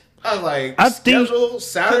 what? I was like, schedule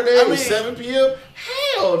Saturday at 7 p.m.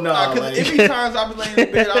 Hell no. Because every times I be laying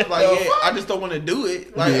in bed, I'm like, I just don't want to do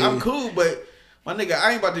it. Like, I'm cool, but my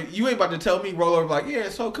nigga, you ain't about to tell me roll over like,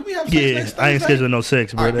 so can we have sex next Thursday? I ain't scheduling no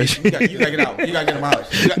sex, bro. Right, you gotta get out. You gotta get out my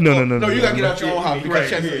house. No, you gotta get out your own house. You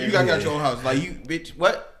gotta get out your own house. Like, you, bitch,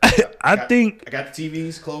 what? I got the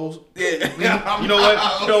TVs closed. Yeah. You know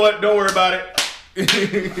what? Don't worry about it.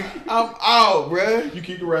 I'm out, bro. You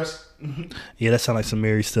keep the rest. Yeah, that sound like some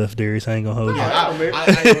married stuff, Darius. I ain't gonna hold you.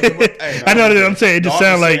 I know that I'm saying. It just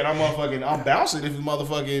sound like I'm bouncing if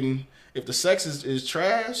If the sex is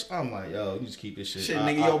trash, I'm like, yo, you just keep this shit. Shit,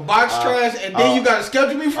 nigga, your box trash, and then you gotta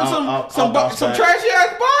schedule me for some trashy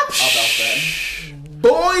ass box. I'll bounce back.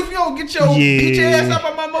 Boy, if you don't get your ass up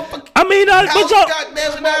on my motherfucking I mean,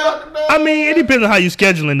 goddamn I mean, it depends on how you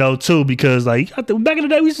scheduling though too, because like back in the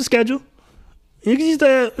day we used to schedule. What you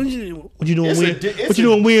doing? What you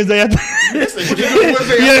doing Wednesday after? What you doing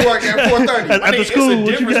Wednesday after work at 4:30? After school,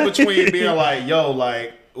 it's a difference between being like, yo,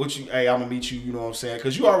 like, hey, I'm gonna meet you. You know what I'm saying?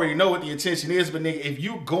 Because you already know what the intention is. But nigga, if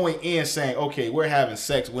you going in saying, okay, we're having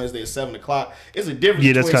sex Wednesday at 7:00, it's a difference.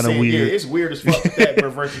 Yeah, that's kind of weird. Yeah, it's weird as fuck with that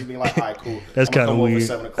versus being like, all right, cool. That's kind of weird.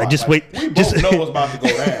 7:00. Just like, wait. We both know what's about to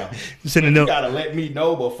go down. You gotta let me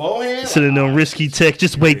know beforehand. Sending them risky text.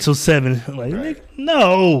 Just wait till 7. I'm like, nigga,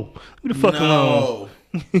 no. Who the fuck alone?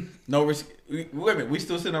 No risk. Wait a minute, we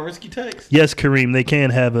still send a risky text? Yes, Kareem, they can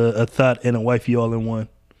have a thought and a wifey all in one.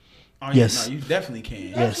 Oh, yes, no, you definitely can.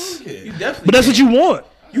 Yes, you definitely. But that's what you want.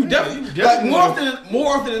 You definitely like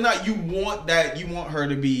more often than not, you want that. You want her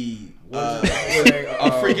to be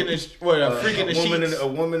a freak in the sheets. A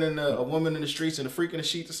woman in the streets and a freak in the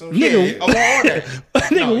sheets or something. Nigga, I want all that.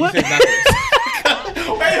 Nigga, what?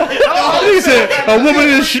 He said a woman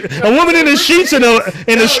in the sheets in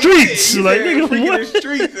the streets. Like nigga, what? what? In the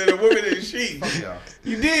streets and a woman in the sheets.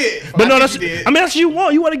 You did, but no, that's. I mean, that's what you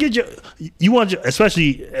want. You want to get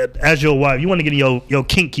especially as your wife. You want to get in your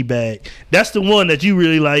kinky bag. That's the one that you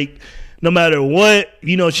really like. No matter what,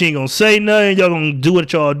 you know she ain't gonna say nothing. Y'all gonna do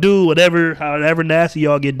what y'all do, however nasty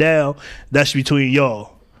y'all get down. That's between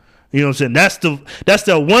y'all. You know what I'm saying? That's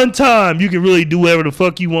the one time you can really do whatever the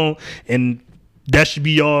fuck you want, and that should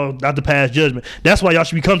be y'all, not to pass judgment. That's why y'all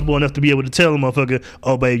should be comfortable enough to be able to tell a motherfucker,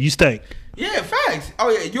 oh babe, you stink. Yeah, facts. Oh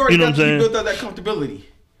yeah, you already built up that comfortability.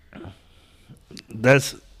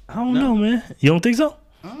 I don't know, man. You don't think so?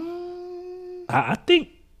 I think.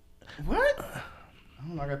 What? I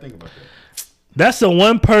don't know. I gotta think about that. That's the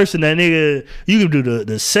one person that nigga you can do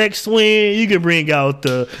the sex swing. You can bring out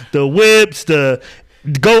the whips,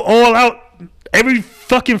 go all out. Every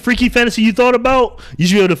fucking freaky fantasy you thought about, you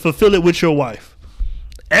should be able to fulfill it with your wife.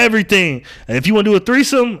 Everything. And if you want to do a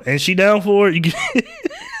threesome and she down for it, you can.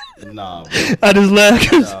 Nah, bro. I just laugh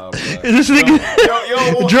because this nigga. You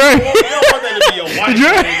don't want that to be your wife, my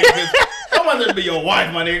nigga. I don't want that to be your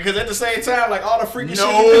wife, my nigga. Because at the same time, like all the freaky shit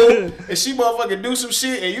you do, and she motherfucking do some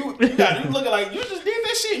shit, and you looking like you just did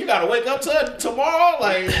that shit. You gotta wake up to her tomorrow,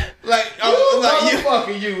 like I'm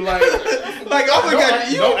looking at you.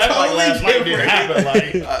 Don't act like last night didn't happen,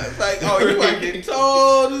 like you might get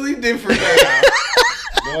totally different now.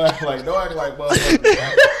 Don't act like motherfucker. Don't act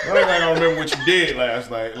like I don't remember what you did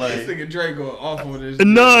last night. Like this nigga Dre going off on this.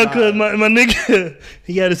 No, cause my nigga,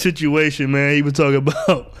 he had a situation, man. He was talking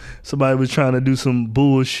about somebody was trying to do some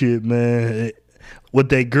bullshit, man, with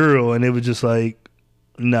that girl, and it was just like,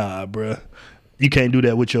 nah, bruh. You can't do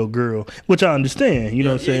that with your girl, which I understand. You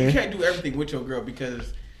know what I'm saying? You can't do everything with your girl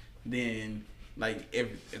because then, like,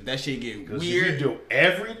 if that shit get weird, if you do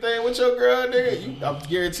everything with your girl, nigga, I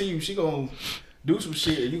guarantee you she gonna do some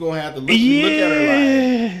shit, and you gonna have to look at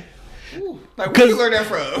her like where you learn that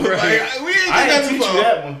from? Right. Like, we ain't get that teach you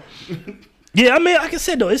that one. Yeah, I mean, like I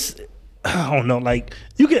said though, it's I don't know, like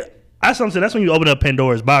you get. That's what I'm saying. That's when you open up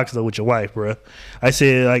Pandora's box though with your wife, bro. I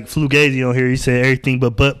said like Flugazi on here. He said everything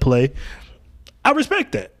but butt play. I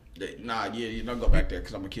respect that. Nah, yeah, you don't go back there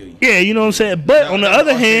because I'm gonna kill you. Yeah, you know what I'm saying. But on the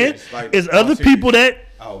other hand, it's other people that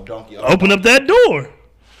open up that door.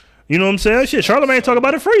 You know what I'm saying? Shit, Charlamagne talk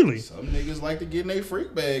about it freely. Some niggas like to get in their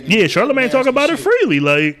freak bag. Yeah, Charlamagne talk about it freely.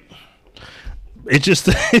 Like, it's just,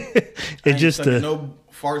 no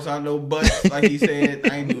farts on no butts, like he said.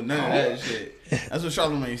 I ain't doing none of that shit. That's what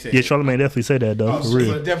Charlamagne said. Yeah, Charlamagne definitely said that though. For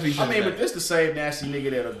real. Definitely. I mean, but this the same nasty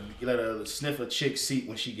nigga that'll sniff a chick's seat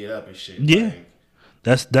when she get up and shit. Yeah,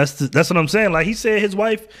 like, that's what I'm saying. Like he said, his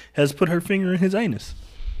wife has put her finger in his anus.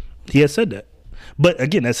 He has said that, but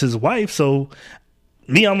again, that's his wife. So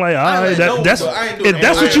me, I'm like, all right, if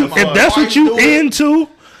that's what you into.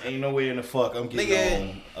 Ain't no way in the fuck I'm getting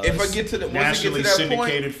on. If I get to the nationally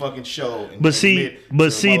syndicated fucking show, but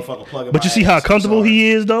you see how comfortable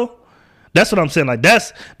he is though. That's what I'm saying. Like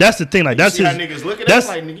that's the thing. Like that's his. That's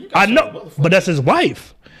like, nigga, I know, but that's his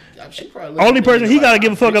wife. Only person he gotta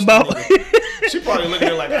give a fuck about. She probably looking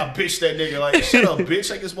at it like, I bitch that nigga. Like, shut up, bitch.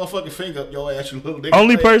 Take this motherfucking finger up your ass, you little nigga.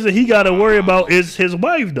 Only person he gotta worry about is his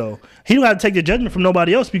wife though. He don't have to take the judgment from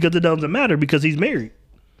nobody else because it doesn't matter because he's married.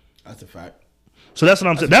 That's a fact. So that's what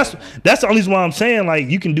I'm saying. That's the only reason why I'm saying like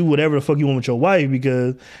you can do whatever the fuck you want with your wife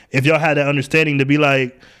because if y'all had that understanding to be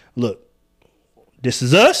like, look, this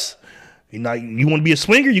is us. You want to be a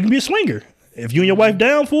swinger, you can be a swinger. If you and your wife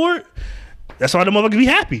down for it, That's why the motherfuckers be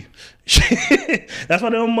happy. That's why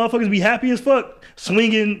them motherfuckers be happy as fuck.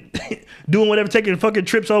 Swinging, doing whatever, taking fucking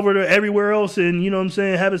trips over to everywhere else and, you know what I'm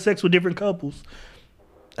saying, having sex with different couples.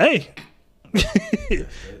 Hey.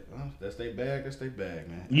 That's their bag,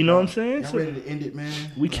 man. You know what I'm saying? Y'all ready to end it,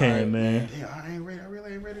 man? We can, man. Damn, I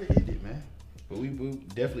really ain't ready to end it, man. But we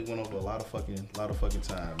definitely went over a lot of fucking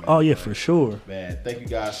time, man. Oh, yeah, for sure. Man, thank you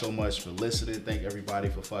guys so much for listening. Thank everybody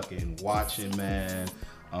for fucking watching, man.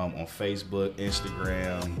 On Facebook,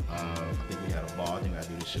 Instagram. I think we had a ball. I think I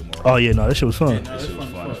do this shit more. Oh, yeah, no, that shit was fun. This shit was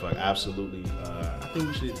fun as fuck. Absolutely. I think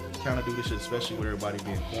we should kind of do this shit, especially with everybody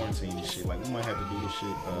being quarantined and shit. Like, we might have to do this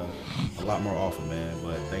shit a lot more often, man.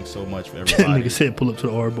 But thanks so much for everybody. That nigga said pull up to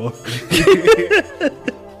the R bar.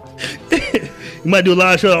 You might do a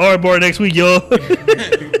live show at R bar next week, y'all. Pull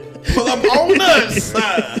up on us.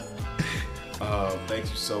 Thank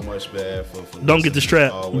you so much, man. For Don't get the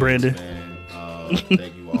strap, always, Brandon. Man.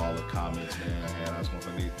 Thank you all the comments, man.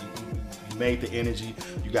 You made the energy.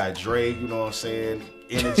 You got Dre, you know what I'm saying?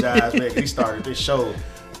 Energized, man. He started this show.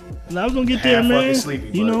 And I was gonna get there, man. Sleepy,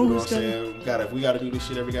 you know what I'm saying? We gotta do this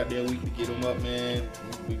shit every goddamn week to get him up, man.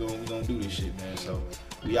 We gonna do this shit, man. So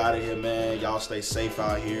we out of here, man. Y'all stay safe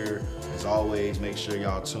out here. As always, make sure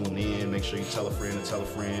y'all tune in. Make sure you tell a friend to tell a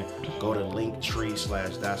friend. Go to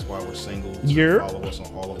Linktree/That's Why We're Single. Yeah. Follow us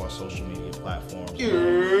on all of our social media platforms.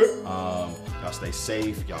 Y'all stay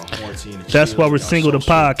safe. Y'all quarantine. That's Why We're Single, the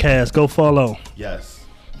podcast. Go follow. Yes.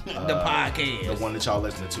 The podcast. The one that y'all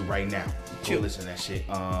listening to right now. Go listen to that shit.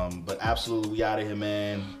 But absolutely, we out of here,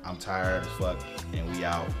 man. I'm tired as fuck, and we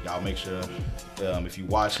out. Y'all make sure, if you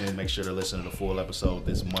watching, make sure to listen to the full episode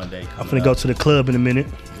this Monday. I'm finna go to the club in a minute.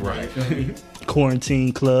 Right.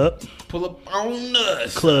 Quarantine club. Pull up on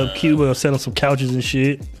us. Club Q. We'll set on some couches and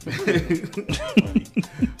shit.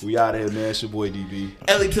 We out of here, man. It's your boy DB.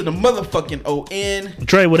 Ellie to the motherfucking ON.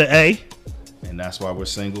 Dre with an A. And that's why we're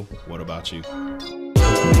single. What about you?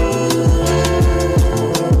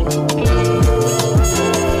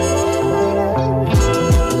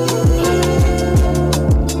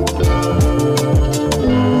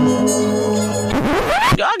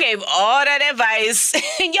 Y'all gave all that advice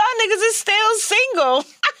and y'all niggas is still single.